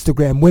is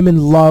Instagram. Women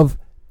love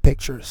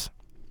pictures.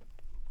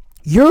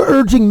 You're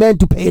urging men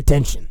to pay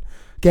attention.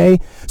 Okay?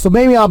 So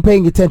maybe I'm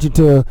paying attention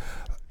to,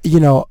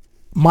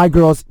 my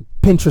girl's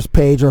Pinterest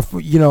page, or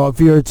if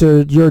you're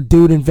a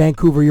dude in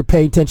Vancouver, you're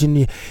paying attention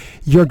to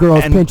your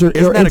girl's Pinterest or Instagram.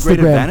 Isn't that a great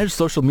advantage,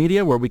 social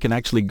media, where we can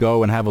actually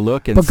go and have a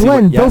look and But see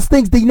Glenn, those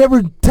things, they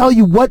never tell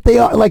you what they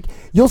are. Like,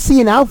 you'll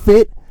see an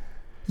outfit,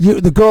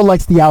 the girl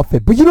likes the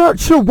outfit, but you're not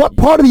sure what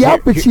part of the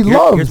outfit she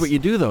loves. Here's what you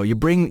do, though. You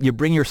bring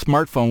your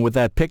smartphone with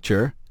that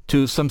picture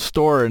to some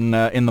store in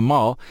the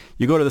mall.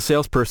 You go to the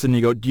salesperson and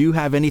you go, do you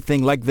have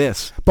anything like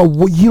this? But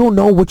you don't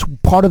know which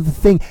part of the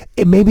thing.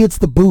 Maybe it's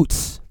the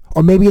boots.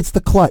 Or maybe it's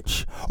the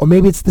clutch, or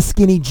maybe it's the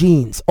skinny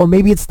jeans, or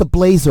maybe it's the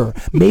blazer,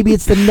 maybe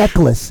it's the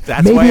necklace.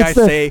 That's maybe why I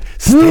say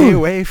stay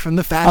away from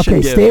the fashion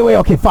gift. Stay away.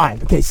 Okay,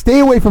 fine. Okay, stay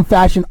away from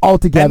fashion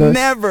altogether.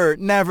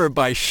 And never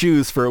buy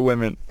shoes for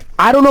women.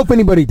 I don't know if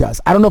anybody does.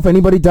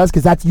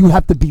 Because you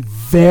have to be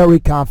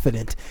very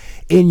confident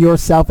in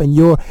yourself, and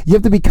you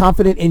have to be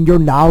confident in your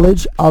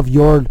knowledge of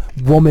your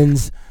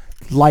woman's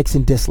likes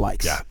and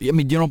dislikes. Yeah, I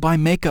mean, you don't buy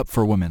makeup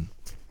for women.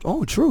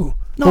 Oh, true.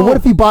 No. But what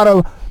if you bought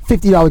a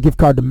 $50 gift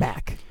card to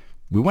MAC?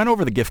 We went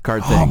over the gift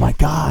card thing. Oh my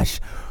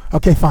gosh.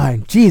 Okay,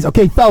 fine. Jeez.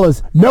 Okay,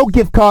 fellas, no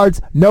gift cards,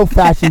 no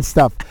fashion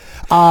stuff.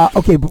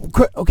 Okay,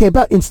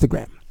 about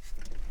Instagram.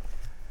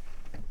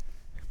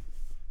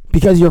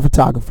 Because you're a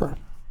photographer.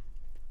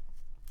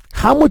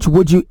 How much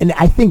would you? And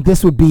I think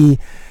this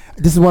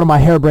is one of my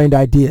harebrained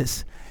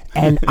ideas.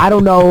 And I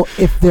don't know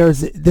if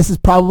this is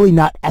probably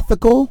not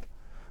ethical.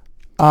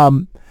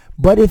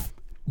 But if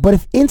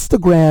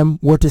Instagram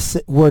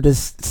were to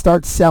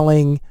start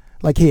selling,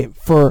 like, hey,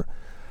 for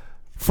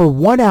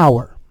 1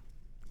 hour,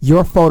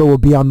 your photo will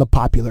be on the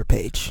popular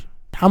page.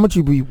 How much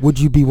would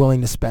you be willing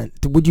to spend?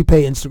 Would you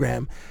pay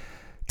Instagram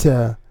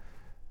to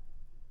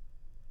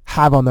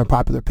have on their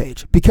popular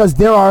page? Because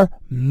there are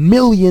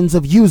millions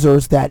of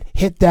users that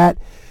hit that,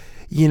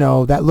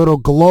 that little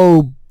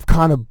globe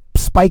kind of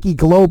spiky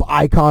globe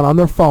icon on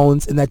their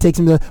phones, and that takes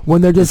them to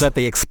when they're just. Is that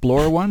the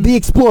Explore one? The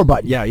Explore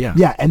button. Yeah.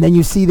 Yeah, and then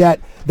you see that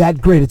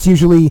grid. It's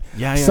usually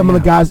some of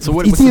the guys. So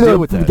it's either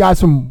the guys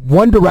from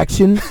One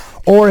Direction,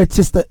 or it's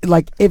just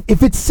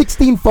if it's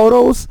 16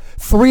 photos,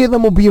 3 of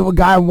them will be of a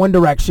guy in One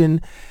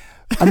Direction.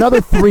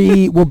 Another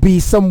 3 will be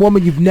some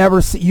woman you've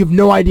never seen. You have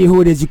no idea who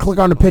it is. You click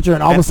on the picture,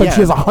 and all of a sudden she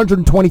has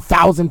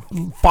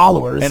 120,000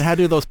 followers. And how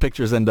do those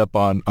pictures end up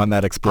on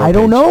that Explore I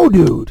don't know,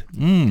 dude.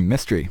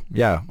 Mystery.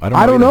 Yeah,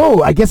 I don't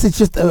know. I guess it's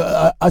just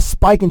a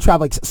spike in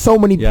traffic. Like so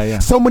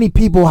many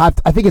people have.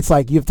 I think it's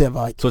like you have to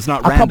have so it's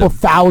not a random. couple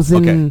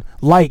thousand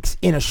likes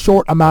in a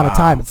short amount of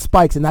time. It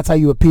spikes, and that's how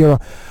you appear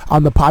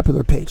on the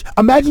popular page.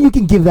 Imagine you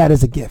can give that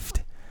as a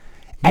gift.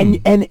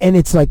 And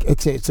it's like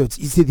so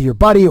it's either your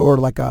buddy or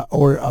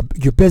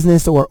your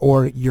business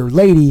or your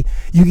lady.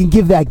 You can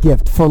give that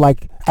gift for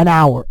like an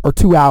hour or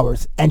 2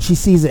 hours, and she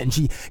sees it and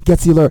she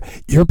gets the alert.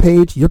 Your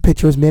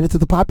picture has made it to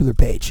the popular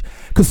page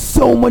because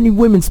so many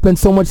women spend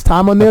so much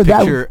time on there. A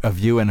picture of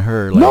you and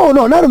her. Like, no,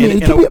 not only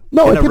it could be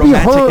it could be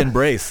her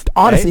embrace.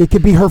 Honestly, it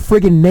could be her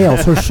friggin'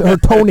 nails, her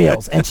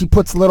toenails, and she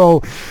puts a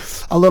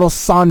little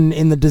sun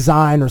in the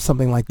design or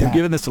something like that. You've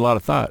given this a lot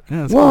of thought.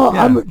 Yeah, well,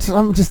 good.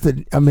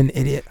 Yeah. I'm an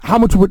idiot. How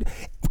much would?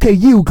 Okay,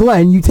 you,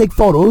 Glenn, you take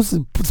photos.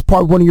 It's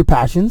part of one of your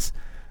passions.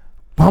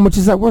 How much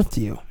is that worth to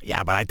you?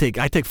 Yeah, but I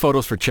take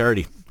photos for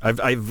charity.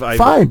 I've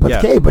fine, but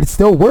okay, but it's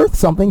still worth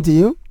something to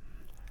you.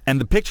 And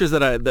the pictures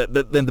that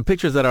the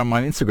pictures that are on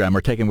my Instagram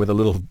are taken with a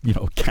little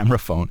camera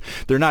phone.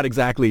 They're not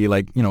exactly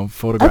like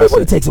photographs.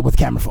 Everybody takes it with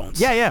camera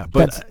phones. Yeah,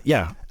 but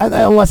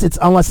unless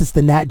it's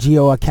the Nat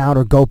Geo account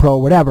or GoPro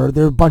or whatever.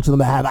 There are a bunch of them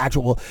that have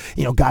actual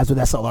guys with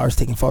SLRs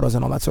taking photos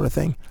and all that sort of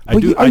thing.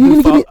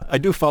 I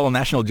do follow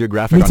National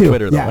Geographic on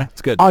Twitter though. Right?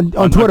 It's good on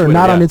Twitter,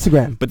 not on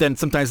Instagram. But then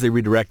sometimes they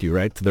redirect you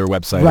right to their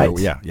website.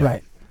 Right.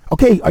 Right.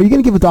 Okay, are you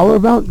going to give a dollar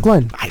amount,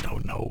 Glenn? I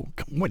don't know.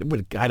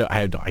 I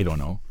don't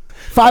know.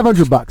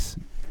 $500.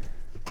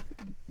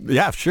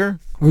 Yeah, sure.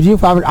 Would you? I'd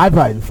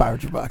probably do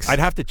 $500. I'd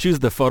have to choose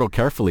the photo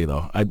carefully,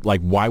 though.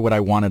 Why would I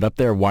want it up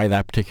there? Why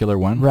that particular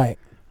one? Right.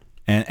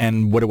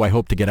 And what do I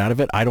hope to get out of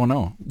it? I don't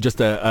know.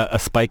 Just a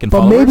spike in but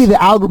followers.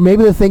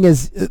 Maybe the thing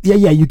is,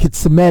 you could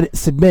submit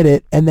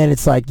it, and then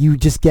it's like you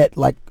just get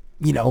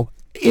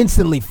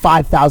instantly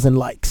 5,000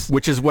 likes.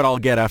 Which is what I'll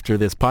get after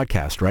this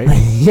podcast, right?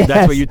 Yes.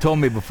 That's what you told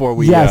me before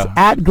we. Yes,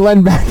 at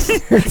Glen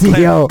Baxter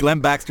T.O. Glen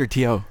Baxter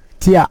T.O.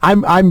 Yeah,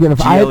 I'm gonna.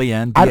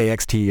 GLEN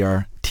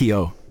BAXTER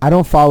TO. I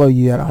don't follow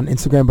you yet on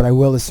Instagram, but I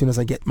will as soon as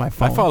I get my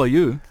phone. I follow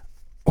you.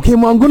 Okay,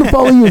 well, I'm going to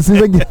follow you as soon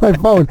as I get my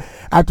phone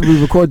after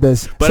we record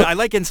this. But I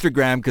like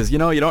Instagram because, you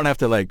don't have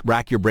to,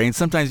 rack your brain.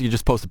 Sometimes you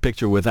just post a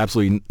picture with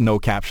absolutely no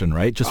caption,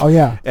 right? Oh,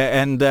 yeah.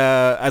 And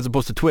as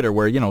opposed to Twitter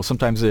where,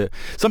 sometimes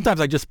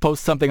I just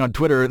post something on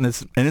Twitter and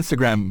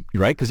Instagram,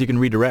 right? Because you can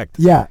redirect.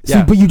 Yeah.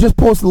 See, but you just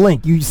post the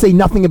link. You say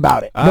nothing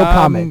about it. No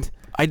comment.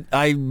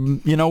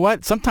 You know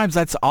what? Sometimes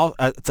that's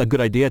a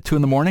good idea at 2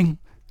 a.m.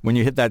 when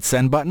you hit that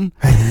send button.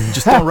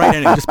 Just don't write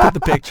anything. Just put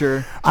the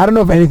picture. I don't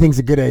know if anything's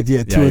a good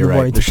idea at 2 in the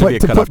morning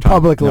to put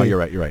publicly. No, you're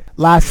right.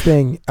 Last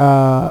thing,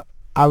 I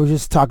was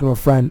just talking to a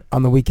friend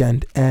on the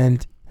weekend,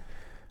 and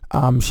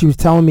she was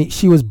telling me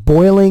she was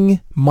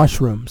boiling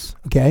mushrooms,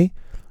 okay?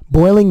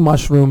 Boiling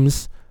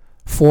mushrooms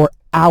for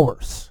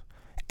hours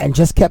and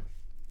just kept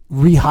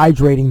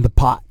rehydrating the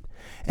pot.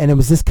 And it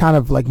was this kind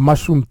of like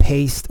mushroom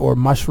paste or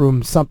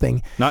mushroom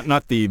something.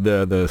 Not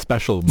the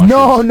special mushrooms.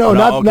 No,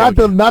 not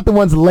the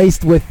ones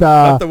laced with.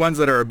 Not the ones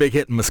that are a big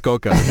hit in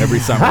Muskoka every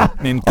summer.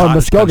 Or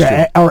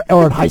Muskoka,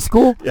 or in high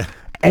school. Yeah.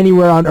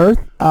 Anywhere on earth.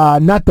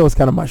 Not those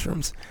kind of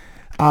mushrooms.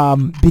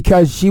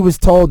 Because she was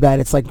told that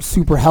it's like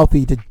super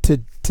healthy to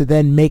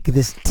then make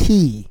this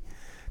tea,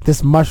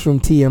 this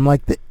mushroom tea. And I'm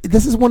like,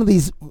 this is one of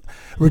these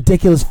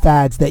ridiculous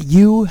fads that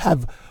you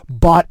have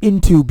bought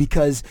into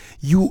because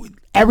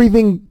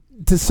everything.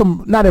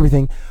 Not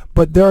everything,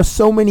 but there are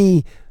so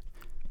many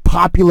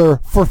popular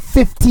for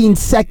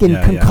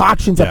 15-second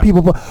concoctions that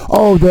people put.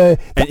 Oh, the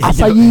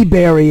acai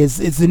berry is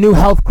the new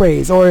health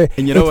craze.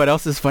 And you know what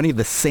else is funny?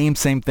 The same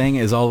thing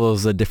is all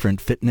those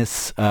different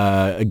fitness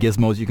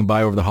gizmos you can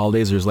buy over the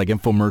holidays. There's like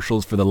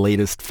infomercials for the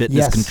latest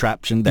fitness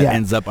contraption that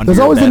ends up under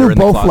your bed or in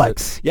the closet.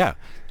 Bowflex. Yeah.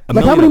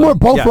 Like how many more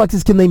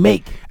Bowflexes can they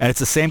make? And it's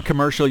the same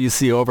commercial you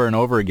see over and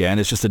over again.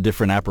 It's just a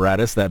different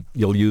apparatus that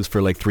you'll use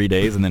for like 3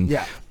 days and then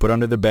put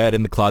under the bed,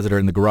 in the closet, or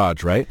in the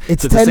garage, right?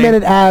 It's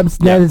 10-minute abs,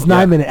 then it's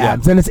 9-minute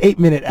abs, then it's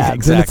 8-minute abs,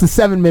 exactly. and it's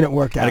a 7-minute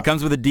workout. And it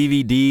comes with a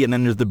DVD, and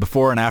then there's the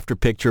before and after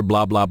picture,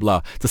 blah, blah,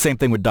 blah. It's the same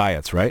thing with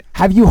diets, right?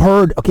 Have you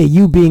heard,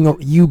 you being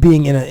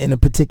in a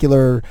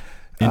particular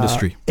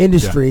industry,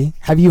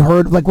 have you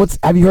heard,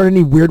 have you heard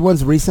any weird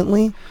ones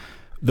recently?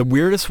 The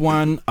weirdest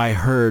one I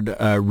heard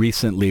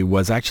recently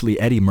was actually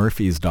Eddie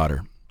Murphy's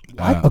daughter.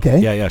 Okay.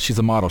 Yeah. She's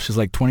a model. She's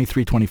like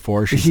 23,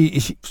 24.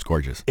 She's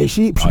gorgeous. Is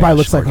she? She probably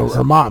looks like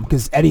her mom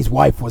because Eddie's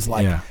wife was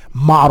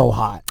model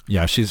hot.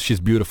 Yeah, she's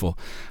beautiful.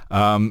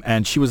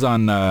 And she was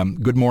on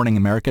Good Morning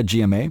America,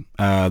 GMA.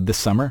 this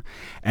summer,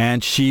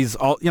 and she's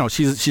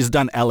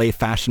done LA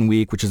Fashion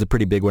Week, which is a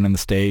pretty big one in the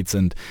States,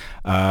 and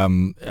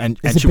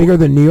is it bigger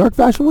than New York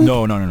Fashion Week?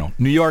 No.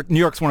 New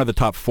York's one of the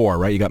top 4,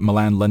 right? You got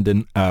Milan,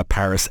 London,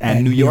 Paris,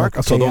 and New York.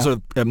 Okay, so those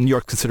are New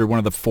York's considered one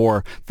of the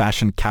 4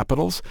 fashion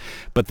capitals.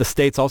 But the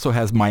States also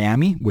has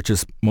Miami, which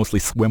is mostly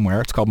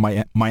swimwear. It's called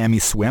Miami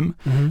Swim,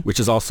 which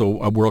is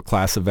also a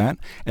world-class event.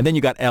 And then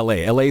you got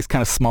LA. LA is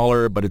kind of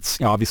smaller, but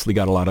it's obviously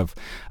got a lot of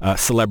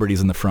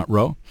celebrities in the front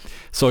row.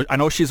 So I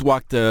know she's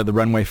walked the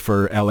runway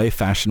for LA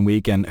Fashion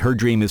Week, and her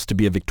dream is to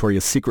be a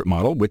Victoria's Secret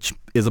model, which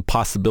is a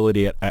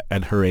possibility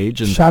at her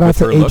age. And shout out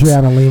to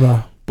Adriana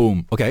Lima.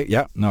 Boom. Okay.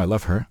 Yeah. No, I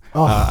love her.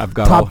 Oh, I've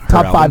got top all her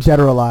top albums. 5 dead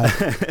or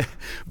alive.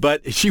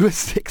 But she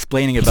was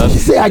explaining about. Did you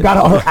say I got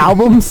all her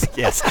albums?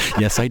 Yes,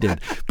 I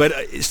did. But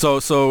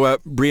so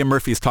Bria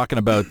Murphy is talking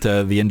about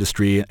the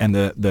industry and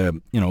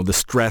the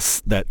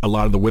stress that a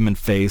lot of the women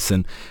face,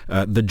 and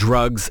the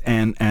drugs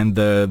and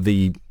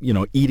the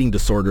eating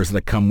disorders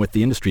that come with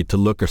the industry to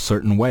look a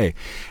certain way.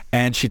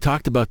 And she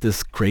talked about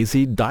this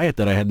crazy diet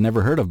that I had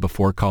never heard of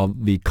before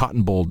called the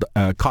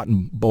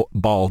cotton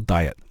ball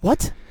diet.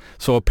 What?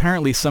 So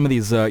apparently some of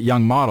these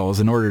young models,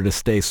 in order to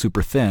stay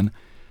super thin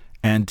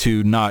and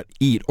to not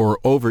eat or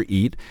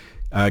overeat,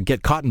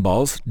 get cotton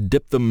balls,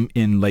 dip them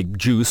in like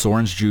juice,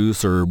 orange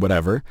juice or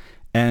whatever,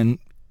 and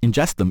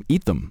ingest them,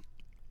 eat them.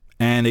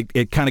 And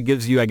it kind of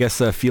gives you, I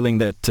guess, a feeling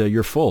that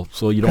you're full,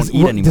 so you don't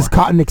eat anymore. Does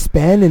cotton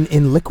expand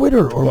in liquid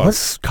or what?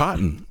 It's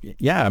cotton.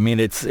 Yeah, I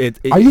mean, it's...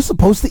 Are you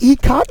supposed to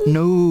eat cotton?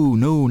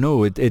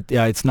 No.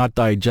 It's not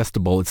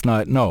digestible. It's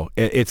not... No.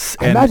 It's...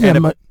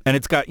 And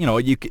it's got,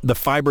 the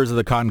fibers of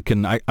the cotton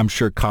can, I'm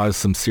sure, cause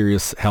some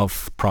serious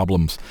health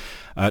problems.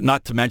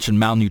 Not to mention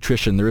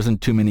malnutrition. There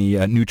isn't too many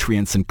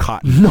nutrients in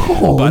cotton.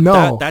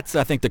 No. That's,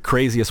 I think, the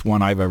craziest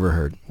one I've ever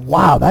heard.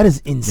 Wow, that is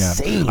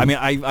insane. Yeah. I mean,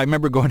 I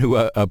remember going to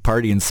a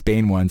party in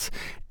Spain once,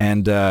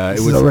 and it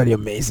was already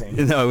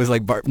amazing. No, it was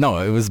like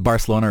it was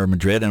Barcelona or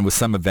Madrid, and it was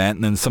some event,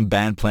 and then some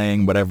band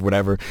playing,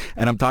 whatever.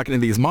 And I'm talking to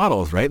these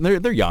models, right? And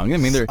they're young. I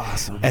mean, they're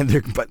awesome. And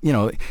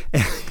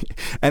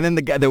and then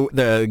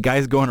the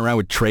guys going around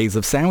with trays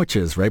of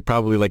sandwiches, right?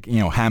 Probably like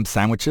ham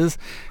sandwiches.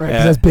 Right,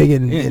 that's big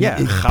in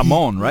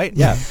jamón, right?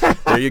 Yeah,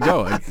 there you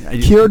go.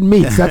 Cured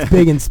meats, that's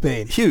big in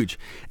Spain. Huge.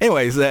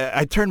 Anyways,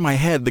 I turn my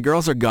head, the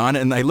girls are gone,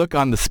 and I look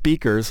on the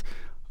speakers,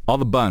 all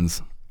the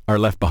buns are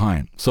left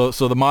behind. So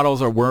the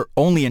models were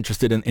only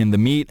interested in the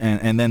meat,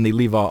 and then they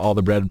leave all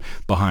the bread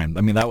behind.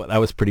 I mean, that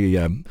was pretty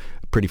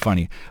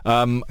funny.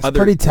 It's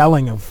pretty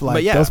telling of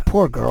those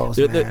poor girls,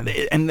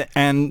 man.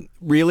 And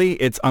really,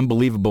 it's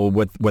unbelievable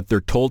what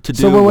they're told to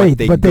do, what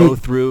they go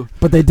through.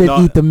 But they did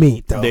eat the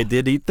meat, though. They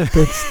did eat the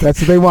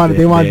That's what they wanted.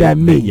 They wanted that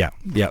meat.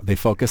 Yeah, they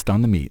focused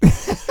on the meat.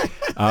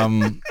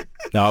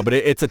 No, but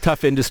it's a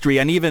tough industry.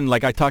 And even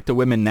like I talk to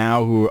women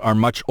now who are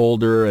much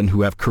older and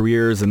who have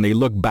careers, and they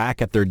look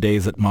back at their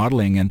days at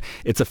modeling, and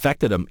it's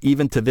affected them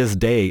even to this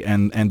day,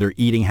 and their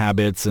eating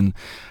habits, and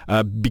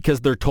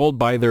because they're told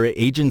by their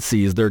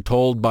agencies, they're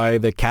told by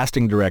the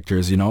casting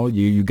directors,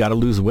 you got to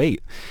lose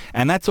weight.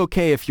 And that's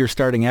okay if you're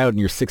starting out and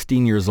you're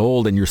 16 years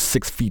old and you're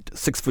 6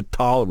 foot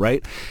tall,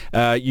 right?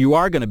 You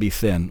are going to be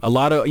thin. A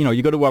lot of,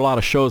 you go to a lot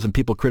of shows and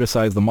people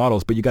criticize the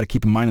models, but you got to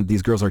keep in mind that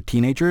these girls are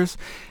teenagers.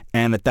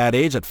 And at that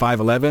age, at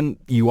 5'11",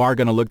 you are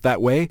going to look that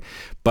way.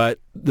 But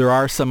there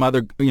are some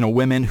other,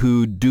 women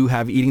who do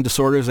have eating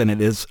disorders, and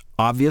it is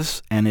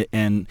obvious, and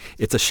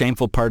it's a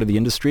shameful part of the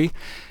industry,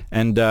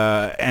 and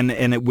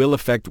it will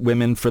affect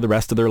women for the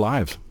rest of their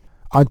lives.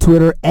 On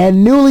Twitter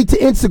and newly to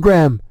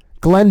Instagram,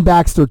 Glen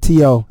Baxter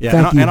TO. Yeah,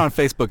 Thank you. And on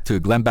Facebook too,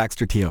 Glen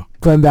Baxter TO.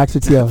 Glen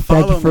Baxter TO.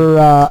 Thank you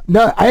for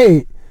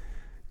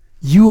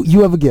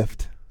you have a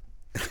gift.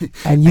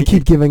 And you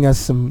keep giving us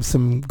some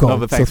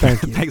gold. So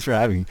thank you. Thanks for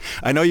having me.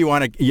 I know you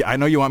want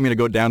me to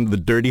go down the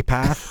dirty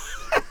path,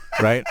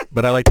 right?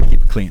 But I like to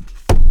keep it clean.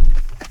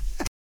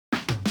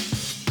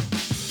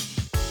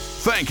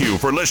 Thank you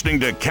for listening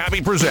to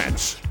Cabby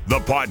Presents, the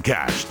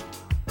podcast.